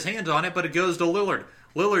 Plumlee got his hands on it, but it goes to Lillard.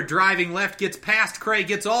 Lillard driving left, gets past Craig,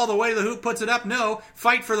 gets all the way to the hoop, puts it up, no.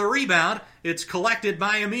 Fight for the rebound. It's collected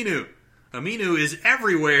by Aminu. Aminu is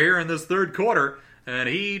everywhere here in this third quarter, and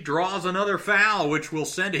he draws another foul, which will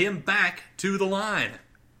send him back to the line.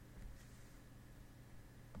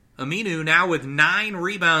 Aminu now with 9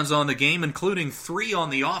 rebounds on the game, including 3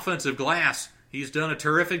 on the offensive glass. He's done a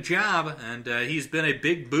terrific job, and he's been a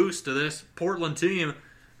big boost to this Portland team.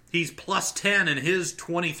 He's plus 10 in his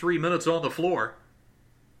 23 minutes on the floor.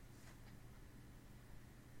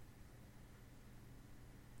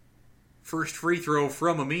 First free throw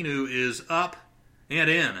from Aminu is up and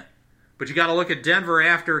in. But you got to look at Denver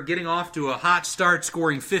after getting off to a hot start,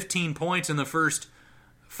 scoring 15 points in the first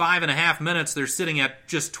 5.5 minutes. They're sitting at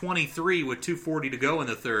just 23 with 2:40 to go in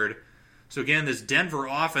the third. So again, this Denver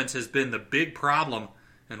offense has been the big problem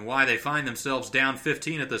and why they find themselves down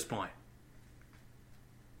 15 at this point.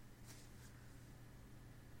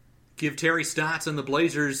 Give Terry Stotts and the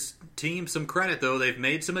Blazers team some credit, though. They've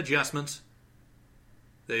made some adjustments.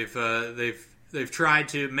 They've tried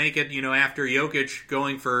to make it, after Jokic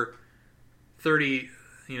going for 30,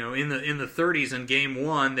 in the 30s in Game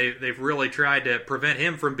 1, they've really tried to prevent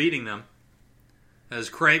him from beating them. As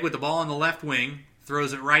Craig with the ball on the left wing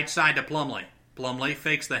throws it right side to Plumlee. Plumlee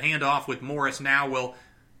fakes the handoff with Morris. Now will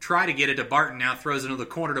try to get it to Barton. Now throws it into the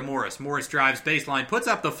corner to Morris. Morris drives baseline, puts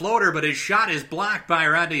up the floater, but his shot is blocked by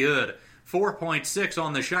Rodney Hood. 4.6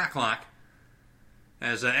 on the shot clock.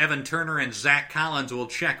 As Evan Turner and Zach Collins will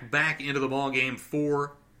check back into the ballgame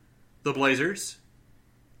for the Blazers.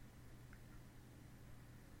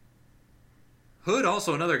 Hood,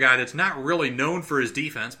 also another guy that's not really known for his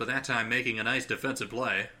defense, but that time making a nice defensive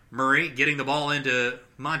play. Murray getting the ball into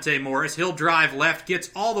Monte Morris. He'll drive left, gets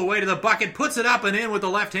all the way to the bucket, puts it up and in with the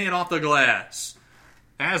left hand off the glass.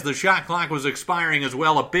 As the shot clock was expiring as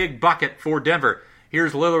well, a big bucket for Denver.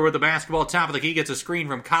 Here's Lillard with the basketball, top of the key, gets a screen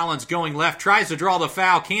from Collins going left, tries to draw the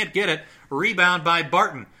foul, can't get it. Rebound by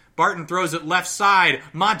Barton. Barton throws it left side.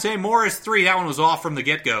 Monte Morris, three. That one was off from the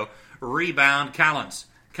get-go. Rebound, Collins.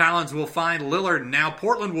 Collins will find Lillard. Now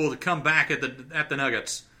Portland will come back at the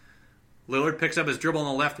Nuggets. Lillard picks up his dribble on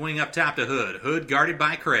the left wing up top to Hood. Hood guarded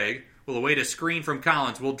by Craig. Will await a screen from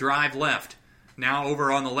Collins. Will drive left. Now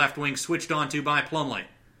over on the left wing, switched onto by Plumlee.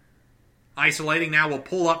 Isolating now, will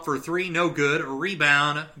pull up for three. No good.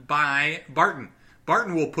 Rebound by Barton.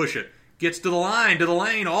 Barton will push it. Gets to the line, to the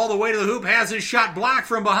lane, all the way to the hoop. Has his shot blocked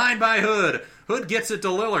from behind by Hood. Hood gets it to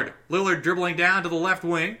Lillard. Lillard dribbling down to the left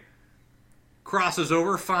wing. Crosses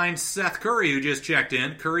over, finds Seth Curry, who just checked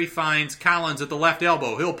in. Curry finds Collins at the left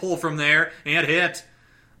elbow. He'll pull from there and hit.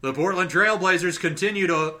 The Portland Trail Blazers continue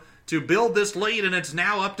to build this lead, and it's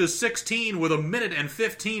now up to 16 with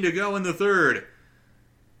 1:15 to go in the third.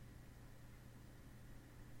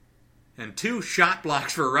 And 2 shot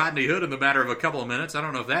blocks for Rodney Hood in the matter of a couple of minutes. I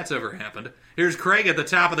don't know if that's ever happened. Here's Craig at the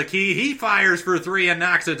top of the key. He fires for 3 and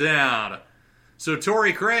knocks it down. So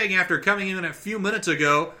Torrey Craig, after coming in a few minutes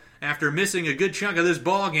ago, after missing a good chunk of this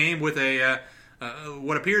ball game with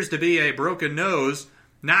what appears to be a broken nose,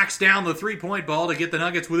 knocks down the three-point ball to get the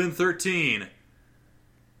Nuggets within 13.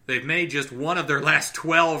 They've made just one of their last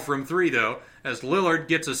 12 from 3, though, as Lillard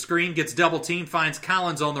gets a screen, gets double-teamed, finds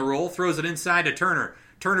Collins on the roll, throws it inside to Turner.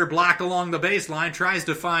 Turner blocked along the baseline, tries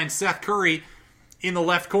to find Seth Curry in the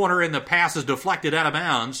left corner, and the pass is deflected out of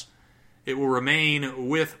bounds. It will remain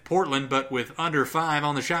with Portland, but with under 5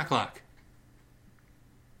 on the shot clock.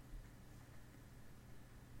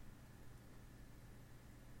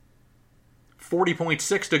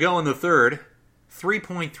 40.6 to go in the third.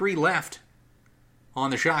 3.3 left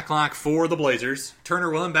on the shot clock for the Blazers. Turner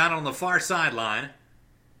will inbound on the far sideline.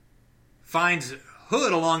 Finds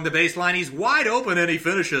Hood along the baseline. He's wide open and he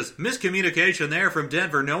finishes. Miscommunication there from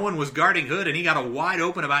Denver. No one was guarding Hood and he got a wide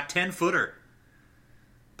open about 10-footer.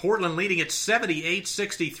 Portland leading at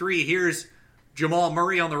 78-63. Here's Jamal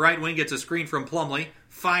Murray on the right wing. Gets a screen from Plumlee.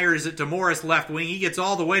 Fires it to Morris left wing. He gets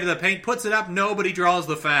all the way to the paint. Puts it up. No, but he draws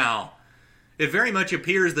the foul. It very much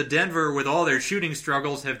appears that Denver, with all their shooting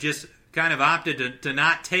struggles, have just kind of opted to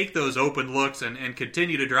not take those open looks and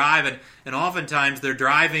continue to drive. And oftentimes they're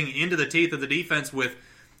driving into the teeth of the defense with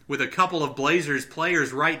a couple of Blazers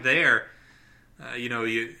players right there.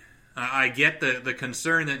 I get the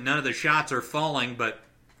concern that none of the shots are falling, but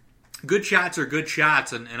good shots are good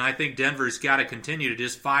shots. And I think Denver's got to continue to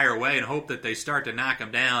just fire away and hope that they start to knock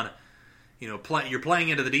them down. You're playing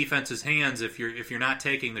into the defense's hands if you're not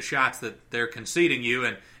taking the shots that they're conceding you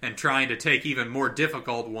and trying to take even more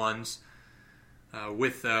difficult ones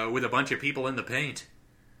with a bunch of people in the paint.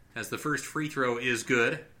 As the first free throw is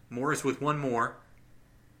good. Morris with one more.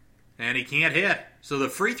 And he can't hit. So the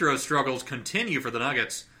free throw struggles continue for the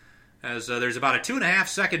Nuggets as there's about a 2.5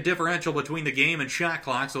 second differential between the game and shot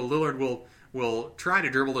clock. So Lillard will try to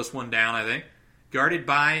dribble this one down, I think. Guarded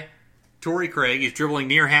by Torrey Craig. He's dribbling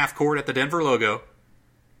near half court at the Denver logo.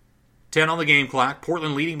 10 on the game clock.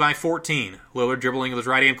 Portland leading by 14. Lillard dribbling with his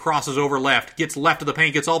right hand, crosses over left. Gets left of the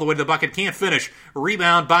paint, gets all the way to the bucket, can't finish.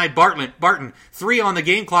 Rebound by Barton. 3 on the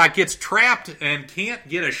game clock, gets trapped and can't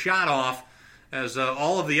get a shot off as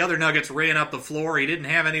all of the other Nuggets ran up the floor. He didn't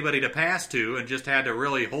have anybody to pass to and just had to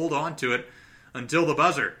really hold on to it until the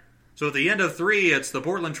buzzer. So at the end of 3, it's the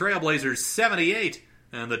Portland Trail Blazers 78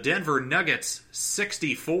 and the Denver Nuggets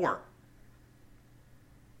 64.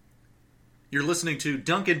 You're listening to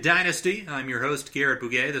Duncan Dynasty. I'm your host, Garrett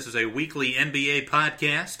Bouguet. This is a weekly NBA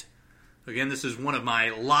podcast. Again, this is one of my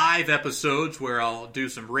live episodes where I'll do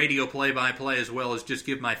some radio play-by-play as well as just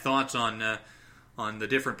give my thoughts on the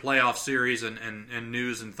different playoff series and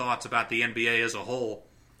news and thoughts about the NBA as a whole.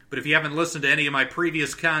 But if you haven't listened to any of my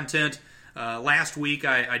previous content, Last week,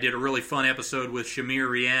 I did a really fun episode with Shamir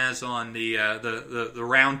Riaz on the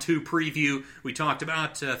round 2 preview. We talked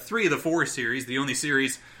about 3 of the 4 series. The only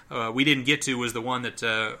series we didn't get to was the one that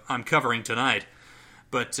I'm covering tonight.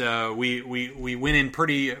 But we went in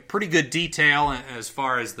pretty good detail as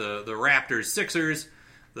far as the Raptors Sixers,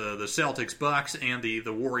 the Celtics Bucks, and the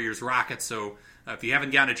Warriors Rockets. So if you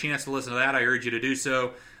haven't gotten a chance to listen to that, I urge you to do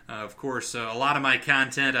so. Of course, a lot of my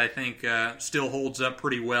content I think still holds up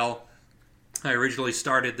pretty well. I originally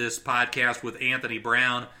started this podcast with Anthony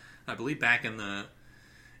Brown, I believe back in the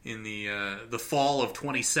fall of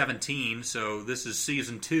 2017. So this is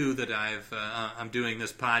season 2 that I'm doing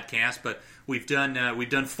this podcast. But we've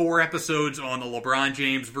done 4 episodes on the LeBron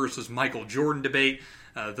James versus Michael Jordan debate.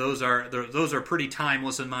 Those are pretty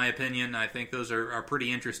timeless in my opinion. I think those are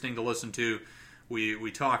pretty interesting to listen to.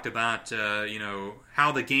 We talked about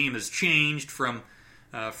how the game has changed from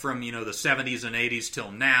the 70s and 80s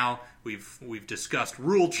till now. We've discussed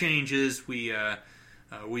rule changes. We've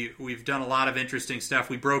done a lot of interesting stuff.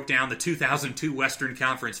 We broke down the 2002 Western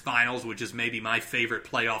Conference Finals, which is maybe my favorite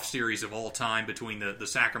playoff series of all time between the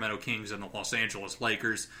Sacramento Kings and the Los Angeles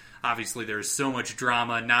Lakers. Obviously, there's so much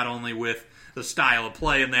drama, not only with the style of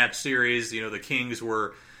play in that series. The Kings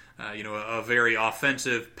were a very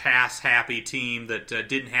offensive, pass-happy team that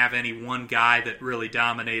didn't have any one guy that really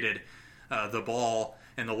dominated the ball.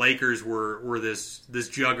 And the Lakers were this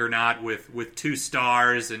juggernaut with 2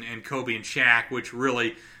 stars and Kobe and Shaq, which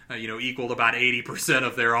really equaled about 80%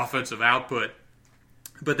 of their offensive output.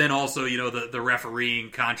 But then also the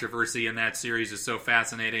refereeing controversy in that series is so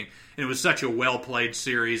fascinating. And it was such a well-played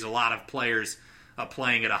series, a lot of players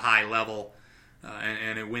playing at a high level,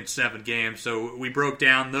 and it went 7 games. So we broke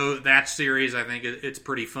down that series. I think it's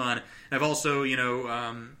pretty fun. I've also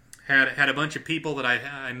had a bunch of people that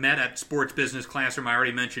I met at Sports Business Classroom. I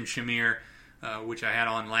already mentioned Shamir, which I had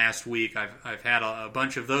on last week. I've had a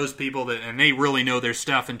bunch of those people and they really know their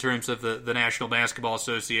stuff in terms of the National Basketball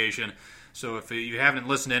Association. So if you haven't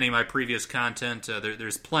listened to any of my previous content,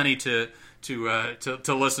 there's plenty to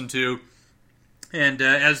listen to. And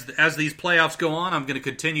as these playoffs go on, I'm going to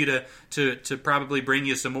continue to probably bring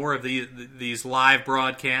you some more of these live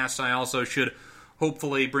broadcasts. I also should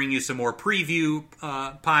hopefully bring you some more preview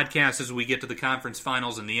podcasts as we get to the conference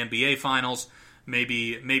finals and the NBA finals.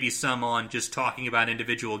 Maybe some on just talking about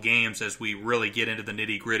individual games as we really get into the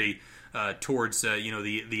nitty-gritty towards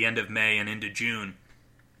the end of May and into June.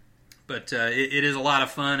 But it is a lot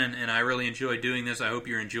of fun, and I really enjoy doing this. I hope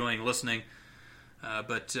you're enjoying listening.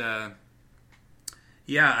 I've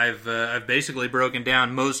basically broken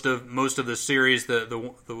down most of the series.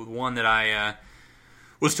 The one that I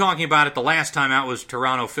was talking about it the last time out was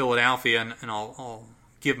Toronto, Philadelphia, and I'll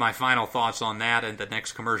give my final thoughts on that at the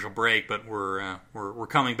next commercial break. But we're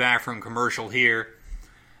coming back from commercial here,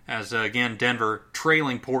 as again Denver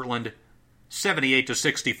trailing Portland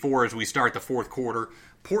 78-64 as we start the 4th quarter.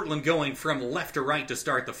 Portland going from left to right to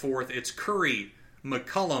start the 4th. It's Curry,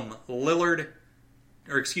 McCollum, Lillard,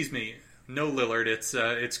 or excuse me, no Lillard.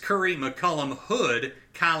 It's Curry, McCollum, Hood,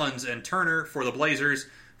 Collins, and Turner for the Blazers.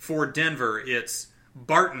 For Denver, it's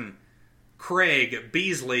Barton, Craig,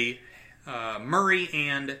 Beasley, Murray,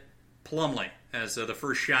 and Plumlee. As the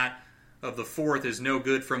first shot of the 4th is no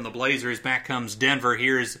good from the Blazers. Back comes Denver.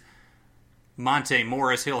 Here's Monte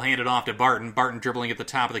Morris. He'll hand it off to Barton. Barton dribbling at the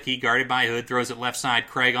top of the key, guarded by Hood. Throws it left side.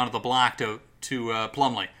 Craig onto the block to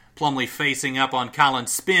Plumlee. Plumlee facing up on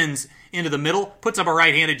Collins. Spins into the middle. Puts up a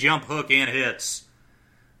right-handed jump hook and hits.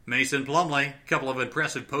 Mason Plumlee. A couple of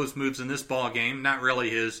impressive post moves in this ball game. Not really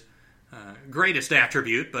his greatest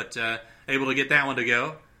attribute, but able to get that one to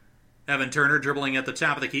go. Evan Turner dribbling at the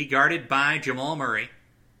top of the key, guarded by Jamal Murray.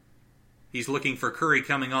 He's looking for Curry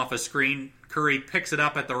coming off a screen. Curry picks it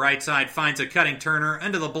up at the right side, finds a cutting Turner,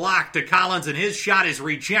 into the block to Collins, and his shot is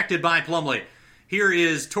rejected by Plumlee. Here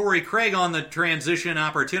is Torrey Craig on the transition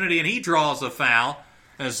opportunity, and he draws the foul.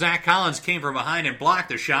 As Zach Collins came from behind and blocked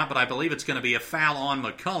the shot, but I believe it's going to be a foul on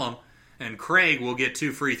McCollum, and Craig will get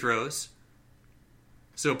 2 free throws.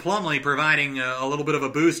 So Plumlee providing a little bit of a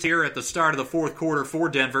boost here at the start of the 4th quarter for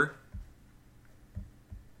Denver.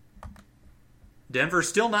 Denver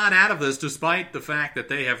still not out of this, despite the fact that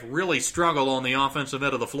they have really struggled on the offensive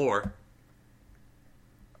end of the floor.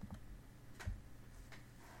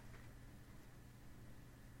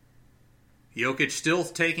 Jokic still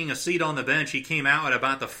taking a seat on the bench. He came out at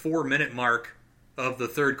about the 4-minute mark of the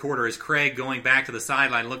 3rd quarter as Craig going back to the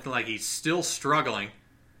sideline, looking like he's still struggling.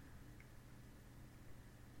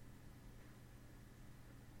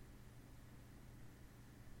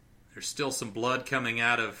 There's still some blood coming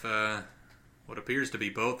out of what appears to be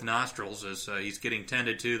both nostrils as he's getting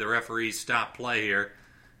tended to. The referees stop play here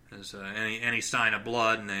There's any sign of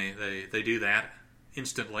blood, and they do that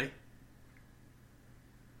instantly.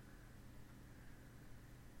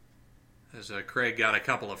 As Craig got a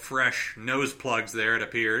couple of fresh nose plugs there, it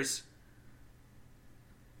appears.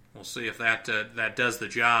 We'll see if that does the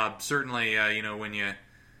job. Certainly,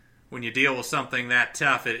 when you deal with something that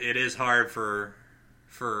tough, it is hard for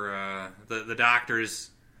the doctors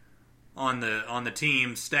on the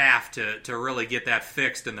team staff to really get that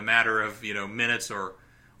fixed in the matter of minutes or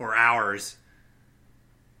hours.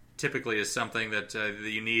 Typically is something that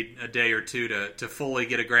you need a day or two to fully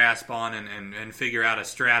get a grasp on and figure out a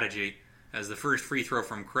strategy, as the first free throw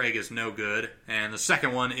from Craig is no good, and the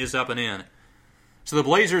second one is up and in. So the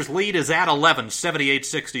Blazers' lead is at 11,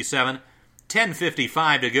 78-67,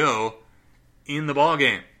 10:55 to go in the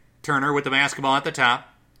ballgame. Turner with the basketball at the top,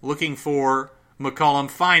 looking for McCollum,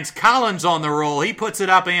 finds Collins on the roll. He puts it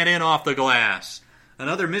up and in off the glass.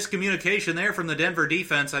 Another miscommunication there from the Denver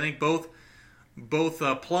defense. I think both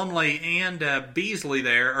Plumlee and Beasley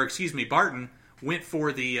there, or excuse me, Barton went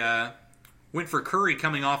for Curry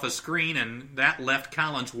coming off a screen, and that left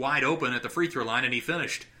Collins wide open at the free throw line, and he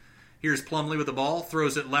finished. Here's Plumlee with the ball,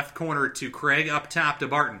 throws it left corner to Craig, up top to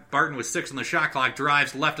Barton. Barton with 6 on the shot clock,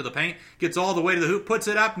 drives left of the paint, gets all the way to the hoop, puts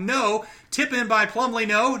it up, no. Tip in by Plumlee,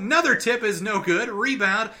 no. Another tip is no good.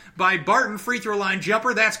 Rebound by Barton, free throw line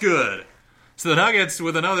jumper, that's good. So the Nuggets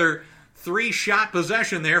with another 3-shot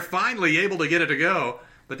possession there, finally able to get it to go.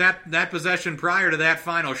 But that possession prior to that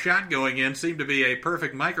final shot going in seemed to be a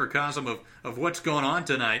perfect microcosm of what's going on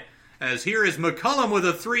tonight. As here is McCollum with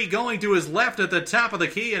a 3 going to his left at the top of the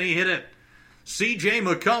key, and he hit it. C.J.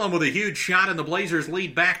 McCollum with a huge shot, and the Blazers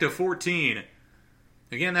lead back to 14.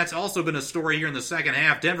 Again, that's also been a story here in the second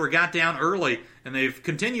half. Denver got down early, and they've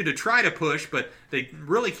continued to try to push, but they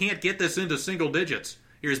really can't get this into single digits.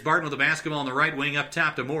 Here's Barton with the basketball on the right wing up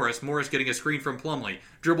top to Morris. Morris getting a screen from Plumlee.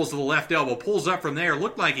 Dribbles to the left elbow, pulls up from there.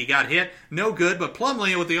 Looked like he got hit. No good, but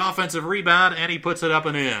Plumlee with the offensive rebound, and he puts it up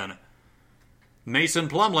and in. Mason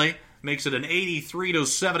Plumlee makes it an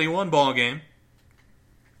 83-71 ball game.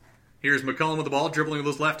 Here's McCollum with the ball, dribbling with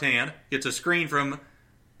his left hand. Gets a screen from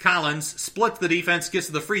Collins, splits the defense, gets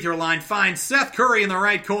to the free throw line, finds Seth Curry in the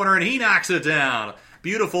right corner, and he knocks it down.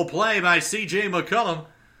 Beautiful play by C.J. McCollum,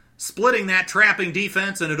 splitting that trapping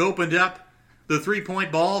defense, and it opened up the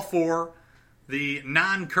three-point ball for the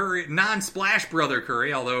non-Splash Brother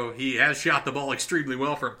Curry, although he has shot the ball extremely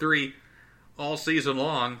well from 3 all season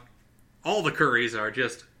long. All the Currys are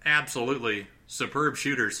just absolutely superb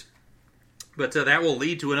shooters. But that will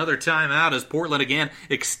lead to another timeout as Portland again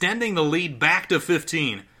extending the lead back to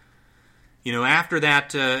 15. After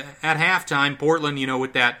that, at halftime, Portland,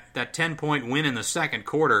 with that 10-point win in the second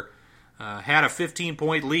quarter, had a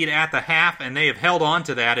 15-point lead at the half, and they have held on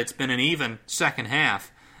to that. It's been an even second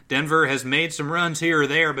half. Denver has made some runs here or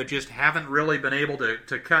there, but just haven't really been able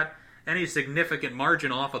to cut any significant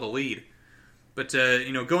margin off of the lead. But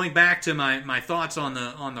going back to my thoughts on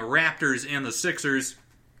the Raptors and the Sixers,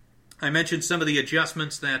 I mentioned some of the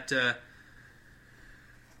adjustments that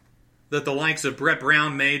the likes of Brett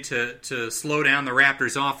Brown made to slow down the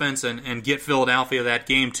Raptors' offense and get Philadelphia that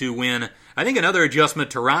Game 2 win. I think another adjustment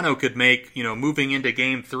Toronto could make, moving into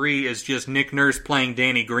Game 3 is just Nick Nurse playing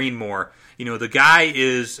Danny Green more. The guy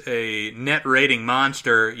is a net rating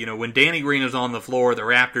monster. When Danny Green is on the floor, the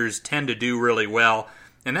Raptors tend to do really well.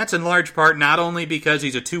 And that's in large part not only because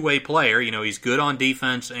he's a two-way player, he's good on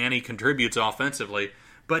defense and he contributes offensively,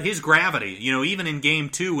 but his gravity, even in Game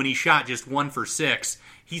 2 when he shot just 1 for 6,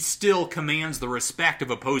 he still commands the respect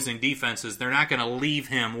of opposing defenses. They're not going to leave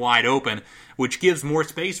him wide open, which gives more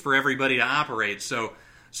space for everybody to operate. So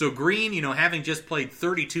Green, having just played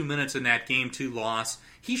 32 minutes in that Game 2 loss,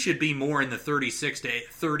 he should be more in the 36 to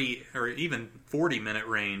 30 or even 40-minute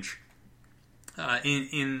range.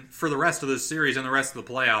 For the rest of this series and the rest of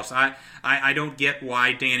the playoffs. I don't get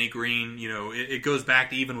why Danny Green, it goes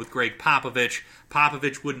back to even with Greg Popovich.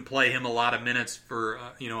 Popovich wouldn't play him a lot of minutes for,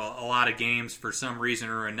 a lot of games for some reason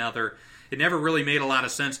or another. It never really made a lot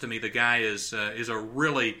of sense to me. The guy is a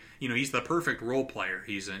really, he's the perfect role player.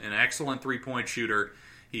 He's an excellent three-point shooter.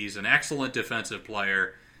 He's an excellent defensive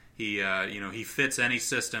player. He fits any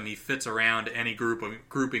system. He fits around any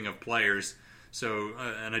grouping of players. So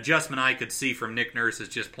an adjustment I could see from Nick Nurse is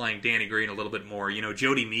just playing Danny Green a little bit more.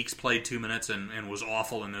 Jody Meeks played 2 minutes and was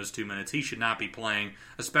awful in those 2 minutes. He should not be playing,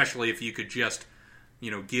 especially if you could just,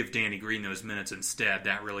 give Danny Green those minutes instead.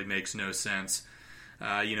 That really makes no sense.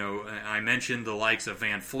 I mentioned the likes of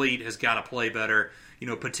Van Fleet has got to play better.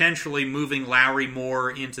 Potentially moving Lowry more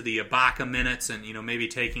into the Ibaka minutes and, maybe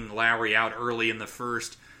taking Lowry out early in the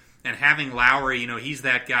first. And having Lowry, he's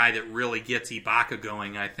that guy that really gets Ibaka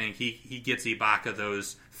going, I think. He gets Ibaka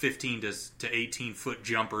those 15 to 18 foot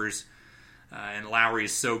jumpers, and Lowry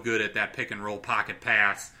is so good at that pick and roll pocket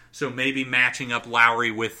pass. So maybe matching up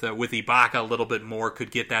Lowry with Ibaka a little bit more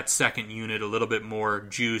could get that second unit a little bit more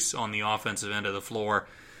juice on the offensive end of the floor.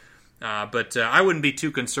 But I wouldn't be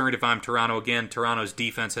too concerned if I'm Toronto. Again, Toronto's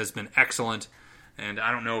defense has been excellent, and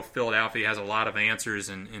I don't know if Philadelphia has a lot of answers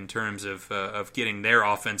in terms of getting their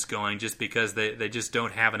offense going, just because they just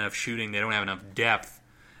don't have enough shooting. They don't have enough depth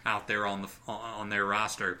out there on their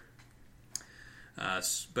roster.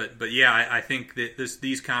 But yeah, I think that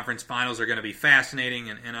these conference finals are going to be fascinating,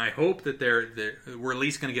 and I hope that we're at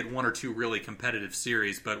least going to get one or two really competitive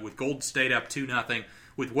series. But with Golden State up 2-0,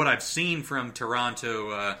 with what I've seen from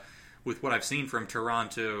Toronto,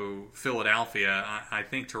 Philadelphia, I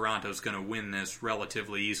think Toronto's going to win this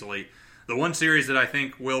relatively easily. The one series that I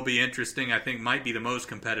think will be interesting, I think might be the most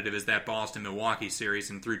competitive, is that Boston-Milwaukee series.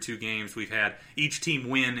 And through 2 games, we've had each team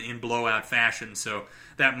win in blowout fashion. So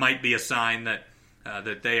that might be a sign that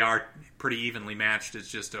they are pretty evenly matched. It's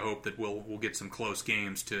just a hope that we'll get some close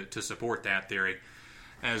games to support that theory.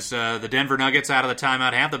 As the Denver Nuggets out of the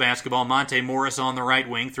timeout have the basketball, Monte Morris on the right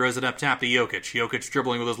wing throws it up top to Jokic. Jokic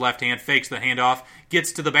dribbling with his left hand, fakes the handoff,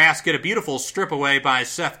 gets to the basket. A beautiful strip away by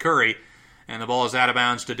Seth Curry, and the ball is out of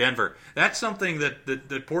bounds to Denver. That's something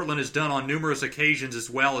that Portland has done on numerous occasions, as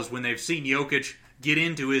well as when they've seen Jokic get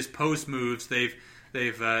into his post moves. They've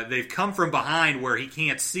come from behind where he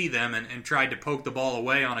can't see them and tried to poke the ball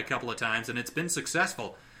away on a couple of times, and it's been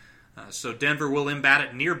successful. So Denver will inbound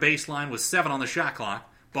it near baseline with 7 on the shot clock.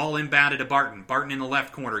 Ball inbounded to Barton. Barton in the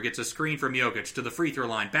left corner gets a screen from Jokic to the free throw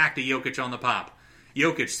line. Back to Jokic on the pop.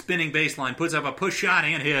 Jokic spinning baseline, puts up a push shot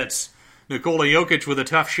and hits. Nikola Jokic with a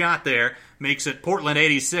tough shot there makes it Portland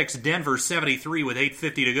 86, Denver 73 with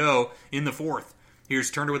 8:50 to go in the fourth. Here's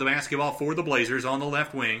Turner with the basketball for the Blazers on the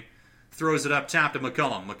left wing. Throws it up top to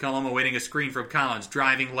McCollum. McCollum awaiting a screen from Collins.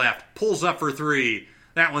 Driving left. Pulls up for 3.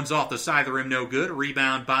 That one's off the side of the rim, no good.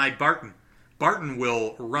 Rebound by Barton. Barton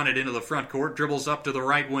will run it into the front court. Dribbles up to the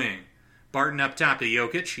right wing. Barton up top to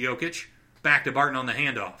Jokic. Jokic back to Barton on the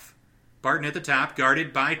handoff. Barton at the top,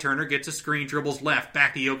 guarded by Turner. Gets a screen. Dribbles left.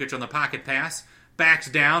 Back to Jokic on the pocket pass. Backs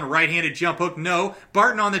down. Right-handed jump hook. No.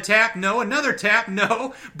 Barton on the tap. No. Another tap.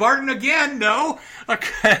 No. Barton again. No.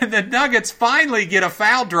 The Nuggets finally get a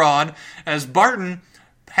foul drawn as Barton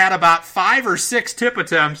had about 5 or 6 tip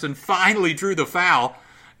attempts and finally drew the foul.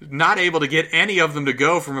 Not able to get any of them to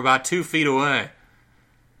go from about 2 feet away.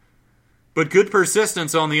 But good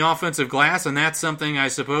persistence on the offensive glass, and that's something I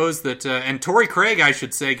suppose that... and Torrey Craig, I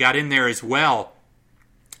should say, got in there as well.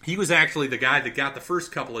 He was actually the guy that got the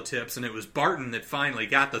first couple of tips, and it was Barton that finally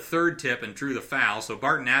got the third tip and drew the foul. So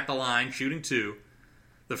Barton at the line, shooting 2.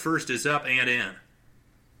 The first is up and in.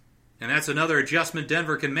 And that's another adjustment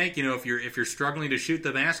Denver can make. You know, if you're struggling to shoot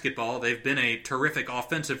the basketball, they've been a terrific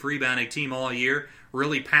offensive rebounding team all year.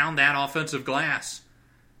 Really pound that offensive glass.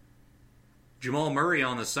 Jamal Murray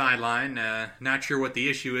on the sideline. Not sure what the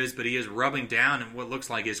issue is, but he is rubbing down in what looks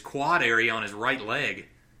like his quad area on his right leg.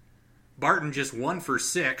 Barton just 1 for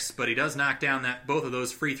 6, but he does knock down both of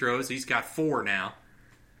those free throws. He's got 4 now.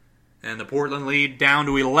 And the Portland lead down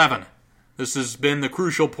to 11. This has been the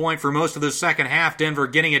crucial point for most of the second half. Denver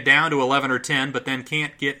getting it down to 11 or 10, but then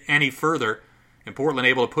can't get any further. And Portland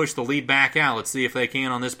able to push the lead back out. Let's see if they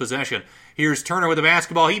can on this possession. Here's Turner with the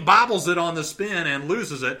basketball. He bobbles it on the spin and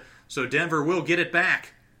loses it. So Denver will get it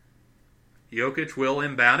back. Jokic will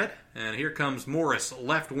inbound it. And here comes Morris,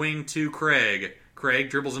 left wing to Craig. Craig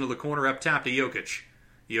dribbles into the corner up top to Jokic.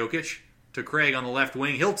 Jokic to Craig on the left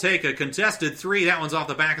wing. He'll take a contested 3. That one's off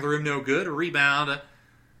the back of the rim, no good. A rebound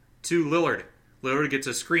to Lillard. Lillard gets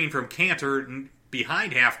a screen from Cantor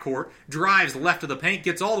behind half court, drives left of the paint,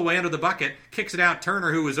 gets all the way under the bucket, kicks it out.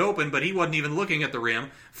 Turner, who was open, but he wasn't even looking at the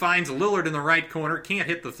rim, finds Lillard in the right corner, can't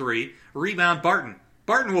hit the 3. Rebound Barton.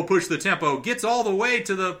 Barton will push the tempo, gets all the way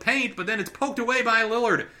to the paint, but then it's poked away by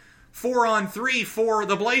Lillard. 4 on 3 for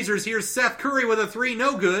the Blazers. Here's Seth Curry with a 3,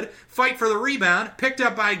 no good. Fight for the rebound, picked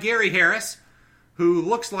up by Gary Harris, who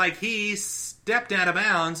looks like he stepped out of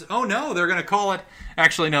bounds. Oh no, they're going to call it.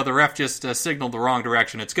 Actually, no, the ref just signaled the wrong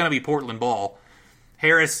direction. It's going to be Portland ball.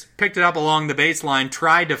 Harris picked it up along the baseline,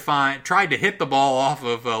 tried to hit the ball off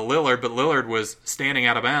of Lillard, but Lillard was standing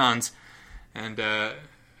out of bounds, and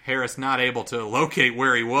Harris not able to locate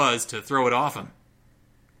where he was to throw it off him.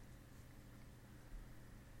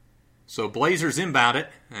 So Blazers inbound it,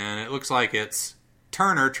 and it looks like it's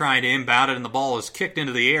Turner trying to inbound it, and the ball is kicked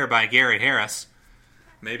into the air by Gary Harris.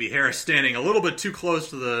 Maybe Harris standing a little bit too close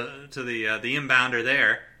to the inbounder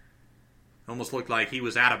there. Almost looked like he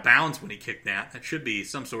was out of bounds when he kicked that. That should be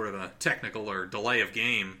some sort of a technical or delay of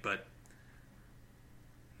game, but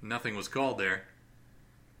nothing was called there.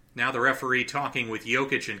 Now the referee talking with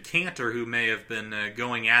Jokic and Kanter, who may have been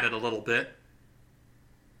going at it a little bit.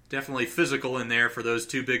 Definitely physical in there for those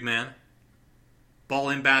two big men. Ball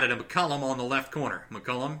inbounded to McCollum on the left corner.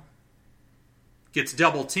 McCollum gets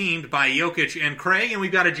double teamed by Jokic and Craig, and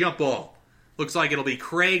we've got a jump ball. Looks like it'll be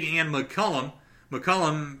Craig and McCollum.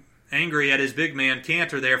 McCollum angry at his big man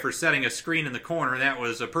Kanter there for setting a screen in the corner. That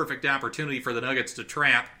was a perfect opportunity for the Nuggets to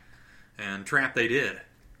trap, and trap they did.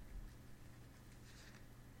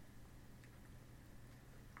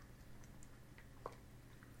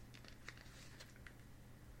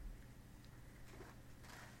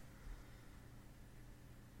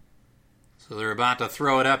 So they're about to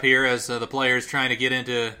throw it up here as the players trying to get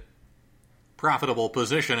into profitable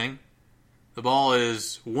positioning. The ball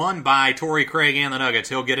is won by Torrey Craig and the Nuggets.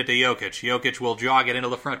 He'll get it to Jokic. Jokic will jog it into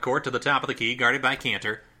the front court to the top of the key, guarded by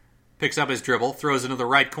Kanter. Picks up his dribble, throws it into the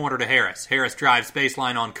right corner to Harris. Harris drives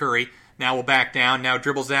baseline on Curry. Now will back down. Now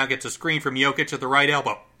dribbles down, gets a screen from Jokic at the right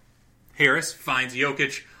elbow. Harris finds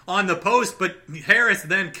Jokic on the post, but Harris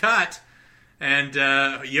then cut. And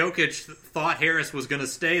Jokic thought Harris was going to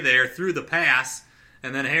stay there through the pass.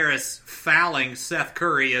 And then Harris fouling Seth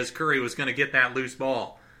Curry as Curry was going to get that loose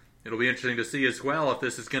ball. It'll be interesting to see as well if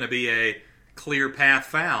this is going to be a clear path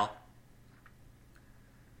foul.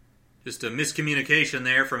 Just a miscommunication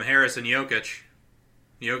there from Harris and Jokic.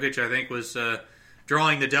 Jokic, I think, was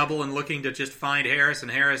drawing the double and looking to just find Harris,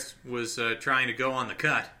 and Harris was trying to go on the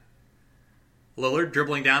cut. Lillard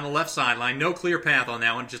dribbling down the left sideline. No clear path on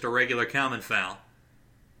that one, just a regular common foul.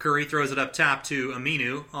 Curry throws it up top to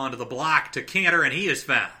Aminu, onto the block to Kanter, and he is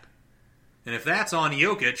fouled. And if that's on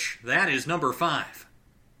Jokic, that is number 5.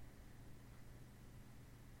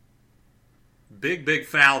 Big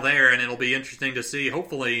foul there, and it'll be interesting to see.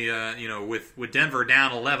 Hopefully, with Denver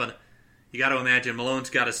down 11, you got to imagine Malone's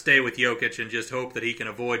got to stay with Jokic and just hope that he can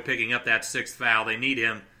avoid picking up that 6th foul. They need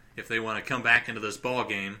him if they want to come back into this ball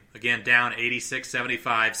game. Again, down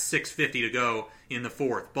 86-75, 6:50 to go in the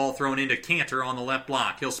 4th. Ball thrown into Kanter on the left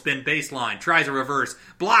block. He'll spin baseline, tries a reverse,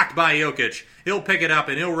 blocked by Jokic. He'll pick it up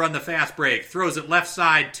and he'll run the fast break. Throws it left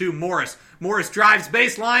side to Morris. Morris drives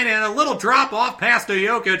baseline and a little drop off pass to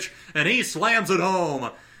Jokic, and he slams it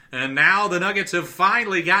home. And now the Nuggets have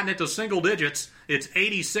finally gotten it to single digits. It's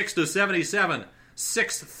 86-77,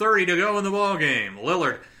 6:30 to go in the ball game.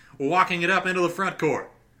 Lillard walking it up into the front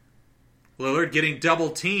court. Lillard getting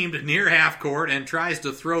double-teamed near half court and tries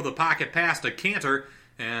to throw the pocket pass to Kanter,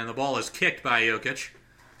 and the ball is kicked by Jokic.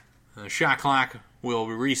 The shot clock will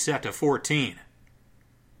reset to 14.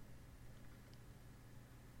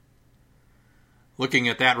 Looking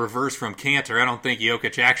at that reverse from Kanter, I don't think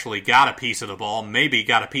Jokic actually got a piece of the ball. Maybe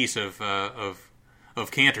got a piece of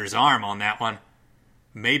Kanter's arm on that one.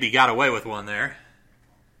 Maybe got away with one there.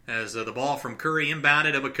 As the ball from Curry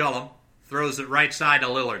inbounded to McCollum. Throws it right side to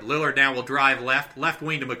Lillard. Lillard now will drive left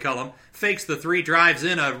wing to McCollum. Fakes the 3, drives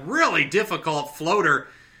in a really difficult floater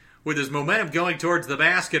with his momentum going towards the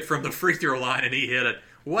basket from the free throw line, and he hit it.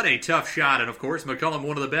 What a tough shot. And, of course, McCollum,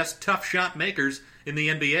 one of the best tough shot makers in the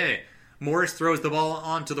NBA. Morris throws the ball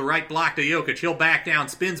onto the right block to Jokic. He'll back down,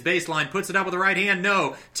 spins baseline, puts it up with the right hand.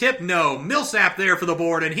 No. Tip, no. Millsap there for the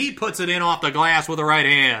board, and he puts it in off the glass with the right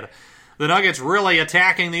hand. The Nuggets really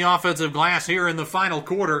attacking the offensive glass here in the final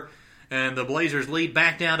quarter. And the Blazers lead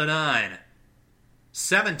back down to 9.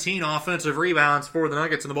 17 offensive rebounds for the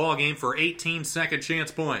Nuggets in the ballgame for 18 second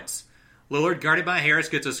chance points. Lillard, guarded by Harris,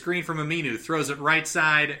 gets a screen from Aminu. Throws it right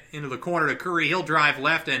side into the corner to Curry. He'll drive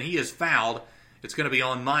left, and he is fouled. It's going to be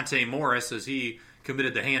on Monte Morris as he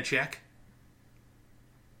committed the hand check.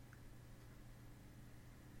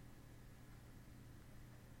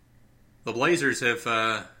 The Blazers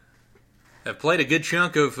have played a good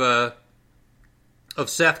chunk of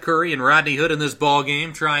Seth Curry and Rodney Hood in this ball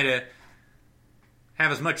game, trying to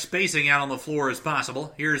have as much spacing out on the floor as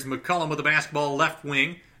possible. Here's McCollum with the basketball left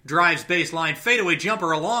wing. Drives baseline, fadeaway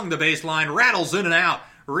jumper along the baseline, rattles in and out.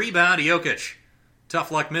 Rebound, Jokic. Tough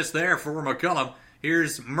luck miss there for McCollum.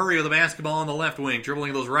 Here's Murray with the basketball on the left wing,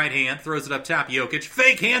 dribbling with his right hand, throws it up top, Jokic.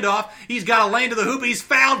 Fake handoff, he's got a lane to the hoop, he's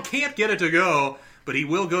fouled, can't get it to go, but he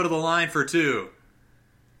will go to the line for 2.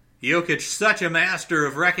 Jokic, such a master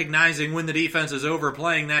of recognizing when the defense is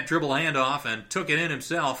overplaying that dribble handoff, and took it in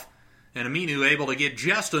himself. And Aminu able to get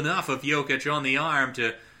just enough of Jokic on the arm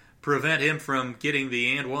to prevent him from getting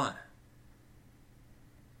the and one.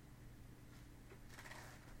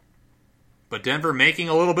 But Denver making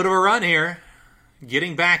a little bit of a run here.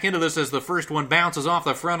 Getting back into this as the first one bounces off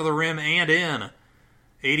the front of the rim and in.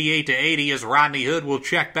 88-80 as Rodney Hood will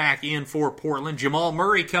check back in for Portland. Jamal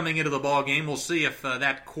Murray coming into the ballgame. We'll see if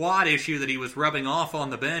that quad issue that he was rubbing off on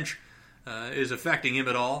the bench is affecting him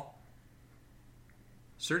at all.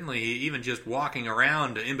 Certainly, even just walking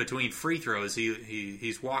around in between free throws,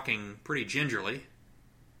 he's walking pretty gingerly.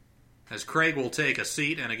 As Craig will take a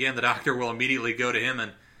seat, and again, the doctor will immediately go to him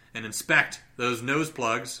and inspect those nose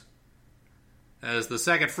plugs. As the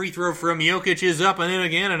second free throw from Jokic is up and in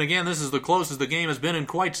again, and again, this is the closest the game has been in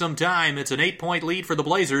quite some time. It's an 8-point lead for the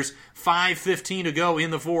Blazers, 5:15 to go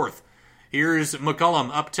in the fourth. Here's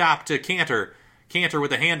McCollum up top to Cantor. Cantor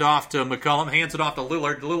with a handoff to McCollum, hands it off to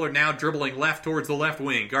Lillard. Lillard now dribbling left towards the left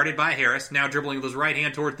wing, guarded by Harris, now dribbling with his right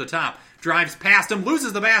hand towards the top. Drives past him,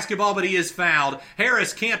 loses the basketball, but he is fouled.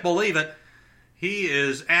 Harris can't believe it. He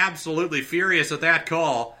is absolutely furious at that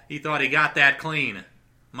call. He thought he got that clean.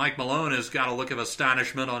 Mike Malone has got a look of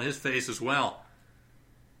astonishment on his face as well.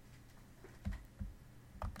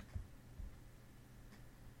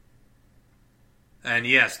 And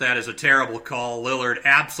yes, that is a terrible call. Lillard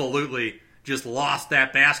absolutely just lost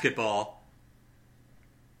that basketball.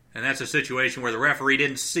 And that's a situation where the referee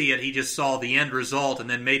didn't see it. He just saw the end result and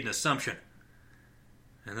then made an assumption.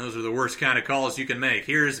 And those are the worst kind of calls you can make.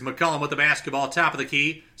 Here's McCollum with the basketball, top of the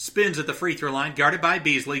key. Spins at the free throw line, guarded by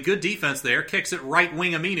Beasley. Good defense there. Kicks it right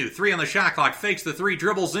wing Aminu. 3 on the shot clock. Fakes the 3,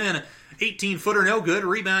 dribbles in. 18-footer, no good.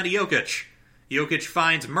 Rebound to Jokic. Jokic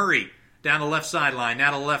finds Murray down the left sideline. Now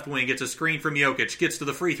to the left wing. Gets a screen from Jokic. Gets to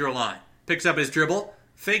the free throw line. Picks up his dribble.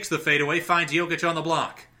 Fakes the fadeaway, finds Jokic on the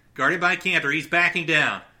block. Guarded by Cantor, he's backing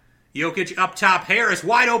down. Jokic up top, Harris,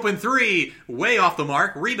 wide open 3. Way off the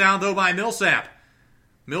mark. Rebound, though, by Millsap.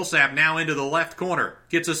 Millsap now into the left corner.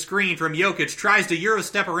 Gets a screen from Jokic, tries to Euro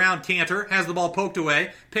step around Cantor, has the ball poked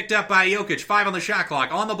away. Picked up by Jokic, 5 on the shot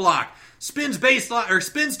clock, on the block. Spins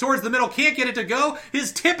spins towards the middle, can't get it to go.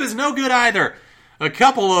 His tip is no good either. A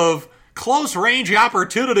couple of close range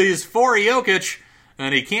opportunities for Jokic,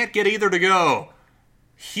 and he can't get either to go.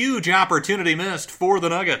 Huge opportunity missed for the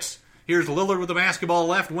Nuggets. Here's Lillard with the basketball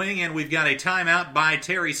left wing, and we've got a timeout by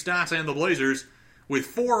Terry Stotts and the Blazers with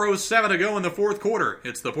 4:07 to go in the fourth quarter.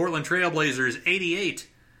 It's the Portland Trail Blazers 88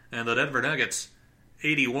 and the Denver Nuggets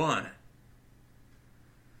 81.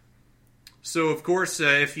 So, of course,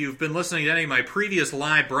 if you've been listening to any of my previous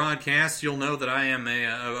live broadcasts, you'll know that I am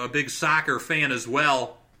a big soccer fan as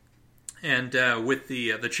well. And with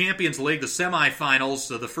the Champions League, the semifinals,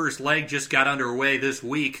 the first leg just got underway this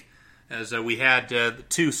week as we had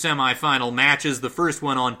 2 semifinal matches. The first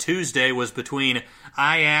one on Tuesday was between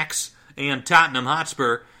Ajax and Tottenham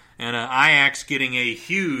Hotspur, and Ajax getting a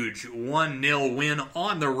huge 1-0 win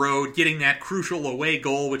on the road, getting that crucial away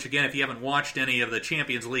goal, which, again, if you haven't watched any of the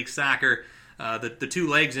Champions League soccer, the 2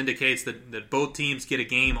 legs indicates that both teams get a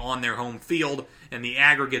game on their home field, and the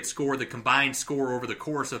aggregate score, the combined score over the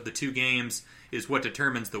course of the 2 games, is what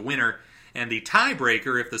determines the winner. And the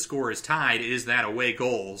tiebreaker, if the score is tied, is that away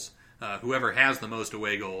goals, whoever has the most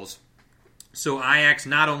away goals. So Ajax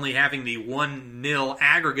not only having the 1-0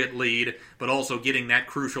 aggregate lead, but also getting that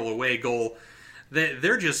crucial away goal.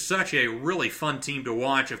 They're just such a really fun team to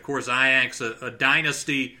watch. Of course, Ajax, a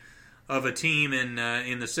dynasty of a team in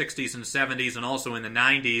the 60s and 70s and also in the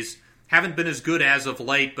 90s. Haven't been as good as of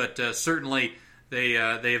late, but certainly they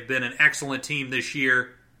have been an excellent team this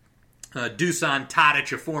year. Dusan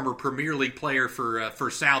Tadic, a former Premier League player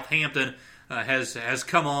for Southampton, has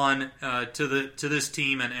come on to this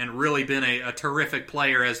team and really been a terrific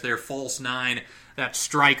player as their false 9, that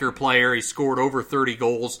striker player. He scored over 30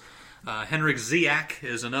 goals. Henrik Ziyech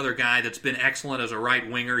is another guy that's been excellent as a right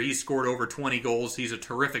winger. He scored over 20 goals. He's a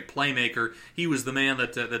terrific playmaker. He was the man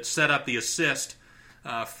that set up the assist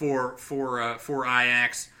for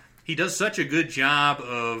Ajax. He does such a good job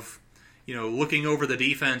of looking over the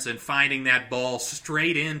defense and finding that ball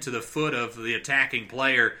straight into the foot of the attacking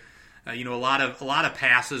player. A lot of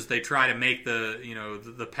passes, they try to make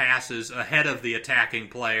the passes ahead of the attacking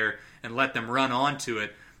player and let them run onto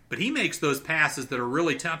it. But he makes those passes that are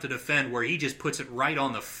really tough to defend where he just puts it right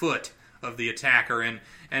on the foot of the attacker.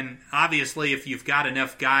 And obviously, if you've got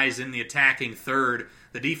enough guys in the attacking third,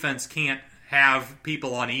 the defense can't have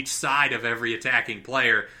people on each side of every attacking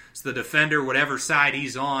player. So the defender, whatever side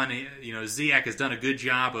he's on, Ziyech has done a good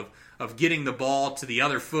job of getting the ball to the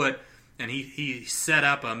other foot. And he set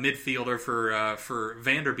up a midfielder for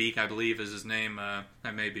Vanderbeek, I believe is his name.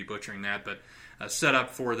 I may be butchering that, but set up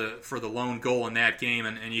for the lone goal in that game.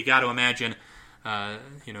 And you got to imagine,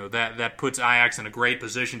 that puts Ajax in a great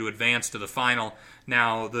position to advance to the final.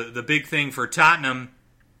 Now, the big thing for Tottenham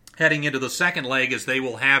heading into the second leg is they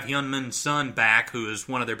will have Heung-min Son back, who is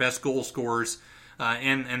one of their best goal scorers.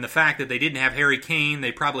 And the fact that they didn't have Harry Kane,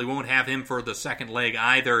 they probably won't have him for the second leg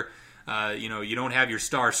either. You don't have your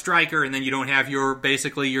star striker, and then you don't have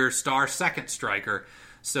your star second striker.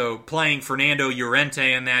 So playing Fernando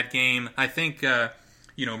Llorente in that game, I think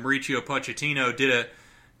Mauricio Pochettino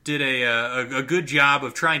did a good job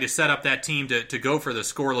of trying to set up that team to go for the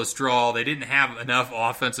scoreless draw. They didn't have enough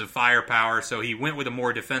offensive firepower, so he went with a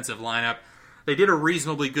more defensive lineup. They did a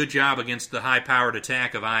reasonably good job against the high-powered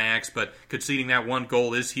attack of Ajax, but conceding that one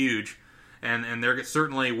goal is huge. And they're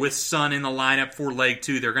certainly, with Son in the lineup for leg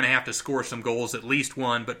 2, they're going to have to score some goals, at least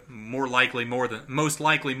one, but most likely more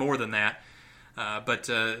than that. But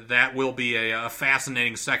that will be a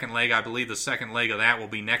fascinating second leg. I believe the second leg of that will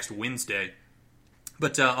be next Wednesday.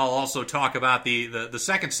 But I'll also talk about the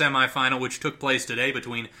second semifinal, which took place today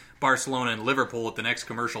between Barcelona and Liverpool at the next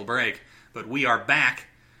commercial break. But we are back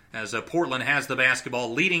as Portland has the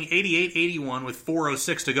basketball, leading 88-81 with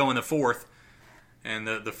 4:06 to go in the fourth. And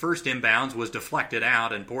the first inbounds was deflected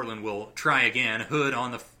out, and Portland will try again. Hood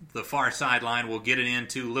on the far sideline will get it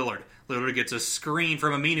into Lillard. Lillard gets a screen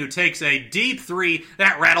from Aminu, takes a deep three.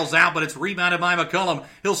 That rattles out, but it's rebounded by McCollum.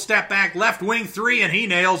 He'll step back, left wing three, and he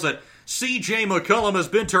nails it. C.J. McCollum has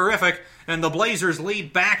been terrific, and the Blazers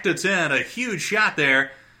lead back to 10. A huge shot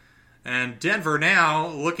there. And Denver now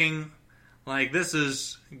looking like this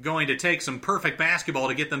is going to take some perfect basketball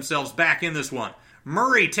to get themselves back in this one.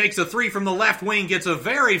 Murray takes a three from the left wing, gets a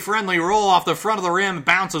very friendly roll off the front of the rim,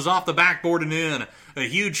 bounces off the backboard and in. A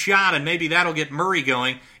huge shot, and maybe that'll get Murray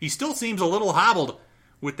going. He still seems a little hobbled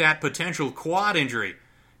with that potential quad injury.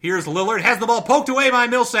 Here's Lillard, has the ball poked away by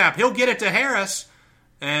Millsap. He'll get it to Harris,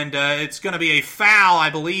 and it's going to be a foul,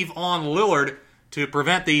 I believe, on Lillard to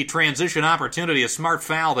prevent the transition opportunity. A smart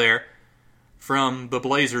foul there from the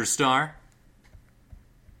Blazers star.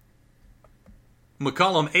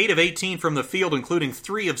 McCollum, 8 of 18 from the field, including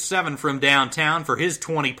 3 of 7 from downtown for his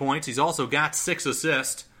 20 points. He's also got 6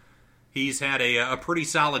 assists. He's had a pretty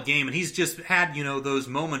solid game, and he's just had, those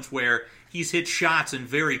moments where he's hit shots in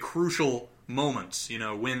very crucial moments.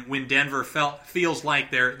 When Denver feels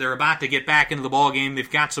like they're about to get back into the ball game, they've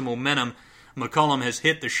got some momentum. McCollum has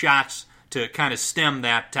hit the shots to kind of stem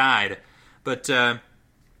that tide. But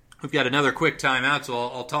we've got another quick timeout, so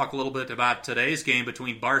I'll talk a little bit about today's game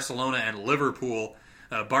between Barcelona and Liverpool.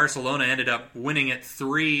 Barcelona ended up winning it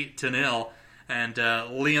 3-0, and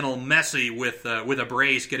Lionel Messi with a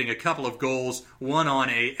brace, getting a couple of goals, one on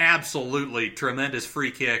a absolutely tremendous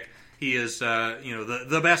free kick. He is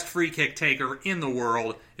the best free kick taker in the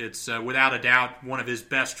world. It's without a doubt one of his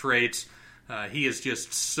best traits. He is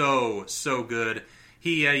just so good.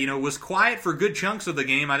 He, was quiet for good chunks of the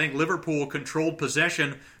game. I think Liverpool controlled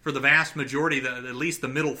possession for the vast majority, at least the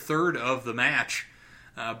middle third of the match.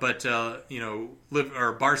 But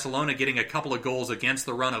Barcelona getting a couple of goals against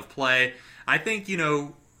the run of play. I think,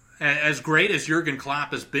 as great as Jurgen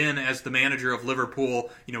Klopp has been as the manager of Liverpool,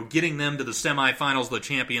 getting them to the semifinals of the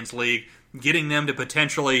Champions League, getting them to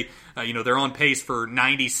potentially, they're on pace for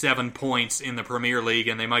 97 points in the Premier League,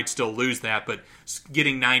 and they might still lose that, but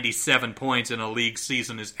getting 97 points in a league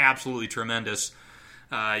season is absolutely tremendous.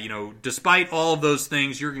 Despite all of those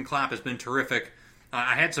things, Jurgen Klopp has been terrific.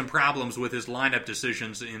 I had some problems with his lineup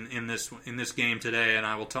decisions in this game today, and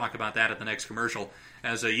I will talk about that at the next commercial.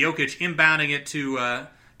 As Jokic inbounding it to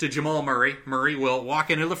Jamal Murray. Murray will walk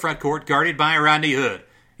into the front court, guarded by Rodney Hood.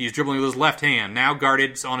 He's dribbling with his left hand. Now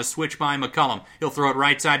guarded on a switch by McCollum. He'll throw it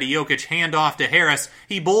right side to Jokic. Hand off to Harris.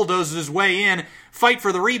 He bulldozes his way in. Fight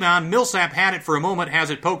for the rebound. Millsap had it for a moment, has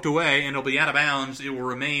it poked away, and it'll be out of bounds. It will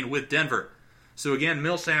remain with Denver. So again,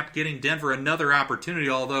 Millsap getting Denver another opportunity,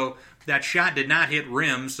 although that shot did not hit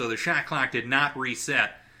rim, so the shot clock did not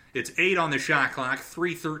reset. It's 8 on the shot clock,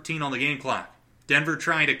 3:13 on the game clock. Denver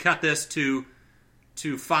trying to cut this to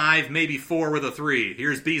 5, maybe 4 with a 3.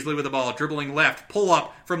 Here's Beasley with the ball, dribbling left, pull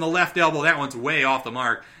up from the left elbow. That one's way off the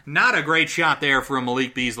mark. Not a great shot there from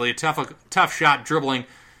Malik Beasley. A tough shot dribbling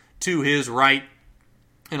to his right.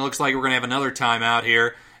 And it looks like we're going to have another timeout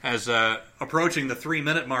here. As approaching the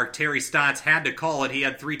 3-minute mark, Terry Stotts had to call it. He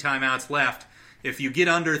had 3 timeouts left. If you get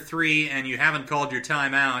under 3 and you haven't called your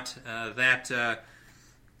timeout, that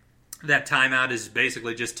timeout is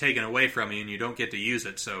basically just taken away from you and you don't get to use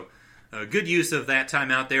it. So good use of that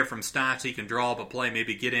timeout there from Stotts. He can draw up a play,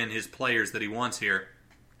 maybe get in his players that he wants here.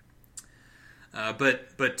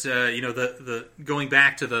 But going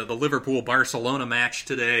back to the Liverpool-Barcelona match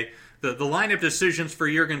today, the lineup decisions for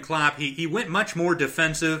Jurgen Klopp, he went much more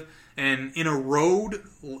defensive, and in a road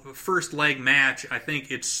first leg match, I think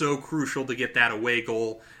it's so crucial to get that away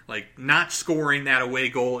goal. Like, not scoring that away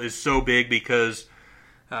goal is so big because,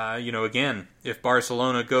 again, if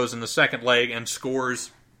Barcelona goes in the second leg and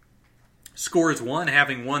scores 1,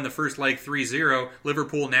 having won the first leg 3-0,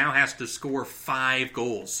 Liverpool now has to score 5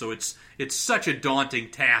 goals. So it's such a daunting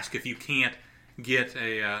task if you can't get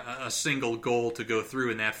a single goal to go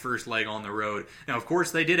through in that first leg on the road. Now, of course,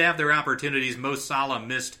 they did have their opportunities. Mo Salah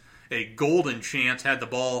missed a golden chance, had the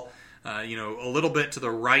ball, a little bit to the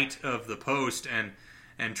right of the post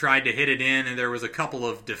and tried to hit it in, and there was a couple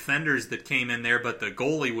of defenders that came in there, but the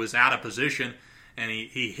goalie was out of position, and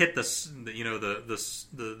he hit the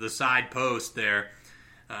side post there.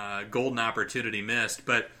 Golden opportunity missed,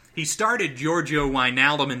 but he started Jorginho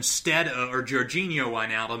Wijnaldum instead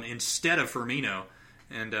of Firmino.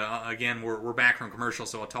 And again, we're back from commercial,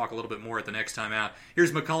 so I'll talk a little bit more at the next time out.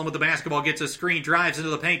 Here's McCollum with the basketball, gets a screen, drives into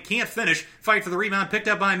the paint, can't finish, fight for the rebound, picked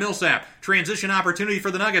up by Millsap. Transition opportunity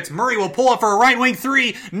for the Nuggets. Murray will pull up for a right wing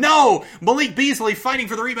three. No! Malik Beasley fighting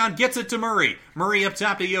for the rebound, gets it to Murray. Murray up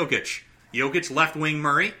top to Jokic. Jokic left wing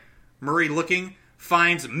Murray. Murray looking,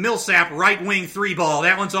 finds Millsap right wing three ball.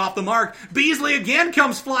 That one's off the mark. Beasley again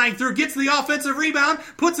comes flying through, gets the offensive rebound,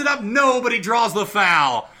 puts it up. No, but he draws the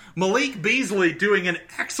foul. Malik Beasley doing an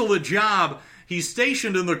excellent job. He's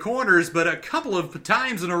stationed in the corners, but a couple of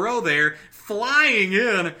times in a row there, flying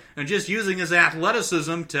in and just using his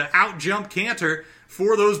athleticism to out-jump Kanter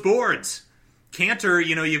for those boards. Kanter,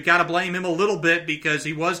 you've got to blame him a little bit because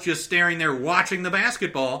he was just staring there watching the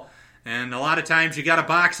basketball, and a lot of times you got to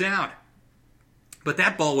box out. But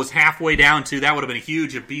that ball was halfway down to, that would have been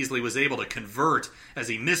huge if Beasley was able to convert as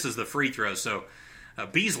he misses the free throw. So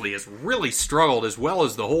Beasley has really struggled, as well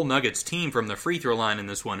as the whole Nuggets team, from the free throw line in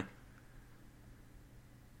this one.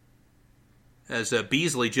 As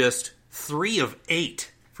Beasley just 3 of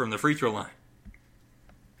 8 from the free throw line.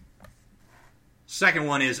 Second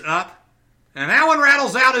one is up, and that one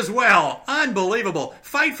rattles out as well. Unbelievable.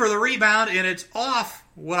 Fight for the rebound, and it's off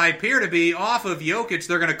what I appear to be off of Jokic.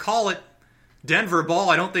 They're going to call it Denver ball.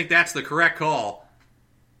 I don't think that's the correct call.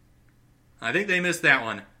 I think they missed that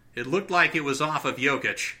one. It looked like it was off of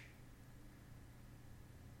Jokic.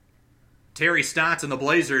 Terry Stotts and the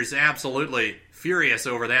Blazers absolutely furious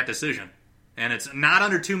over that decision. And it's not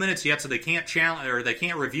under 2 minutes yet, so they can't challenge, or they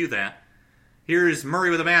can't review that. Here's Murray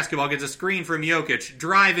with the basketball, gets a screen from Jokic,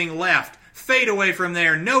 driving left, fade away from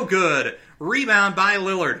there, no good. Rebound by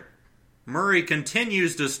Lillard. Murray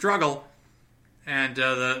continues to struggle, and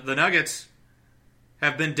the Nuggets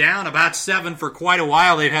have been down about 7 for quite a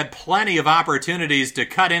while. They've had plenty of opportunities to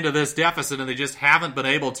cut into this deficit, and they just haven't been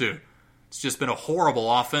able to. It's just been a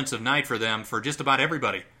horrible offensive night for them, for just about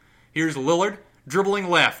everybody. Here's Lillard, dribbling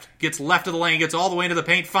left, gets left of the lane, gets all the way into the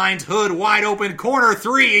paint, finds Hood, wide open, corner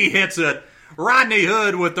three, he hits it. Rodney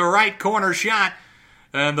Hood with the right corner shot,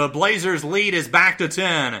 and the Blazers' lead is back to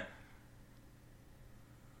 10.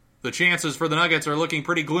 The chances for the Nuggets are looking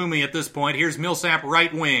pretty gloomy at this point. Here's Millsap,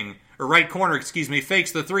 right corner,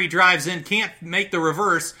 fakes the three, drives in, can't make the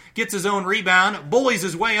reverse, gets his own rebound, bullies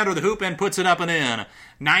his way under the hoop, and puts it up and in.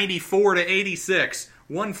 94-86,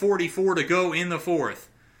 1:44 to go in the fourth.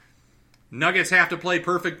 Nuggets have to play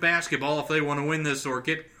perfect basketball if they want to win this or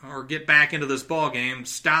get back into this ball game.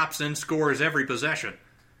 Stops and scores every possession.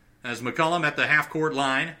 As McCollum at the half-court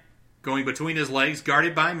line, going between his legs,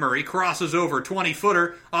 guarded by Murray, crosses over,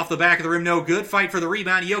 20-footer, off the back of the rim, no good, fight for the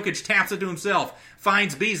rebound, Jokic taps it to himself,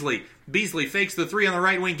 finds Beasley. Beasley fakes the three on the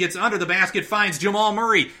right wing, gets under the basket, finds Jamal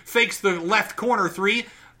Murray, fakes the left corner three,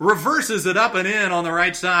 reverses it up and in on the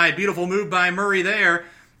right side. Beautiful move by Murray there,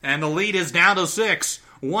 and the lead is down to 6.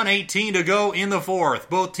 1:18 to go in the fourth.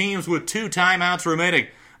 Both teams with 2 timeouts remaining.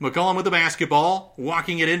 McCollum with the basketball,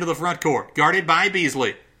 walking it into the front court, guarded by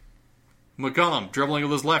Beasley. McCollum dribbling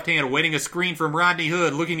with his left hand, awaiting a screen from Rodney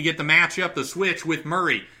Hood, looking to get the matchup, the switch with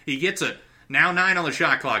Murray. He gets it. Now 9 on the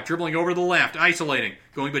shot clock, dribbling over to the left, isolating,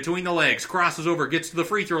 going between the legs, crosses over, gets to the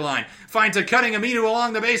free throw line, finds a cutting Aminu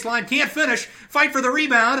along the baseline, can't finish, fight for the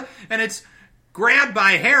rebound, and it's grabbed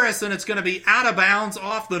by Harris, and it's going to be out of bounds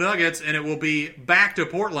off the Nuggets, and it will be back to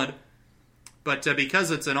Portland. But because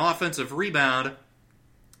it's an offensive rebound,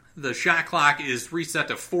 the shot clock is reset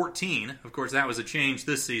to 14. Of course, that was a change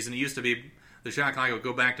this season. It used to be the shot clock would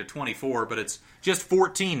go back to 24, but it's just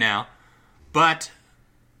 14 now. But,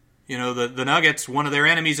 the Nuggets, one of their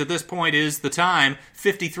enemies at this point is the time.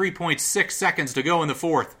 53.6 seconds to go in the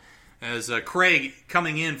fourth. As Craig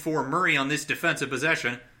coming in for Murray on this defensive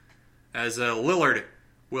possession. As Lillard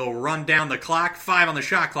will run down the clock. 5 on the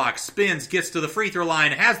shot clock. Spins, gets to the free throw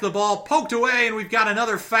line, has the ball poked away, and we've got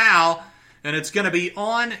another foul. And it's going to be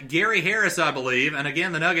on Gary Harris, I believe. And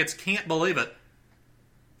again, the Nuggets can't believe it.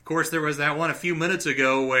 Of course, there was that one a few minutes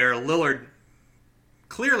ago where Lillard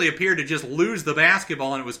clearly appeared to just lose the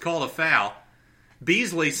basketball, and it was called a foul.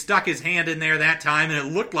 Beasley stuck his hand in there that time, and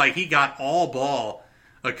it looked like he got all ball.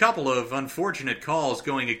 A couple of unfortunate calls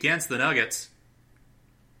going against the Nuggets.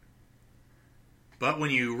 But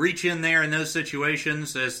when you reach in there in those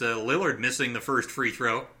situations, as Lillard missing the first free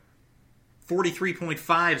throw,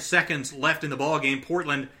 43.5 seconds left in the ballgame.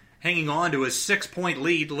 Portland hanging on to his 6-point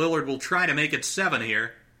lead. Lillard will try to make it 7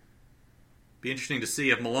 here. Be interesting to see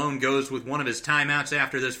if Malone goes with one of his timeouts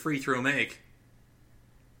after this free throw make.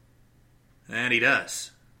 And he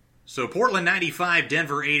does. So Portland 95,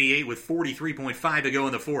 Denver 88 with 43.5 to go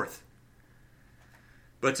in the fourth.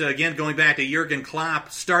 But again, going back to Jurgen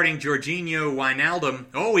Klopp, starting Jorginho Wijnaldum.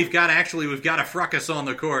 Oh, we've got a fracas on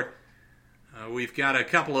the court. We've got a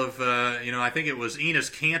couple of, I think it was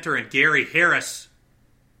Enes Kanter and Gary Harris.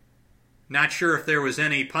 Not sure if there was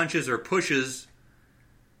any punches or pushes,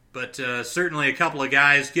 but certainly a couple of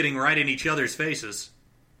guys getting right in each other's faces.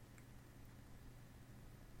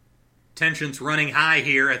 Tensions running high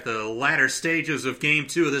here at the latter stages of Game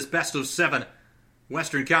 2 of this best-of-7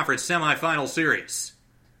 Western Conference semifinal series.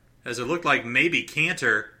 As it looked like maybe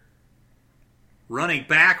Kanter, running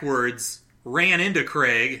backwards, ran into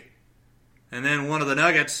Craig, and then one of the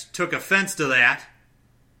Nuggets took offense to that,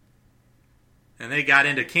 and they got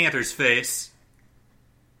into Kanter's face.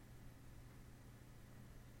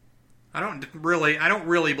 I don't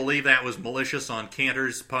really believe that was malicious on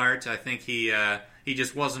Kanter's part. I think he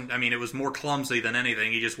just wasn't. I mean, it was more clumsy than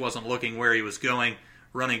anything. He just wasn't looking where he was going,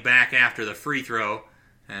 running back after the free throw,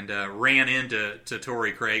 and ran into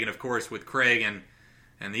Torrey Craig. And of course, with Craig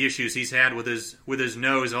and the issues he's had with his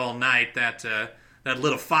nose all night, that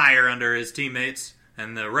lit a fire under his teammates.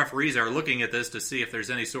 And the referees are looking at this to see if there's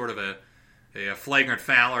any sort of a flagrant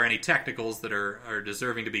foul or any technicals that are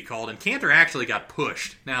deserving to be called. And Kanter actually got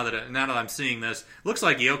pushed. Now that I'm seeing this, looks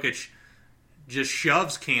like Jokic just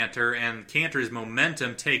shoves Kanter, and Kanter's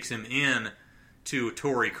momentum takes him in to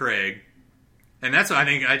Torrey Craig. And that's, I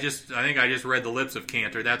think I just read the lips of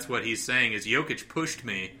Kanter. That's what he's saying, is Jokic pushed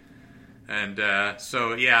me. And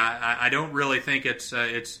so yeah, I don't really think it's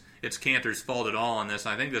Kanter's fault at all on this.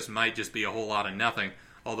 I think this might just be a whole lot of nothing.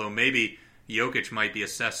 Although maybe Jokic might be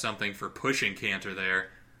assessed something for pushing Kanter there.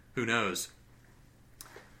 Who knows?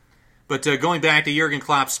 But going back to Jurgen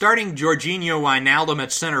Klopp, starting Jorginho Wijnaldum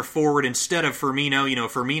at center forward instead of Firmino.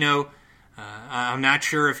 Firmino, I'm not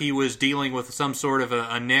sure if he was dealing with some sort of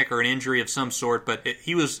a nick or an injury of some sort, but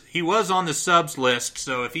he was on the subs list.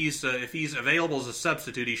 So if he's available as a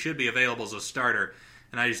substitute, he should be available as a starter.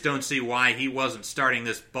 And I just don't see why he wasn't starting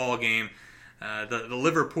this ball game. The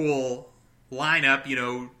Liverpool lineup,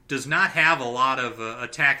 does not have a lot of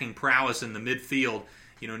attacking prowess in the midfield.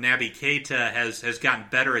 Naby Keita has gotten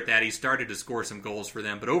better at that. He started to score some goals for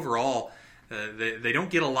them. But overall, they don't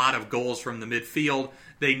get a lot of goals from the midfield.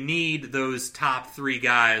 They need those top three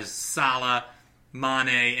guys, Salah,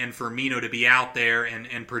 Mane, and Firmino, to be out there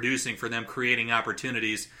and producing for them, creating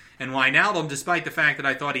opportunities. And Wijnaldum, despite the fact that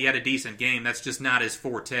I thought he had a decent game, that's just not his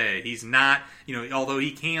forte. He's not, although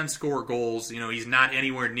he can score goals, he's not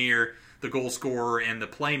anywhere near the goal scorer and the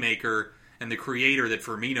playmaker and the creator that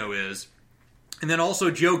Firmino is. And then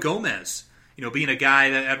also Joe Gomez, being a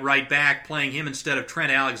guy that at right back, playing him instead of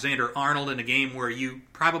Trent Alexander-Arnold in a game where you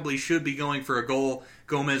probably should be going for a goal.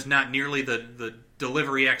 Gomez not nearly the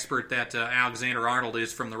delivery expert that Alexander-Arnold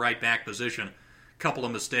is from the right back position. Couple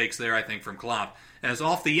of mistakes there, I think, from Klopp. As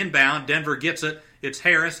off the inbound, Denver gets it. It's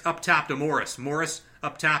Harris up top to Morris. Morris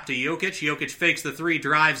up top to Jokic. Jokic fakes the three,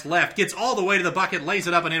 drives left, gets all the way to the bucket, lays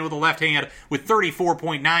it up and in with the left hand with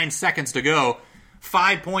 34.9 seconds to go.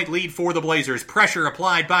 5-point lead for the Blazers. Pressure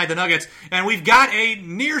applied by the Nuggets. And we've got a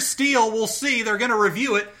near steal. We'll see. They're going to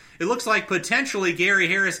review it. It looks like potentially Gary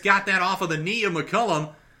Harris got that off of the knee of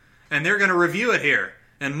McCollum. And they're going to review it here.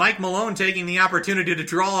 And Mike Malone taking the opportunity to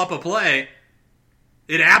draw up a play.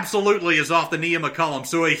 It absolutely is off the knee of McCollum.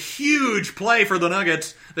 So a huge play for the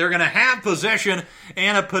Nuggets. They're going to have possession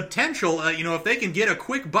and a potential, if they can get a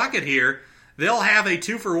quick bucket here, they'll have a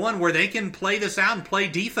 2-for-1 where they can play this out and play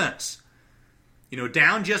defense.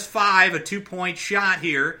 Down just 5, a 2-point shot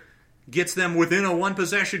here gets them within a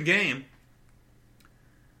 1-possession game.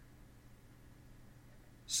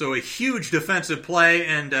 So a huge defensive play,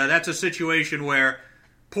 and that's a situation where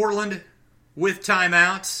Portland, with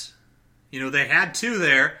timeouts, they had 2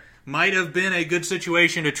 there, might have been a good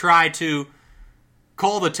situation to try to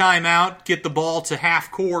call the timeout, get the ball to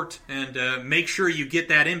half court, and make sure you get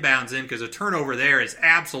that inbounds in, because a turnover there is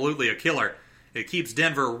absolutely a killer. It keeps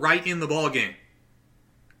Denver right in the ballgame.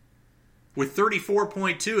 With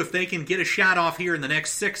 34.2, if they can get a shot off here in the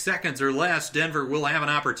next 6 seconds or less, Denver will have an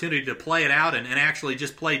opportunity to play it out and actually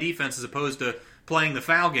just play defense as opposed to playing the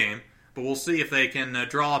foul game. But we'll see if they can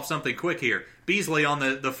draw up something quick here. Beasley on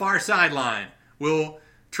the far sideline will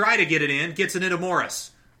try to get it in, gets it into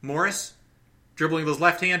Morris. Morris dribbling with his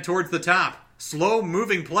left hand towards the top. Slow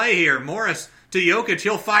moving play here. Morris to Jokic.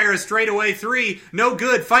 He'll fire a straightaway 3. No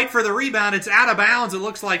good. Fight for the rebound. It's out of bounds. It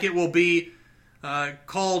looks like it will be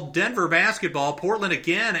called Denver basketball. Portland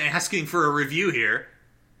again asking for a review here.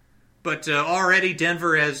 But already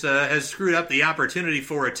Denver has screwed up the opportunity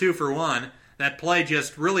for a 2-for-1. That play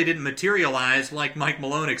just really didn't materialize like Mike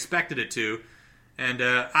Malone expected it to. And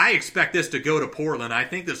I expect this to go to Portland. I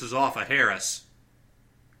think this is off of Harris.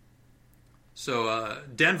 So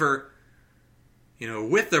Denver,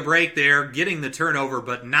 with the break there, getting the turnover,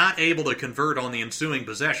 but not able to convert on the ensuing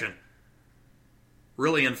possession.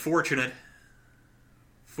 Really unfortunate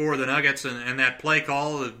for the Nuggets and that play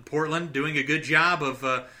call. Portland doing a good job of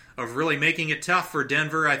really making it tough for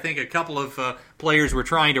Denver. I think a couple of players were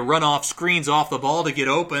trying to run off screens off the ball to get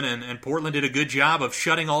open, and Portland did a good job of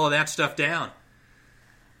shutting all of that stuff down.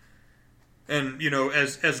 And,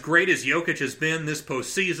 as great as Jokic has been this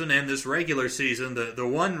postseason and this regular season, the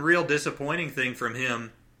one real disappointing thing from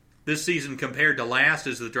him this season compared to last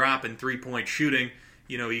is the drop in three-point shooting.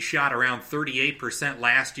 He shot around 38%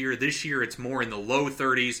 last year. This year it's more in the low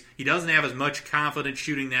 30s. He doesn't have as much confidence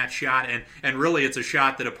shooting that shot, and really it's a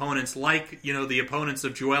shot that opponents like, the opponents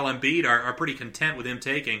of Joel Embiid are pretty content with him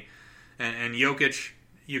taking. And Jokic,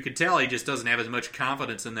 you could tell he just doesn't have as much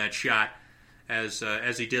confidence in that shot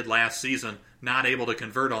as he did last season, not able to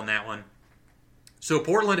convert on that one. So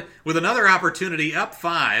Portland with another opportunity, up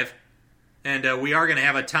 5. And we are going to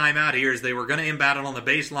have a timeout here as they were going to inbound it on the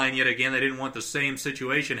baseline yet again. They didn't want the same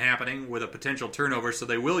situation happening with a potential turnover, so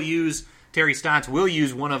Terry Stotts will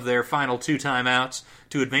use one of their final 2 timeouts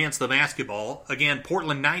to advance the basketball. Again,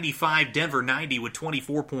 Portland 95, Denver 90 with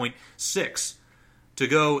 24.6 to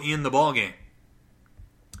go in the ballgame.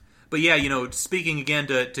 But yeah, speaking again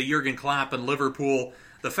to Jurgen Klopp and Liverpool,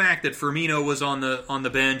 the fact that Firmino was on the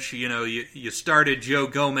bench, you started Joe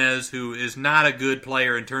Gomez, who is not a good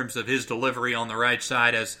player in terms of his delivery on the right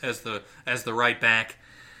side as the right back,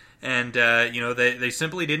 and they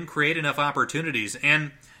simply didn't create enough opportunities.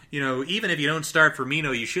 And even if you don't start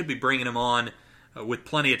Firmino, you should be bringing him on with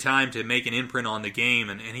plenty of time to make an imprint on the game,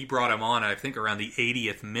 and he brought him on I think around the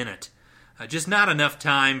 80th minute. Just not enough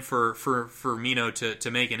time for Firmino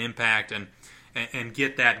to make an impact and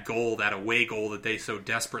get that goal, that away goal that they so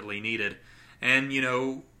desperately needed. And,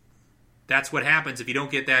 that's what happens if you don't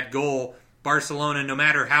get that goal. Barcelona, no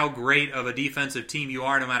matter how great of a defensive team you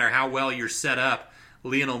are, no matter how well you're set up,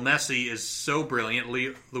 Lionel Messi is so brilliant.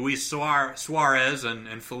 Luis Suarez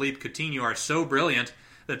and Philippe Coutinho are so brilliant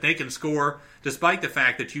that they can score despite the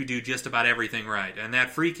fact that you do just about everything right. And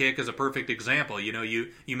that free kick is a perfect example. You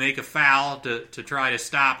make a foul to try to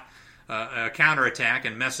stop a counterattack,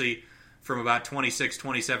 and Messi from about 26,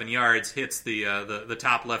 27 yards hits the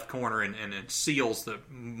top left corner and it seals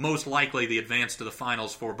most likely the advance to the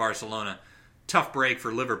finals for Barcelona. Tough break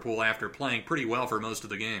for Liverpool after playing pretty well for most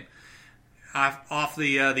of the game. Off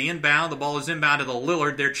the inbound, the ball is inbounded to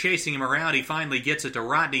Lillard. They're chasing him around. He finally gets it to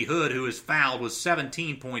Rodney Hood, who is fouled with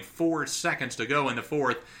 17.4 seconds to go in the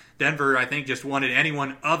fourth. Denver, I think, just wanted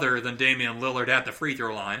anyone other than Damian Lillard at the free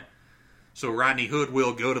throw line. So Rodney Hood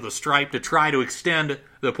will go to the stripe to try to extend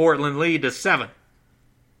the Portland lead to 7.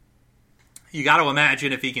 You got to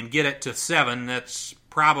imagine if he can get it to 7, that's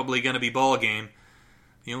probably going to be ball game.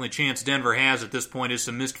 The only chance Denver has at this point is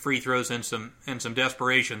some missed free throws and some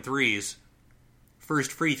desperation threes.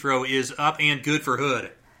 First free throw is up and good for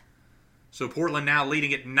Hood. So Portland now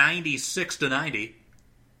leading at 96-90.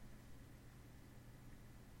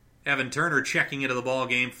 Evan Turner checking into the ball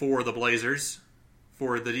game for the Blazers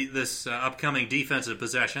for this upcoming defensive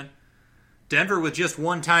possession. Denver with just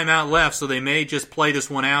 1 timeout left, so they may just play this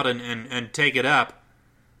one out and take it up.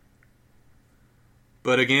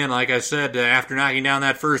 But again, like I said, after knocking down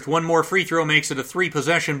that first, one more free throw makes it a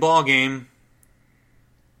 3-possession ball game.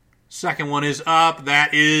 Second one is up.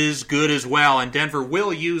 That is good as well, and Denver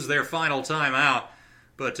will use their final timeout.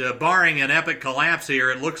 But barring an epic collapse here,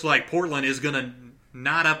 it looks like Portland is going to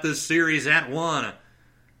knot up this series at 1.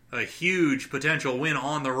 A huge potential win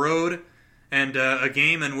on the road, and a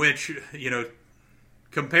game in which,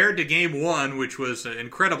 compared to Game 1, which was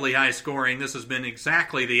incredibly high scoring, this has been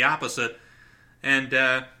exactly the opposite. And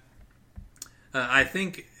I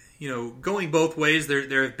think, going both ways,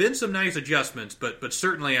 there have been some nice adjustments, but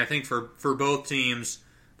certainly I think for both teams,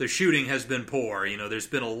 the shooting has been poor. There's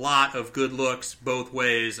been a lot of good looks both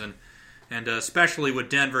ways, and especially with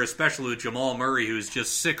Denver, especially with Jamal Murray, who's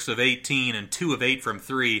just 6 of 18 and 2 of 8 from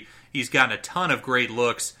 3. He's gotten a ton of great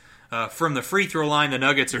looks. From the free throw line, the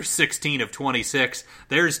Nuggets are 16 of 26.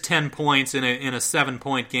 There's 10 points in a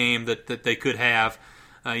 7-point game that they could have.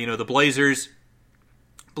 The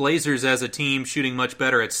Blazers as a team shooting much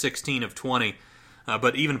better at 16 of 20.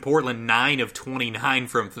 But even Portland, 9 of 29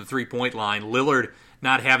 from the three-point line. Lillard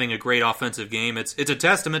not having a great offensive game. It's a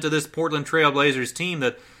testament to this Portland Trail Blazers team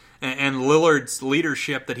that And Lillard's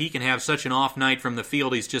leadership, that he can have such an off night from the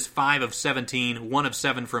field. He's just 5 of 17, 1 of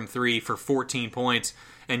 7 from 3 for 14 points,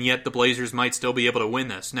 and yet the Blazers might still be able to win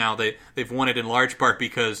this. Now, they've won it in large part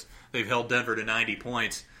because they've held Denver to 90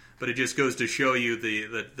 points, but it just goes to show you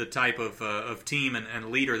the type of team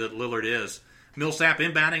and leader that Lillard is. Millsap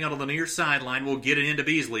inbounding out of the near sideline will get it into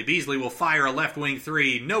Beasley. Beasley will fire a left wing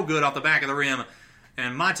three, no good off the back of the rim,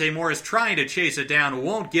 and Monte Morris trying to chase it down,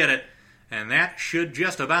 won't get it. And that should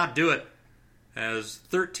just about do it, as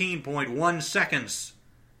 13.1 seconds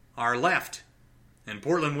are left. And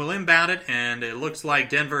Portland will inbound it, and it looks like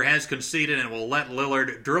Denver has conceded and will let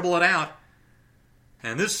Lillard dribble it out.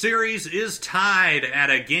 And this series is tied at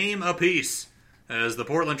a game apiece, as the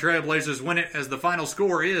Portland Trail Blazers win it, as the final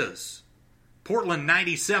score is Portland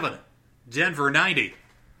 97, Denver 90.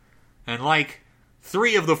 And like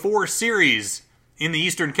 3 of the 4 series in the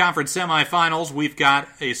Eastern Conference semifinals, we've got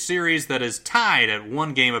a series that is tied at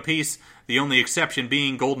 1 game apiece, the only exception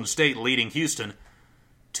being Golden State leading Houston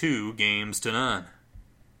 2-0.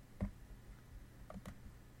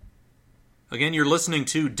 Again, you're listening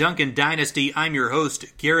to Duncan Dynasty. I'm your host,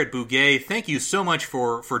 Garrett Bouguet. Thank you so much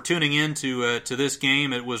for tuning in to this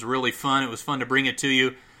game. It was really fun. It was fun to bring it to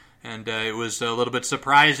you, and it was a little bit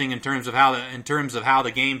surprising in terms of how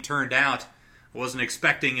the game turned out. Wasn't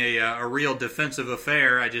expecting a real defensive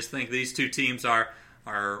affair. I just think these two teams are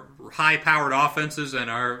high-powered offenses and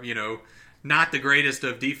are, not the greatest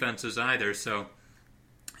of defenses either. So,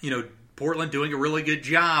 Portland doing a really good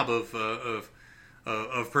job of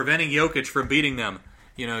preventing Jokic from beating them.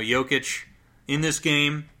 Jokic in this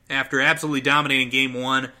game, after absolutely dominating Game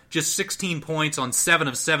 1, just 16 points on 7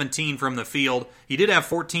 of 17 from the field. He did have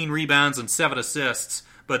 14 rebounds and 7 assists.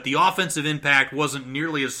 But the offensive impact wasn't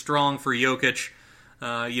nearly as strong for Jokic,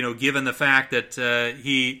 given the fact that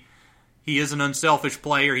he is an unselfish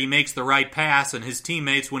player. He makes the right pass, and his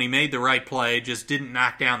teammates, when he made the right play, just didn't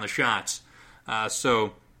knock down the shots.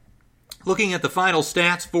 So, looking at the final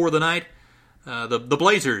stats for the night, the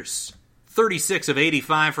Blazers, 36 of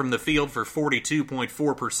 85 from the field for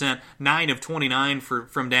 42.4%, 9 of 29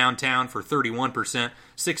 from downtown for 31%,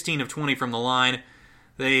 16 of 20 from the line.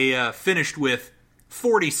 They finished with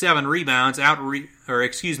 47 rebounds,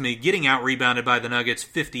 getting out-rebounded by the Nuggets,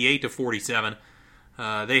 58-47.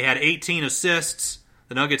 They had 18 assists.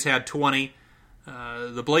 The Nuggets had 20.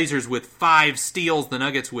 The Blazers with 5 steals. The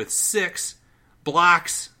Nuggets with 6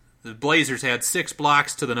 blocks. The Blazers had 6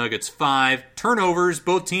 blocks to the Nuggets 5. Turnovers,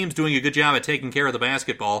 both teams doing a good job at taking care of the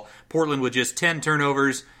basketball. Portland with just 10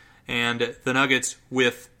 turnovers, and the Nuggets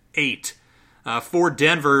with 8. For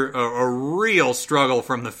Denver, a real struggle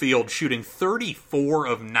from the field, shooting 34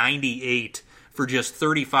 of 98 for just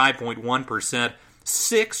 35.1%,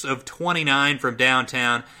 6 of 29 from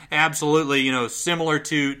downtown. Absolutely, similar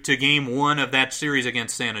to Game 1 of that series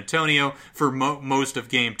against San Antonio. For most of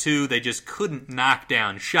Game 2, they just couldn't knock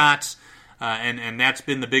down shots, and that's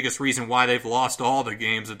been the biggest reason why they've lost all the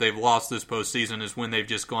games that they've lost this postseason, is when they've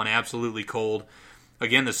just gone absolutely cold.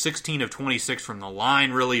 Again, the 16 of 26 from the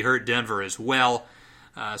line really hurt Denver as well.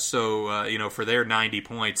 For their 90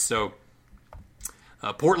 points. So,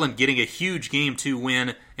 Portland getting a huge Game 2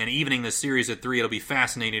 win and evening the series at 3. It'll be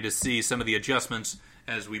fascinating to see some of the adjustments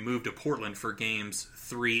as we move to Portland for Games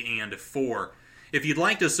 3 and 4. If you'd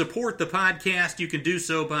like to support the podcast, you can do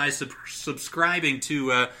so by subscribing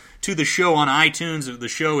to the show on iTunes. The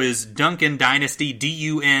show is Duncan Dynasty,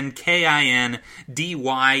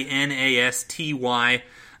 DUNKINDYNASTY.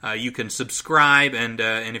 You can subscribe, and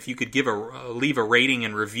if you could leave a rating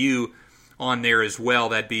and review on there as well,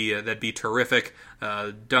 that'd be terrific.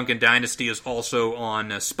 Duncan Dynasty is also on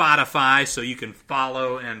Spotify, so you can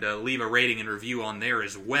follow and leave a rating and review on there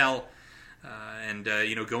as well.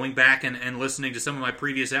 Going back and listening to some of my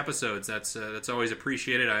previous episodes, that's always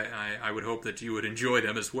appreciated. I would hope that you would enjoy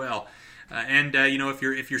them as well.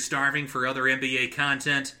 If you're starving for other NBA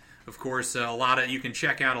content, of course, you can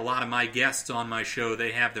check out a lot of my guests on my show.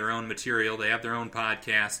 They have their own material. They have their own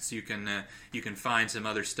podcasts. You can find some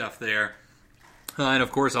other stuff there. And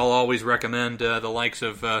of course, I'll always recommend the likes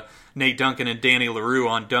of Nate Duncan and Danny LaRue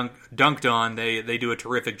on Dunked On. They do a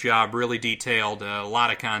terrific job, really detailed, a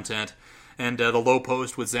lot of content. And the Low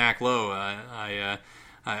Post with Zach Lowe.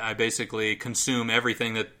 I basically consume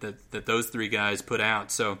everything that those 3 guys put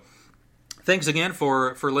out. So thanks again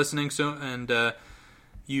for listening.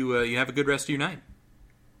 You have a good rest of your night.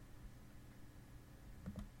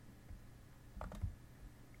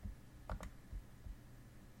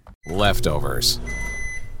 Leftovers.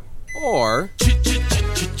 Or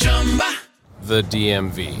the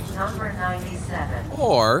DMV. Number 97.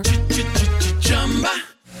 Or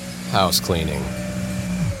house cleaning.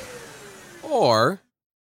 Or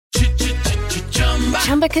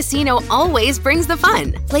Chumba Casino always brings the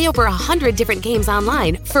fun. Play over 100 different games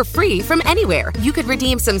online for free from anywhere. You could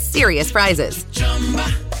redeem some serious prizes.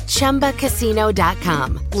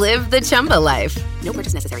 ChumbaCasino.com. Live the Chumba life. No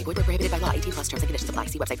purchase necessary. Void where prohibited by law. 18+ terms and conditions apply.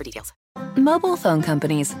 See website for details. Mobile phone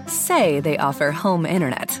companies say they offer home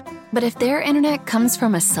internet. But if their internet comes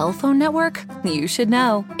from a cell phone network, you should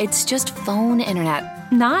know. It's just phone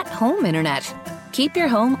internet, not home internet. Keep your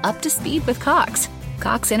home up to speed with Cox.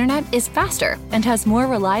 Cox internet is faster and has more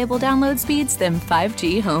reliable download speeds than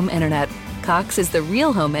 5G home internet. Cox is the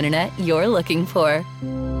real home internet you're looking for.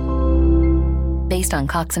 Based on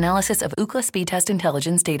Cox analysis of Ookla speed test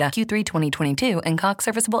intelligence data Q3 2022 and Cox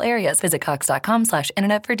serviceable areas, visit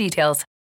cox.com/internet for details.